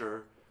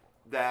structure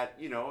that,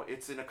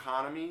 it's an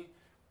economy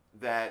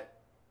that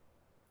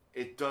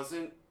it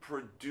doesn't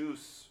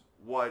produce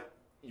what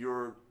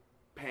you're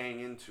paying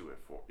into it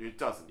for. It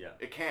doesn't. Yeah.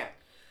 It can't.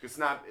 It's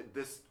not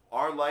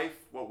our life,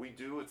 what we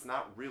do, it's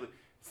not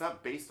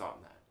based on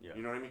that. Yeah.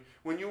 You know what I mean?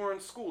 When you were in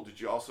school, did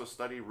you also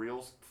study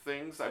real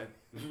things? Right,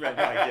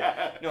 no,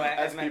 I did. No,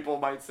 as people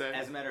might say.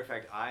 As a matter of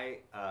fact,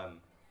 I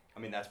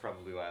mean, that's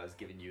probably why I was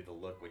giving you the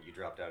look when you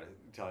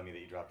telling me that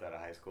you dropped out of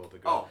high school to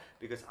go. Oh.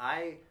 Because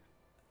I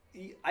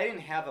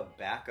didn't have a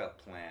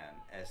backup plan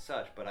as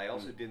such, but I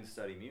also didn't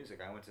study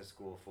music. I went to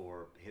school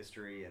for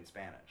history and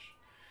Spanish.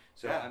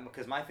 So,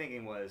 because my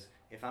thinking was,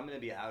 if I'm going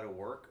to be out of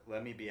work,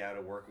 let me be out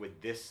of work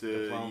with this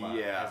diploma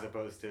as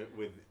opposed to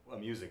with a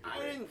music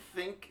degree. I didn't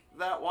think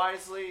that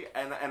wisely,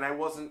 and I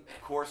wasn't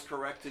course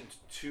corrected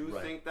to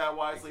think that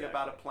wisely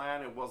about a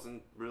plan. It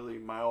wasn't really,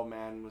 my old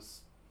man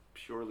was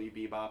purely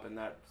bebop in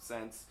that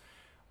sense.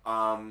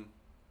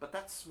 But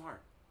that's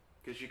smart,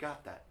 because you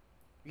got that.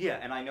 Yeah,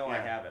 and I know I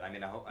have it. I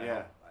mean, I hope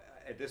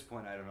at this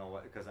point, I don't know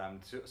what, because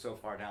I'm so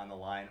far down the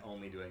line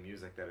only doing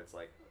music that it's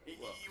like,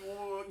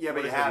 well, yeah,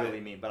 what but does it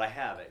really mean? But I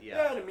have it,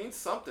 Yeah, it means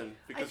something,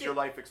 because your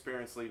life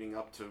experience leading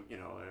up to, it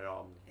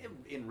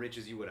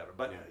enriches you, whatever.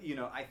 But,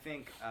 I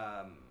think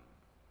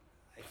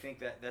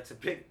that's a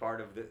big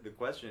part of the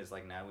question is,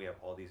 like, now we have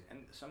all these,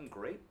 and some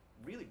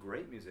really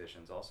great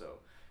musicians also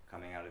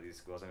coming out of these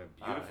schools. I mean,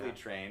 beautifully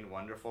trained,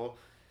 wonderful.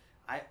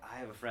 I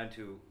have a friend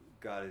who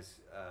got his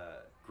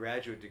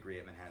graduate degree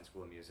at Manhattan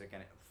School of Music,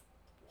 and it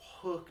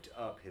hooked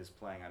up his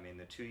playing. I mean,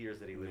 the 2 years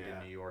that he lived in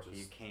New York,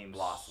 he came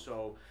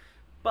so...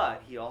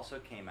 But he also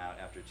came out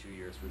after 2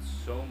 years with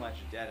so much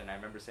debt, and I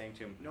remember saying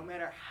to him, no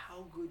matter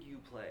how good you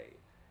play,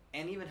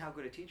 and even how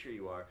good a teacher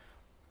you are,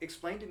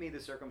 explain to me the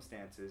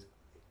circumstances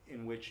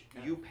in which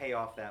you pay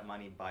off that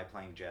money by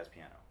playing jazz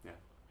piano. Yeah.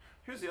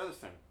 Here's the other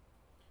thing.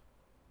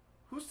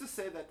 Who's to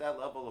say that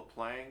level of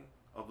playing,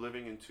 of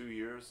living in 2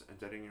 years and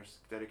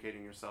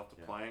dedicating yourself to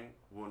playing,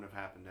 wouldn't have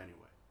happened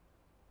anyway?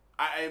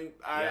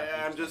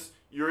 I'm just,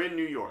 you're in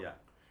New York. Yeah.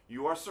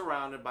 You are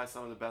surrounded by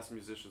some of the best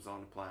musicians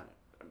on the planet.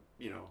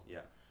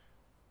 Yeah.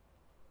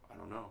 I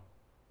don't know.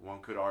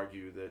 One could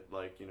argue that,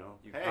 like, you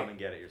hey, come and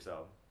get it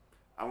yourself.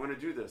 I'm going to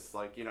do this.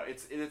 Like,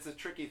 it's a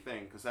tricky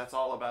thing, because that's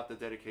all about the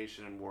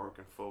dedication and work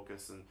and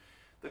focus and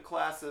the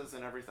classes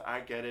and everything.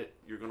 I get it.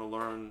 You're going to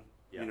learn,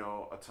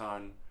 a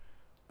ton.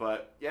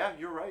 But, yeah,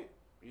 you're right.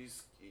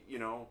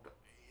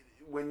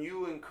 When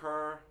you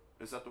incur,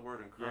 is that the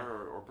word,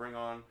 incur, or bring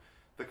on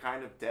the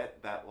kind of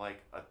debt that,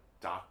 like, a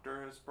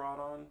doctor has brought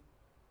on,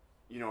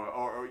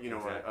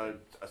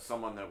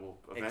 someone that will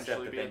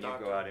eventually be a doctor. Except that then you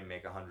go out and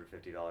make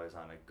 $150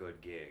 on a good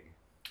gig.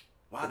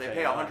 Wow, they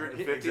pay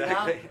 $150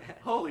 now?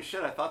 Holy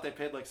shit, I thought they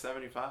paid like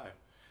 $75.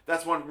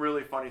 That's one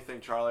really funny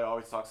thing Charlie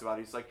always talks about.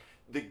 He's like,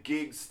 the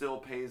gig still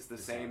pays the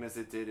same as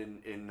it did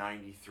in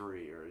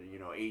 93 or,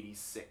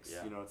 86.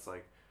 Yeah. It's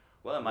like...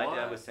 Well, my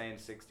dad was saying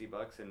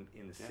 $60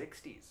 in the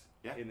 60s.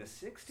 Yeah. In the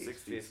 60s.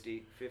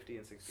 50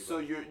 and $60. So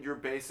you're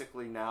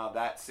basically now,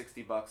 that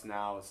 $60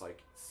 now is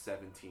like $17.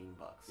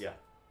 Yeah.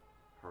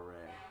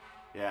 Hooray.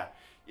 Yeah.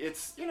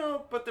 It's,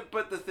 but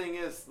the thing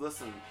is,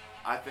 listen,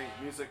 I think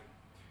music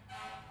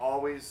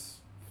always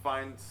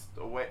finds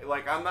a way.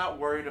 Like, I'm not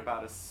worried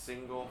about a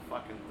single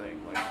fucking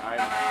thing. Like,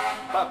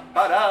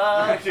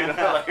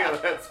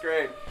 like, that's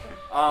great.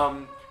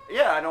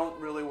 Yeah, I don't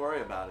really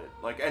worry about it.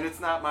 Like, and it's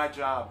not my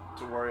job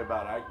to worry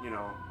about it.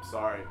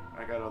 Sorry,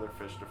 I got other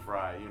fish to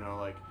fry,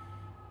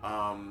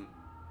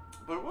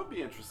 but it would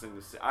be interesting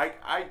to see.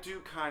 I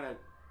do kind of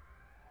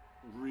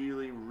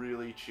really,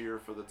 really cheer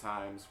for the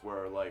times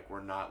where, like,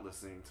 we're not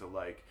listening to,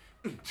 like,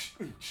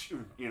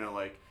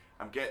 like,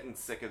 I'm getting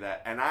sick of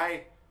that. And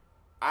I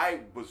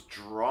was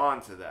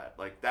drawn to that.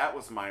 Like, that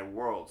was my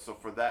world. So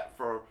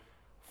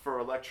for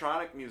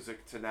electronic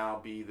music to now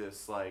be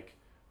this, like,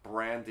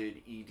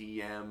 branded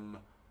EDM,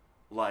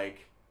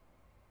 like,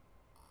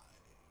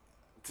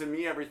 to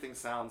me everything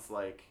sounds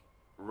like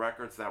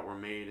records that were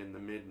made in the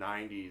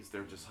mid-90s.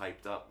 They're just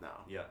hyped up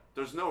now. Yeah.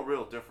 There's no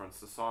real difference.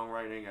 The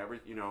songwriting,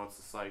 it's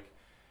just like,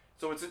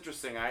 so it's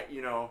interesting.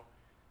 You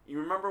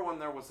remember when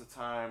there was a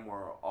time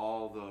where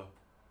all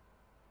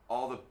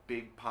the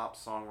big pop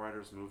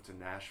songwriters moved to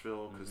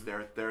Nashville because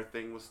their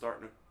thing was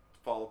starting to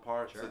fall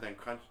apart. Sure.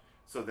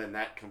 So then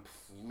that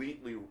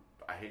completely,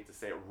 I hate to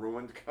say it,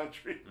 ruined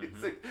country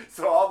music.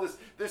 So all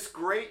this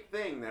great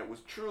thing that was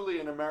truly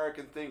an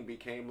American thing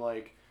became,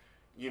 like,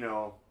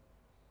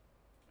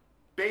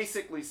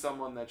 basically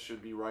someone that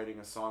should be writing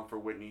a song for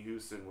Whitney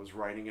Houston was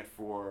writing it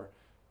for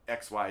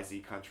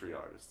XYZ country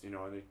artist, and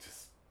it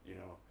just,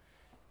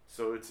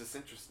 so it's just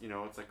interesting,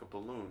 it's like a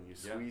balloon. You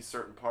squeeze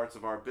certain parts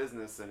of our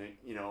business and it,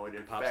 it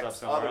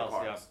affects other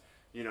parts.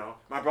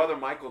 My brother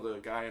Michael, the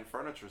guy in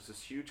furniture, is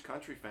this huge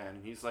country fan,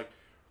 and he's like,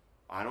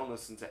 I don't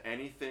listen to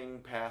anything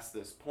past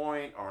this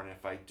point, or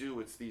if I do,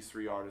 it's these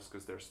 3 artists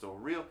because they're still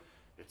real.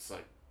 It's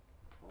like,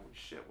 holy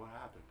shit, what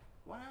happened?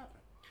 What happened?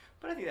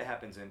 But I think that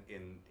happens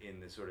in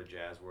the sort of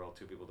jazz world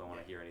too. People don't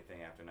want to hear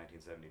anything after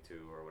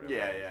 1972 or whatever.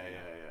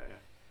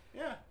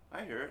 Yeah,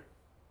 I hear it.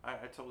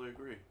 I totally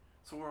agree.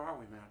 So where are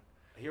we, man?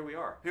 Here we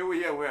are.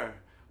 Where?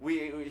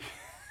 We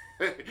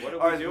what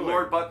are we doing?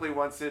 Lord Buckley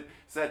once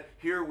said,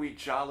 here we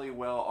jolly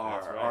well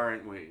are, right.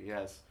 Aren't we?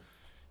 Yes.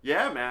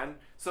 Yeah, man.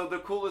 So the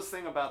coolest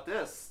thing about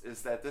this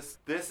is that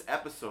this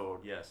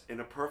episode, yes, in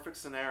a perfect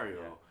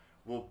scenario,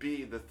 will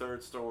be the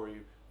third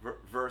story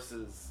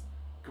versus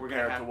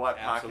compared to what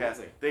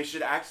podcast. They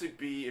should actually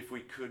be, if we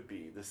could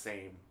be, the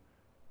same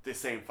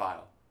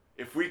file.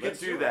 If we could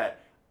do that.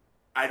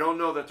 I don't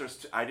know that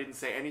there's... I didn't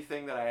say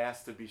anything that I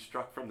asked to be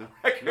struck from the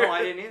record. No,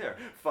 I didn't either.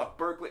 Fuck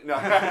Berkeley. No.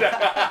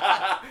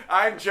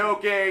 I'm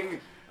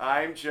joking.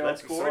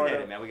 Let's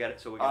coordinate it, man. We got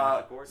it. So we're going to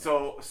have to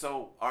coordinate.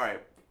 So, all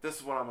right. This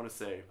is what I'm going to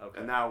say. Okay.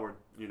 And now we're,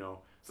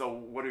 So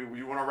what do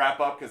you want to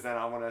wrap up? Because then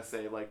I want to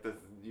say, like,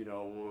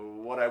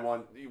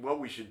 what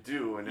we should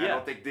do. And I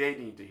don't think they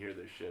need to hear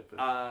this shit.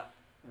 But.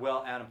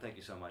 Well, Adam, thank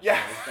you so much.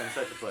 Yeah. It's been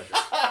such a pleasure.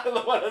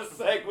 What a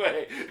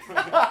segue.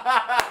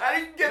 I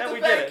didn't get to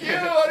thank you.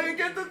 I didn't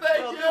get to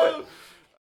thank you.